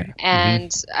here.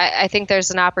 And I think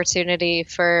there's an opportunity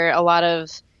for a lot of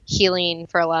healing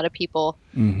for a lot of people.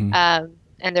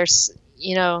 And there's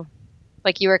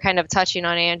like you were kind of touching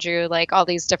on, Andrew, like all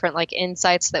these different like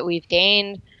insights that we've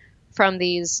gained from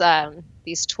these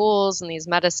tools and these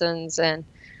medicines, and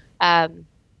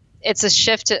it's a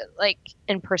shift like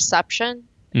in perception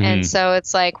And so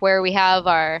it's like where we have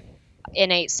our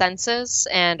innate senses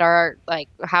and our like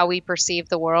how we perceive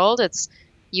the world, it's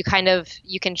you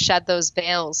can shed those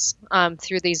veils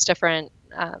through these different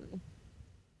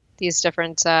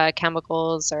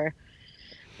chemicals or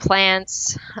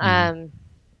plants.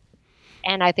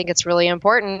 And I think it's really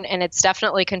important, and it's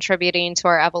definitely contributing to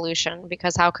our evolution,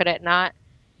 because how could it not?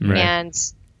 Right.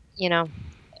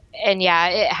 And, yeah,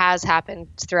 it has happened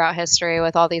throughout history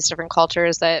with all these different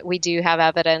cultures that we do have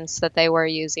evidence that they were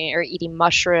using or eating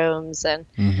mushrooms and,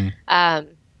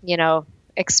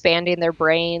 expanding their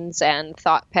brains and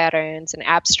thought patterns and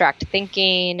abstract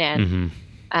thinking.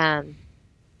 And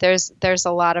there's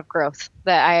a lot of growth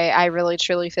that I really,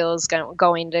 truly feel is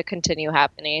going to continue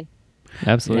happening.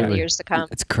 Absolutely. In the years to come.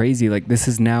 It's crazy. Like, this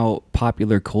is now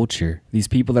popular culture. These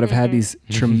people that have had these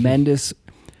tremendous,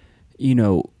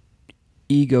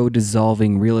 ego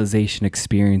dissolving realization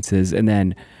experiences, and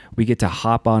then we get to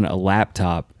hop on a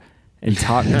laptop and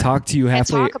talk to you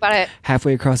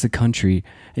halfway across the country,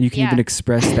 and you can even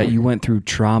express that you went through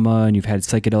trauma and you've had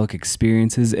psychedelic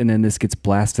experiences, and then this gets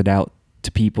blasted out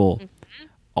to people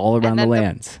all around the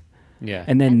lands. Yeah.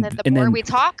 And then the more we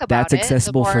talk about that's it,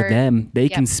 accessible for them. They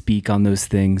can speak on those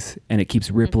things, and it keeps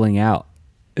rippling out.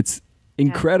 It's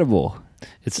incredible.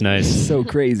 It's nice. It's so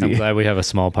crazy. I'm glad we have a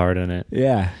small part in it.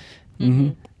 Yeah.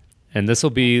 And this will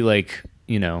be like,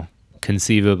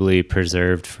 conceivably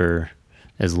preserved for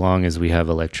as long as we have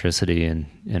electricity and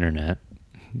internet,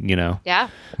 Yeah.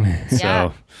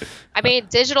 So I mean,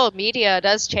 digital media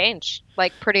does change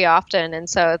like pretty often. And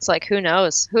so it's like, who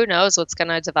knows what's going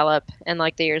to develop in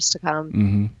like the years to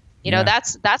come.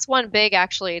 That's one big,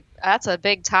 actually, that's a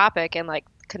big topic in like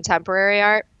contemporary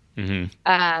art,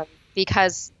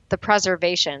 because the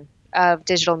preservation of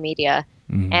digital media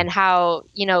and how,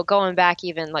 going back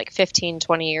even like 15,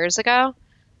 20 years ago,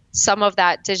 some of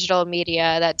that digital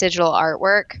media, that digital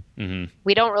artwork,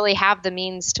 we don't really have the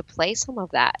means to play some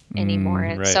of that anymore.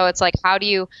 And so it's like, how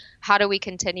do we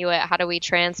continue it? How do we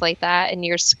translate that in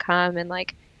years to come? And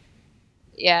like,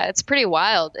 yeah, it's pretty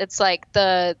wild. It's like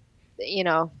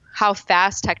how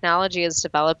fast technology is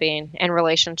developing in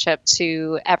relationship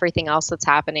to everything else that's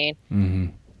happening.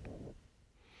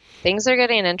 Things are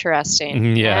getting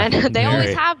interesting. Yeah. And they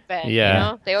always have been.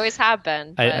 Yeah. They always have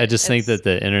been. I just think that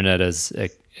the internet has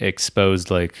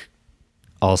exposed like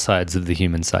all sides of the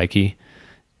human psyche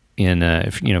in,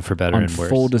 for better and worse. On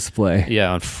full display.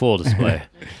 Yeah, on full display.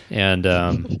 And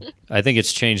I think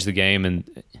it's changed the game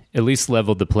and at least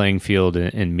leveled the playing field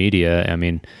in media. I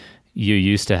mean, you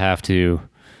used to have to,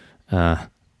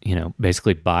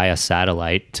 basically buy a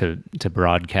satellite to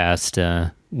broadcast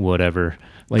whatever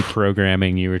like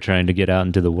programming you were trying to get out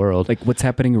into the world. Like what's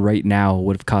happening right now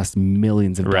would have cost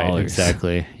millions of dollars. Right,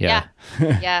 exactly. Yeah.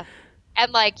 Yeah.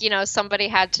 And like, somebody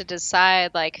had to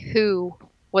decide like who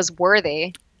was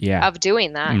worthy of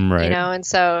doing that, right. And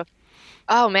so,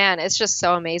 oh man, it's just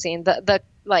so amazing. The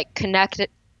like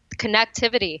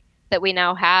connectivity that we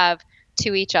now have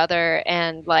to each other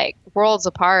and like worlds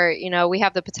apart, we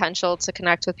have the potential to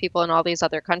connect with people in all these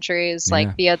other countries,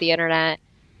 like via the internet,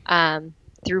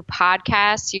 through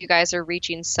podcasts. You guys are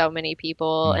reaching so many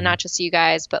people, and not just you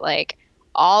guys, but like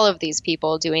all of these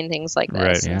people doing things like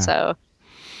this. Right, and so,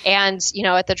 and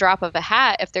at the drop of a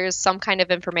hat, if there's some kind of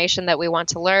information that we want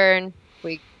to learn,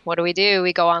 what do?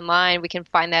 We go online, we can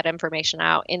find that information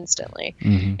out instantly.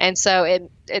 And so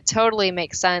it totally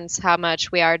makes sense how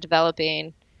much we are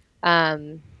developing,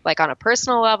 like on a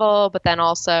personal level, but then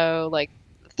also like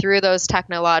through those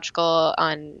technological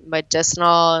on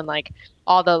medicinal and like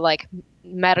all the like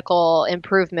medical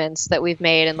improvements that we've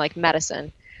made in like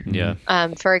medicine. Yeah.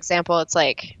 For example,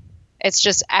 it's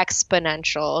just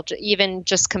exponential, even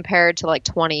just compared to like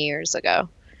 20 years ago.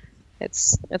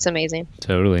 It's amazing.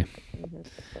 Totally.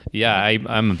 Yeah,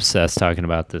 I'm obsessed talking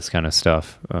about this kind of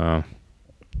stuff.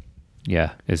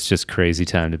 Yeah, it's just crazy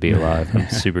time to be alive. I'm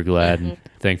super glad and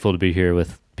thankful to be here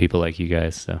with people like you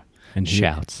guys. So and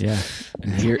shouts. Yeah.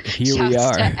 And here we Shouts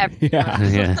are. to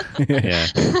everyone.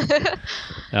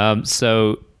 Yeah.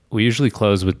 So we usually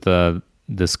close with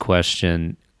this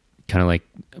question, kind of like,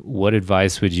 what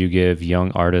advice would you give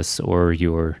young artists or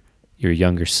your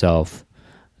younger self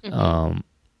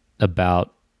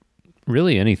about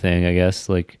really anything, I guess,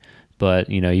 like, but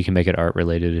you can make it art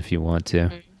related if you want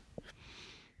to.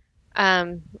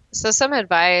 So some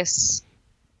advice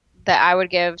that I would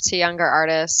give to younger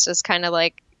artists is kind of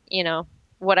like,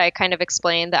 what I kind of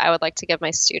explained that I would like to give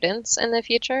my students in the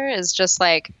future is just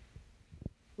like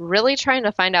really trying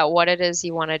to find out what it is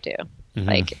you want to do.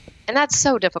 Like, and that's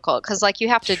so difficult because like you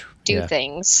have to do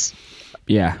things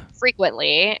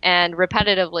frequently and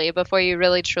repetitively before you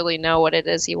really truly know what it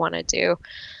is you want to do.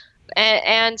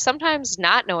 And sometimes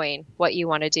not knowing what you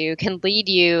want to do can lead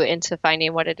you into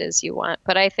finding what it is you want.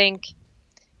 But I think,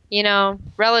 you know,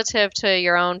 relative to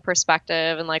your own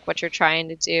perspective and like what you're trying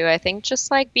to do, I think just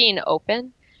like being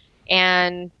open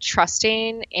and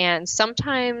trusting and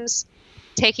sometimes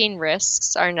taking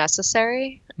risks are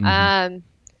necessary.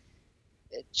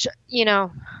 You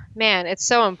know, man, it's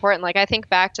so important. Like I think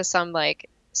back to some like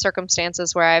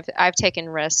circumstances where I've taken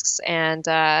risks and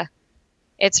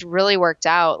it's really worked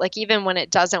out. Like even when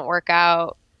it doesn't work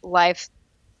out, life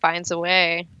finds a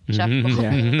way. Jeff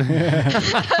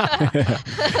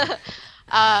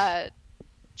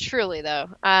truly though.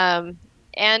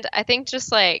 And I think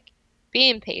just like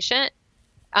being patient,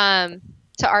 to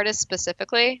artists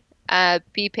specifically,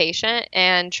 be patient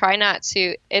and try not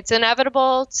to, it's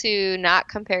inevitable to not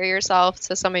compare yourself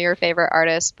to some of your favorite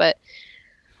artists, but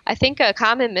I think a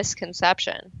common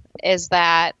misconception is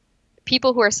that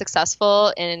people who are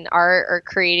successful in art or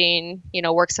creating, you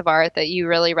know, works of art that you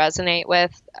really resonate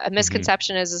with, a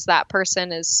misconception is that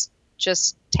person is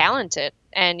just talented.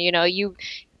 And, you know, you,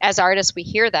 as artists, we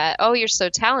hear that, oh, you're so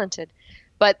talented.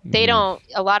 But they don't,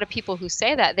 a lot of people who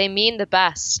say that, they mean the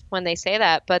best when they say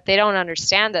that, but they don't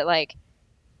understand that, like,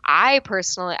 I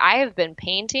have been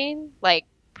painting, like,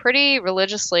 pretty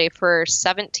religiously for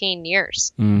 17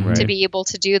 years to be able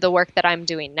to do the work that I'm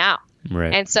doing now.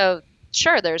 Right. And so,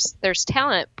 sure, there's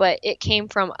talent, but it came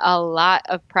from a lot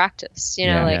of practice, you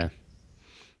know,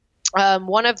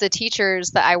 one of the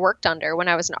teachers that I worked under when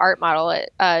I was an art model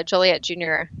at Joliet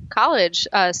Junior College,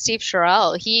 Steve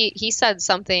Sherrill, he said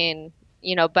something,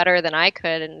 you know, better than I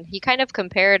could. And he kind of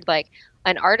compared like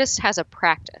an artist has a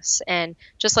practice and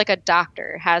just like a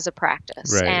doctor has a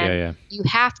practice. Right, and you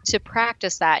have to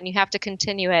practice that and you have to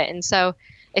continue it. And so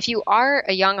if you are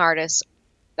a young artist,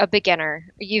 a beginner,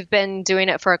 you've been doing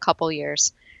it for a couple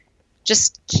years,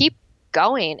 just keep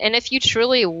going. And if you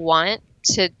truly want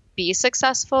to be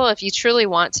successful, if you truly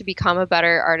want to become a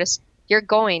better artist, you're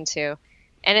going to.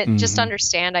 And it just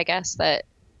understand, I guess, that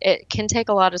it can take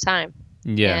a lot of time.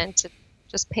 Yeah. And to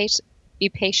just be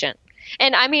patient.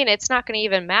 And I mean, it's not going to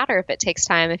even matter if it takes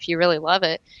time if you really love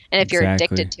it and if you're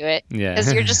addicted to it. Yeah.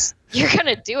 Because you're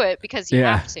going to do it because you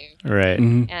have to. Right.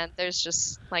 And there's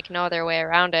just like no other way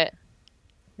around it.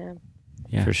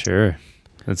 Yeah. For sure.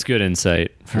 That's good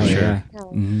insight. For sure. Yeah.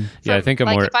 So, I think I'm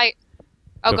like more.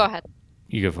 Go ahead.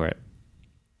 You go for it.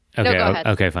 No, Okay. go ahead.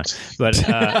 Okay, fine. But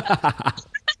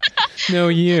no,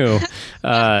 you.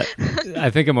 I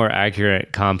think a more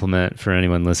accurate compliment for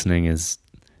anyone listening is,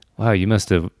 wow, you must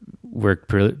have worked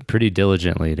pretty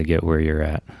diligently to get where you're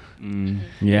at.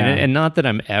 Yeah. And not that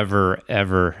I'm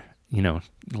ever, you know,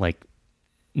 like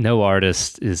no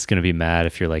artist is going to be mad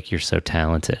if you're like, you're so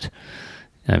talented.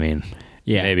 I mean,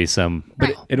 maybe some.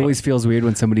 But it always feels weird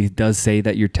when somebody does say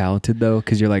that you're talented, though,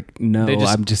 because you're like, no,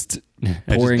 I'm just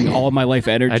pouring all my life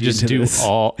energy. I just into do this.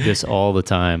 this all the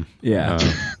time. Yeah.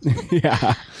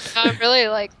 Yeah. I'm really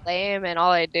like lame, and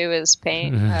all I do is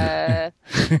paint. But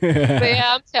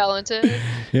yeah, I'm talented.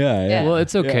 Yeah. Well,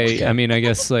 it's okay. Yeah. I mean, I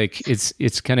guess like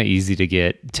it's kind of easy to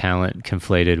get talent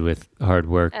conflated with hard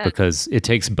work because it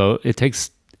takes both. It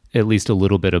takes at least a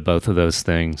little bit of both of those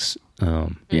things.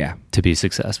 To be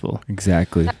successful.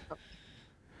 Exactly.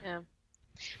 Yeah.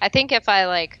 I think if I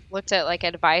like looked at like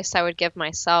advice I would give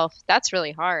myself, that's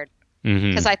really hard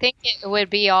because I think it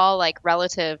would be all like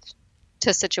relative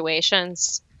to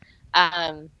situations.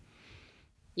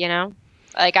 You know,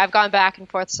 like I've gone back and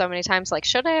forth so many times, like,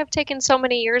 should I have taken so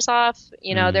many years off?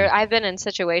 You know, I've been in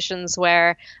situations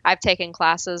where I've taken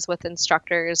classes with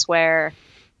instructors where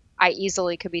I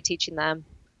easily could be teaching them.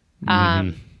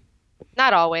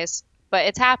 Not always, but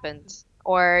it's happened.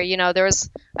 Or, you know, there was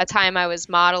a time I was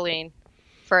modeling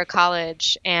for a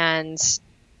college and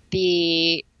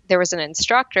there was an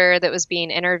instructor that was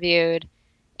being interviewed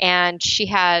and she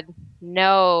had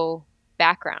no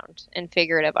background in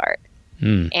figurative art.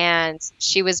 And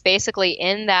she was basically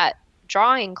in that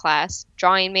drawing class,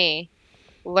 drawing me,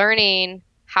 learning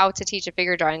how to teach a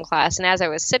figure drawing class. And as I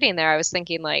was sitting there, I was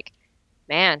thinking like,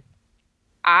 man,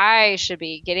 I should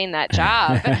be getting that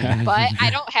job, but I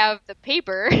don't have the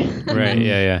paper Right.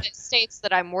 Yeah. that states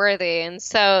that I'm worthy. And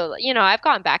so, you know, I've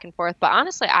gone back and forth, but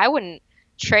honestly, I wouldn't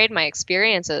trade my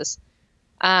experiences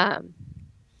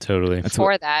Totally.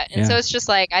 for that. And so it's just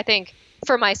like, I think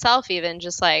for myself, even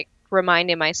just like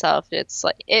reminding myself, it's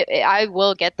like, I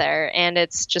will get there, and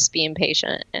it's just being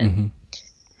patient and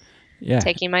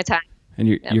taking my time. And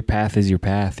your path is your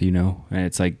path, you know, and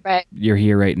it's like, Right. you're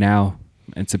here right now.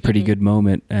 It's a pretty good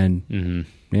moment, and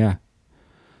yeah,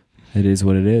 it is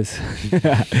what it is.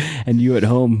 And you at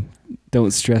home,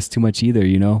 don't stress too much either,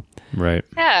 you know. Right.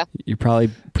 Yeah. You're probably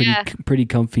pretty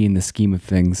comfy in the scheme of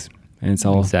things. And it's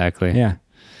all Exactly. Yeah.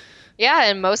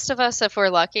 Yeah, and most of us, if we're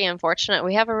lucky and fortunate,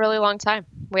 we have a really long time.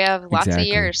 We have lots Exactly.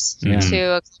 of years Yeah. to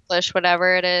accomplish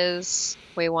whatever it is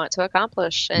we want to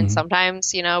accomplish. And Mhm.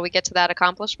 sometimes, we get to that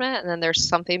accomplishment and then there's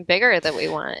something bigger that we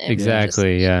want. And we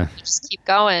Exactly. Yeah. just keep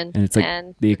going And it's like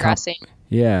the progressing.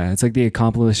 Yeah, it's like the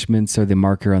accomplishments are the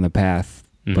marker on the path,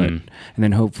 but Mhm. and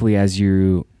then hopefully as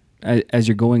you're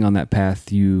going on that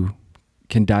path, you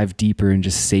can dive deeper and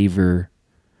just savor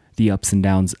the ups and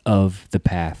downs of the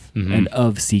path Mhm. and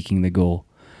of seeking the goal.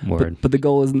 Word. But the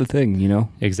goal isn't the thing, you know?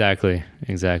 Exactly.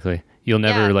 You'll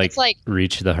never Yeah, like it's like-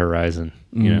 reach the horizon.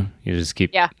 You know, you just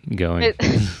keep Yeah. going.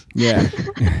 Yeah.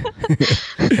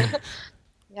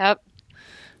 Yep.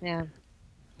 Yeah.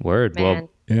 Word. Man.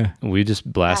 Yeah. Well, we just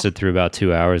blasted through about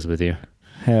 2 hours with you.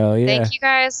 Hell yeah. Thank you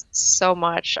guys so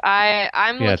much.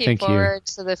 I'm Yeah, looking thank you. forward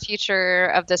to the future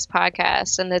of this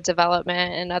podcast and the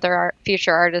development and other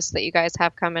future artists that you guys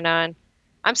have coming on.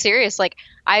 I'm serious. Like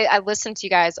I listen to you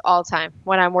guys all the time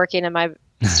when I'm working in my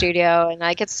studio, and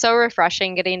like it's so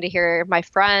refreshing getting to hear my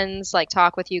friends like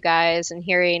talk with you guys and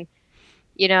hearing,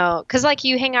 because like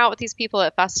you hang out with these people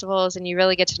at festivals and you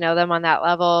really get to know them on that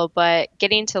level, but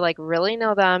getting to like really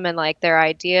know them and like their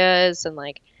ideas and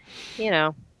like,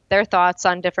 their thoughts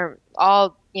on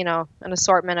an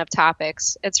assortment of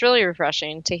topics. It's really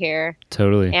refreshing to hear.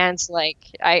 Totally. And like,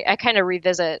 I kind of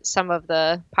revisit some of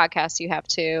the podcasts you have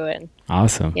too. And,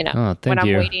 Awesome. Oh, thank when I'm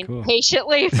you. waiting Cool.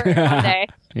 patiently for Monday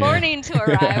Yeah. morning to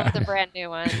arrive with a brand new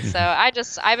one. So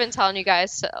I've been telling you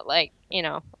guys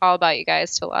all about you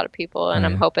guys to a lot of people, and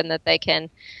I'm Yeah. hoping that they can,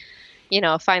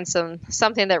 find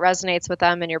something that resonates with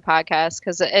them in your podcast,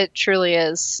 because it truly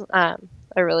is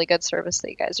a really good service that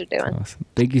you guys are doing. Awesome.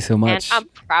 Thank you so And much. I'm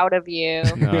proud of you.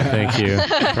 No, thank you.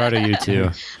 I'm proud of you too.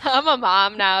 I'm a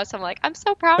mom now, so I'm like, I'm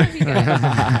so proud of you guys.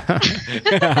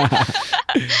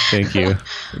 Thank you.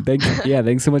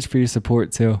 Thanks so much for your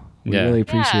support too. We Yeah. really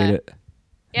appreciate Yeah. it.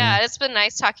 Yeah, it's been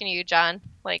nice talking to you, John.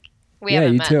 Like, we Yeah,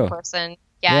 haven't you met too. in person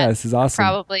Yeah, yet. this is awesome.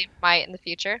 Probably might in the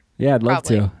future. Yeah, I'd love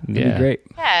probably. to. It'd Yeah. be great.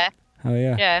 Yeah. Oh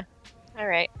yeah. Yeah. All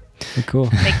right. Well, cool.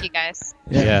 Thank you guys.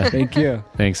 Yeah. Thank you.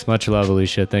 Thanks. Much love,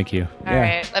 Alicia. Thank you. All Yeah.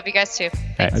 right. Love you guys too. All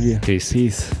right. Love you. Peace.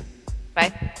 Peace.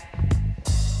 Bye.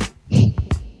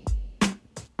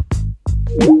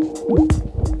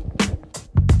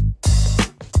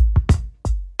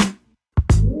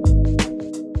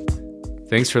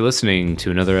 Thanks for listening to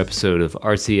another episode of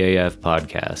RCAF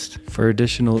Podcast. For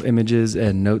additional images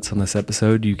and notes on this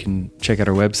episode, you can check out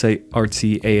our website,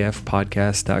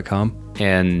 artsyafpodcast.com.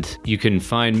 And you can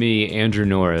find me, Andrew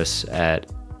Norris, at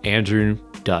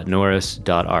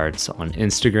andrew.norris.arts on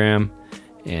Instagram,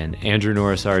 and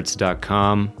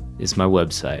andrewnorrisarts.com is my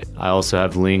website. I also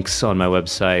have links on my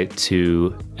website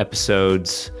to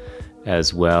episodes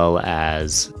as well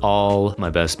as all my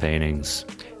best paintings.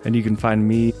 And you can find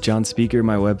me, John Speaker.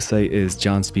 My website is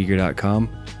johnspeaker.com.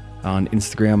 On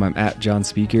Instagram, I'm at John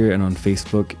Speaker, and on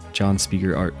Facebook, John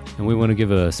Speaker Art. And we want to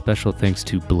give a special thanks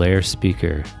to Blair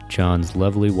Speaker, John's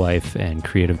lovely wife and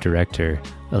creative director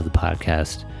of the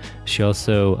podcast. She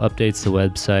also updates the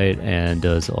website and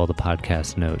does all the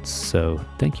podcast notes. So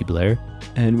thank you, Blair.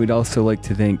 And we'd also like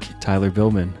to thank Tyler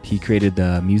Billman. He created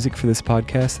the music for this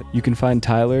podcast. You can find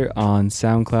Tyler on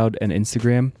SoundCloud and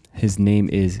Instagram. His name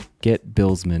is Get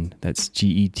Billsman. That's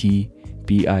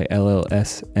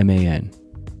GETBILLSMAN.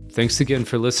 Thanks again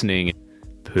for listening.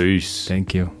 Peace.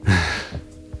 Thank you.